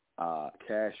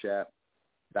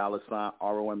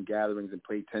 $ROM Gatherings, and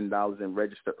pay $10 and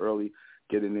register early.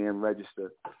 Get in there and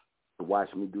register to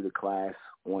watch me do the class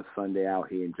on Sunday out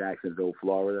here in Jacksonville,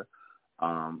 Florida.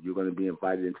 You're going to be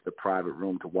invited into the private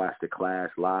room to watch the class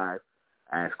live,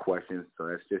 ask questions. So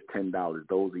that's just $10.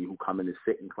 Those of you who come in and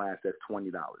sit in class, that's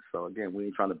 $20. So, again, we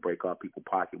ain't trying to break our people's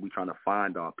pocket. We're trying to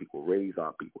find our people, raise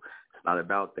our people. It's not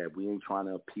about that. We ain't trying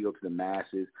to appeal to the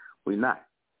masses. We're not.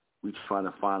 We're trying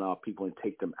to find our people and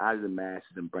take them out of the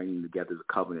masses and bring them together as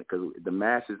a covenant, because the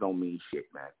masses don't mean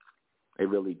shit, man. They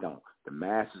really don't. The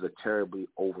masses are terribly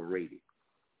overrated.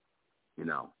 You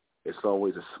know, it's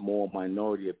always a small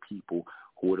minority of people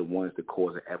who are the ones that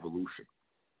cause an evolution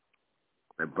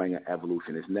and bring an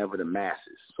evolution. It's never the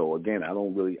masses. So again, I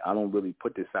don't really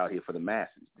put this out here for the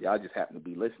masses. Y'all just happen to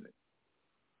be listening,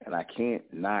 and I can't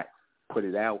not put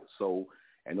it out. So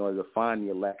in order to find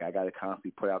the elect, I got to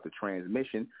constantly put out the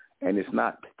transmission, and it's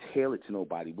not tailored to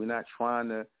nobody. We're not trying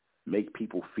to make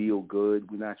people feel good.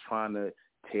 We're not trying to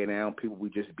tear down people. We're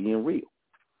just being real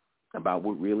about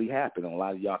what really happened. And a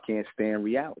lot of y'all can't stand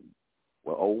reality.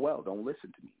 Well, oh well, don't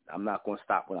listen to me. I'm not going to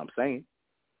stop what I'm saying.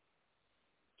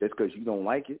 Just because you don't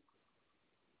like it,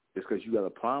 just because you got a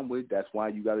problem with it, that's why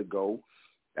you got to go.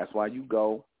 That's why you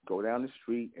go down the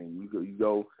street and you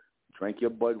go drink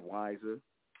your Budweiser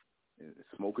and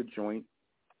smoke a joint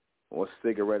or a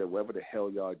cigarette or whatever the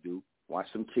hell y'all do. Watch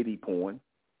some kiddie porn.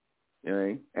 You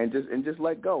know, and just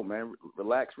let go, man.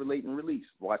 Relax, relate, and release.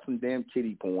 Watch some damn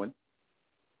kiddie porn.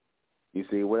 You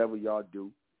see, whatever y'all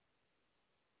do,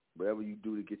 whatever you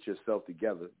do to get yourself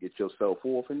together, get yourself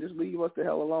off, and just leave us the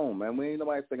hell alone, man. We ain't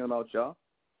nobody thinking about y'all.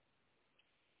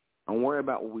 Don't worry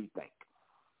about what we think.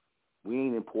 We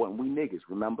ain't important. We niggas,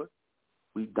 remember?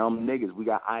 We dumb niggas. We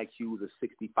got IQs of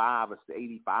 65 or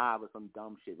 85 or some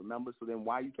dumb shit, remember? So then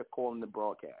why you kept calling the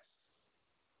broadcast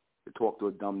to talk to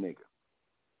a dumb nigga?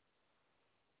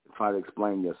 Try to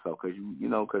explain yourself, because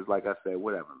because like I said,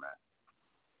 whatever, man.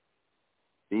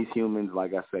 These humans,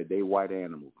 like I said, they white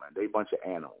animals, man. They a bunch of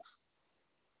animals.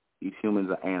 These humans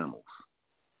are animals.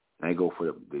 They go for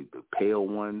the pale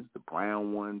ones, the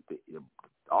brown ones, the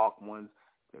dark ones,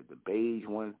 the beige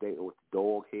ones. They with the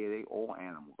dog hair. They all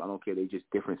animals. I don't care. They just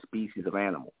different species of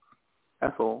animal.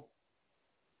 That's all.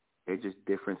 They're just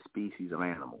different species of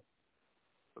animal.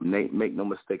 Make no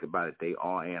mistake about it. They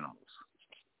are animals.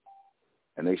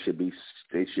 And they should be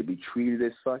treated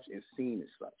as such and seen as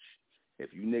such.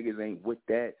 If you niggas ain't with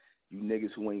that, you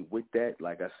niggas who ain't with that,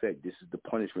 like I said, this is the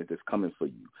punishment that's coming for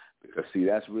you. Because see,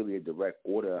 that's really a direct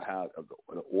order of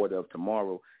the order of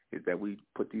tomorrow is that we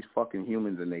put these fucking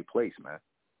humans in their place, man.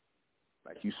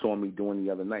 Like you saw me doing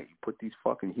the other night. You put these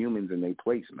fucking humans in their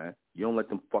place, man. You don't let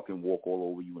them fucking walk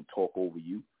all over you and talk over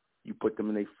you. You put them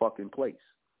in their fucking place.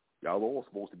 Y'all are all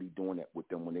supposed to be doing that with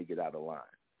them when they get out of line.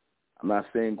 I'm not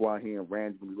saying go out here and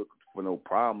randomly look for no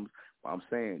problems, but I'm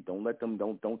saying don't let them,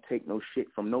 don't take no shit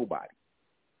from nobody.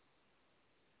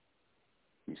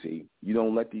 You see, you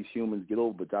don't let these humans get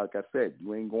over. But like I said,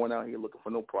 you ain't going out here looking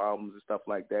for no problems and stuff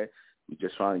like that. You're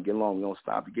just trying to get along. You don't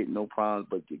stop to get no problems.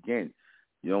 But again,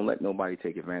 you don't let nobody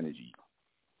take advantage of you.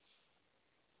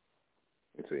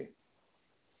 You see.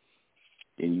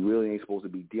 And you really ain't supposed to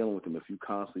be dealing with them. If you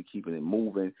constantly keeping it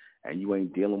moving and you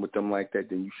ain't dealing with them like that,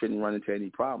 then you shouldn't run into any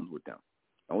problems with them.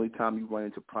 The only time you run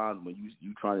into problems when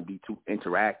you trying to be too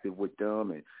interactive with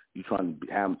them and you trying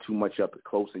to have them too much up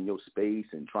close in your space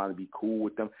and trying to be cool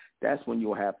with them, that's when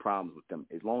you'll have problems with them.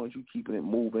 As long as you keeping it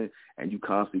moving and you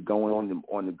constantly going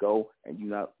on the go and you're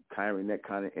not carrying that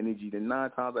kind of energy, then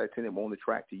 9 times out of 10 it won't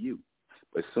attract to you.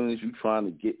 But as soon as you trying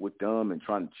to get with them and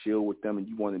trying to chill with them and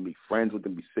you want to be friends with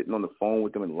them, be sitting on the phone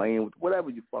with them and laying with whatever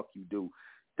you fuck you do,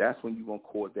 that's when you're going to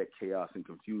cause that chaos and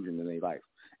confusion in their life,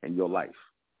 in your life.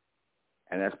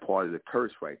 And that's part of the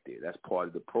curse right there. That's part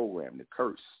of the program, the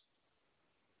curse.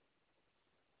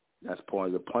 That's part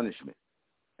of the punishment.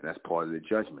 And that's part of the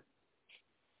judgment.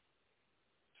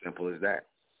 Simple as that.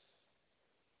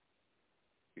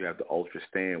 You have to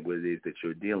understand what it is that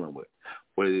you're dealing with,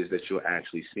 what it is that you're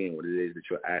actually seeing, what it is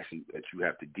that you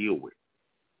have to deal with.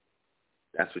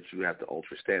 That's what you have to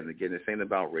understand. Again, this ain't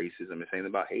about racism. This ain't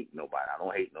about hating nobody. I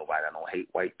don't hate nobody. I don't hate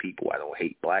white people. I don't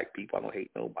hate black people. I don't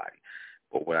hate nobody.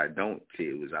 But what I don't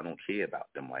care is I don't care about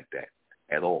them like that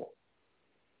at all,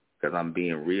 because I'm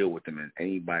being real with them. And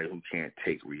anybody who can't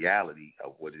take reality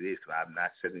of what it is, because I've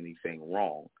not said anything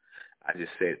wrong. I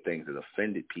just said things that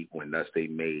offended people, and thus they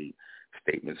made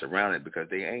statements around it because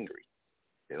they're angry.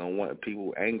 They don't want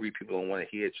people angry. People don't want to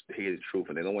hear the truth,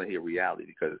 and they don't want to hear reality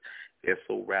because they're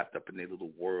so wrapped up in their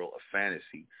little world of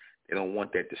fantasy. They don't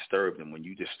want that to disturb them. When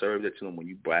you disturb that to them, when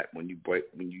you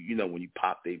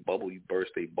pop their bubble, you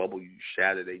burst their bubble, you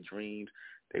shatter their dreams,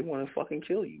 they want to fucking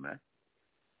kill you, man.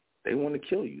 They want to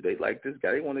kill you. They like this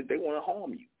guy. They want to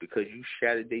harm you because you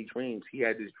shattered their dreams. He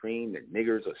had this dream that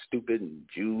niggers are stupid and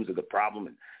Jews are the problem,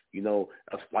 and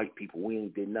us white people, we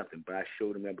ain't did nothing. But I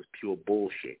showed him that was pure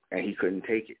bullshit, and he couldn't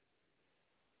take it.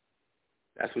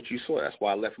 That's what you saw. That's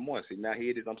why I left him on. See, now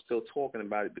here it is. I'm still talking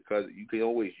about it because you can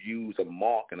always use a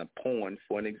mark and a pawn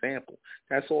for an example.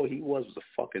 That's all he was a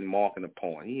fucking mark and a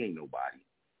pawn. He ain't nobody.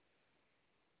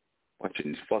 Bunch of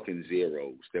fucking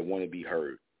zeros that want to be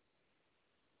heard.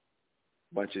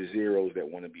 Bunch of zeros that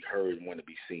want to be heard and want to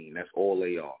be seen. That's all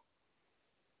they are.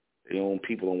 Their own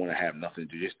people don't want to have nothing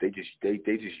to do. They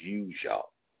just use y'all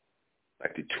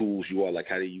like the tools you are, like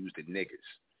how they use the niggas.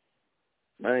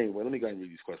 Anyway, let me go ahead and read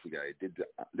these questions we got here.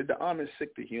 Did the Ahmen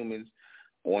Sic the humans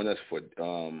on us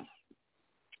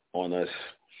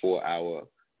for our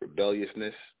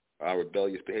rebelliousness, our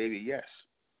rebellious behavior? Yes.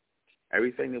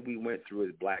 Everything that we went through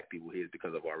as black people here is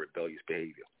because of our rebellious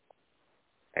behavior.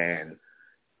 And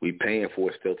we paying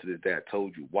for it still to this day. I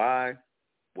told you. Why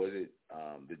was it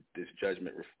this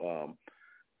judgment?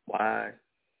 Why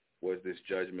was this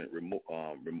judgment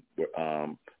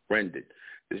rendered?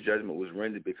 This judgment was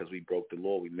rendered because we broke the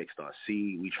law. We mixed our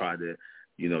seed. We tried to,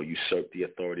 usurp the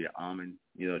authority of Ahmen,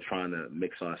 trying to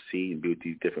mix our seed and be with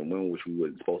these different women, which we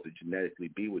weren't supposed to genetically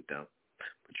be with them.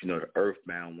 But, the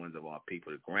earthbound ones of our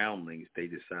people, the groundlings, they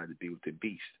decided to be with the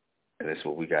beast. And that's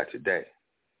what we got today.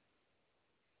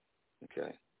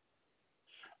 Okay.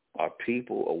 Are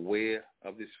people aware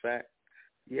of this fact?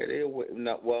 Yeah, they're aware.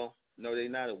 No, they're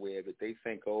not aware, but they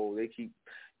think, they keep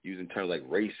using terms like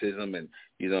racism and,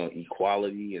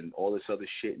 equality and all this other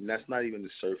shit. And that's not even the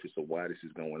surface of why this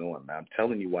is going on. Now, I'm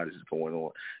telling you why this is going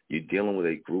on. You're dealing with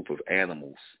a group of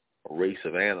animals, a race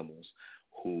of animals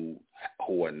who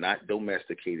are not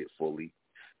domesticated fully.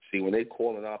 See, when they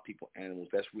calling our people animals,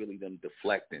 that's really them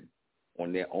deflecting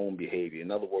on their own behavior.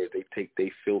 In other words, they take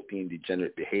their filthy and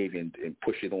degenerate behavior and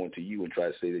push it on to you and try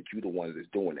to say that you're the one that's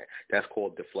doing that. That's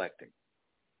called deflecting.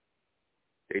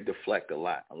 They deflect a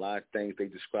lot. A lot of things they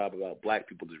describe about black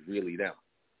people is really them.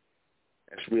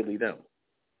 That's really them.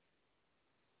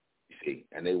 You see,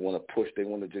 and they want to push, they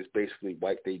want to just basically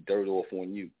wipe their dirt off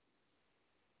on you.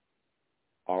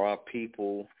 Are our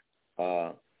people,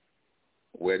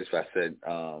 where this I said,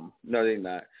 no, they're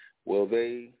not. Will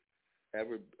they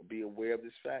ever be aware of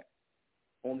this fact?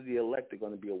 Only the elect are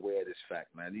going to be aware of this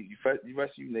fact, man. The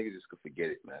rest of you niggas just could forget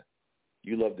it, man.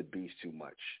 You love the beast too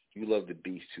much. You love the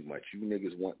beast too much. You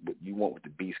niggas want what the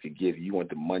beast could give you. You want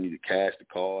the money, the cash, the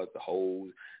cars, the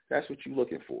hoes. That's what you're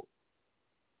looking for.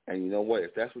 And you know what?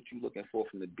 If that's what you're looking for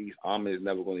from the beast, Ahmen is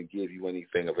never going to give you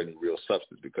anything of any real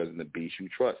substance because in the beast you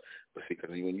trust. But because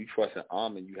when you trust in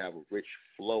Ahmen, you have a rich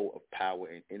flow of power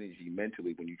and energy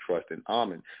mentally when you trust in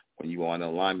Ahmen. When you are in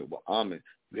alignment with Ahmen,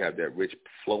 you have that rich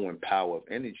flow and power of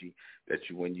energy that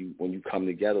when you come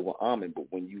together with Ahmen. But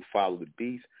when you follow the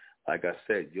beast, like I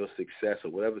said, your success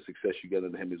or whatever success you get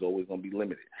under him is always going to be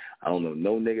limited. I don't know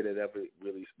no nigga that ever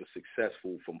really was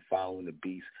successful from following the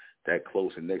beast that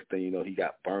close, and next thing you know, he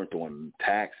got burnt on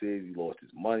taxes, he lost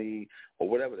his money, or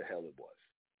whatever the hell it was.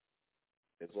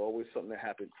 There's always something that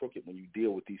happened crooked when you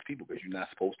deal with these people because you're not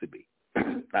supposed to be.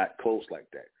 Not close like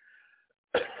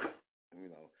that. You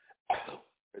know,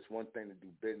 it's one thing to do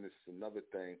business. It's another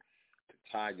thing to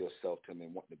tie yourself to them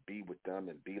and want to be with them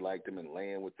and be like them and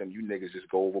land with them. You niggas just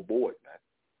go overboard, man.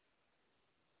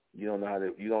 You don't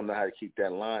know how to keep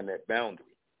that line, that boundary.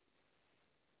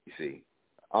 You see,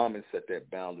 Ahmen set that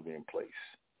boundary in place.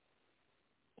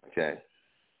 Okay?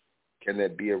 Can there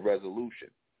be a resolution?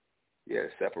 Yeah,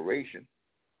 separation.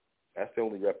 That's the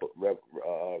only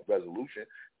resolution,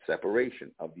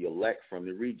 separation of the elect from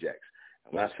the rejects.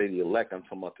 And when I say the elect, I'm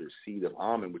talking about the seed of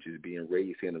Ahmen, which is being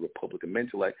raised here in the Republic of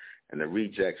MENTELECT, and the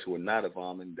rejects who are not of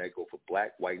Ahmen, that go for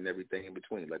black, white, and everything in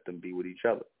between. Let them be with each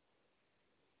other.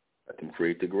 Let them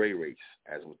create the gray race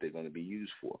as what they're going to be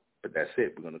used for. But that's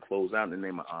it. We're going to close out in the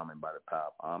name of Ahmen by the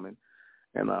power of Ahmen.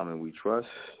 And Ahmen we trust,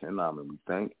 and Ahmen we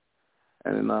thank,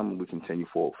 and in Ahmen we continue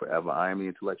forward forever. I am the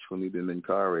intellectual leader,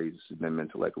 MENKARAYZZ. This has been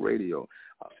MENTELECT Radio.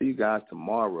 I'll see you guys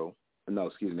tomorrow.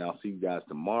 I'll see you guys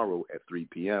tomorrow at 3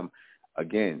 p.m.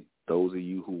 Again, those of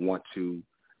you who want to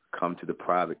come to the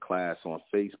private class on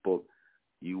Facebook,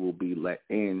 you will be let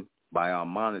in by our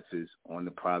monitors on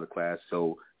the private class.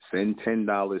 So send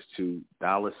 $10 to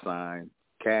 $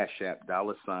 Cash App,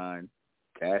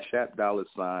 Cash App,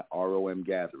 ROM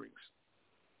Gatherings.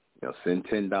 You know, send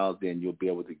 $10 in. You'll be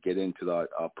able to get into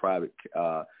our private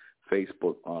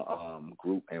Facebook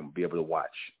group and be able to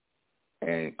watch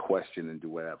and question and do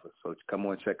whatever. So come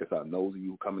on, check us out. And those of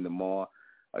you coming tomorrow,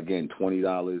 again,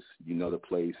 $20. You know the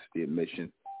place, the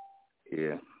admission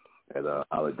here at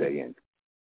Holiday Inn.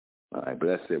 All right, but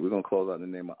that's it. We're going to close out in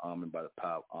the name of Ahmen by the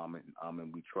power of Ahmen. And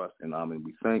Ahmen we trust, and Ahmen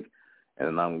we thank, and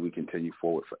in Ahmen we continue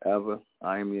forward forever.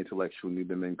 I am the intellectual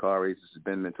leader, MENKARAYZZ. This has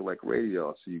been MENTELECT Radio.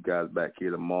 I'll see you guys back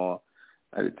here tomorrow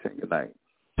at 10. Good night.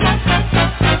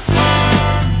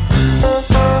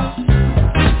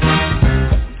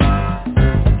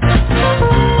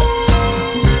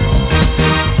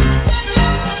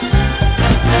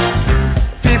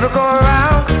 People go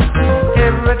around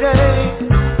every day.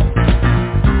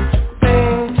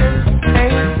 Things just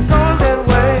ain't going their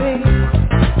way.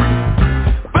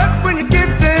 But when you give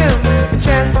them a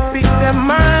chance to speak their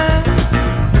mind,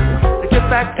 they get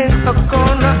back in the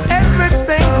corner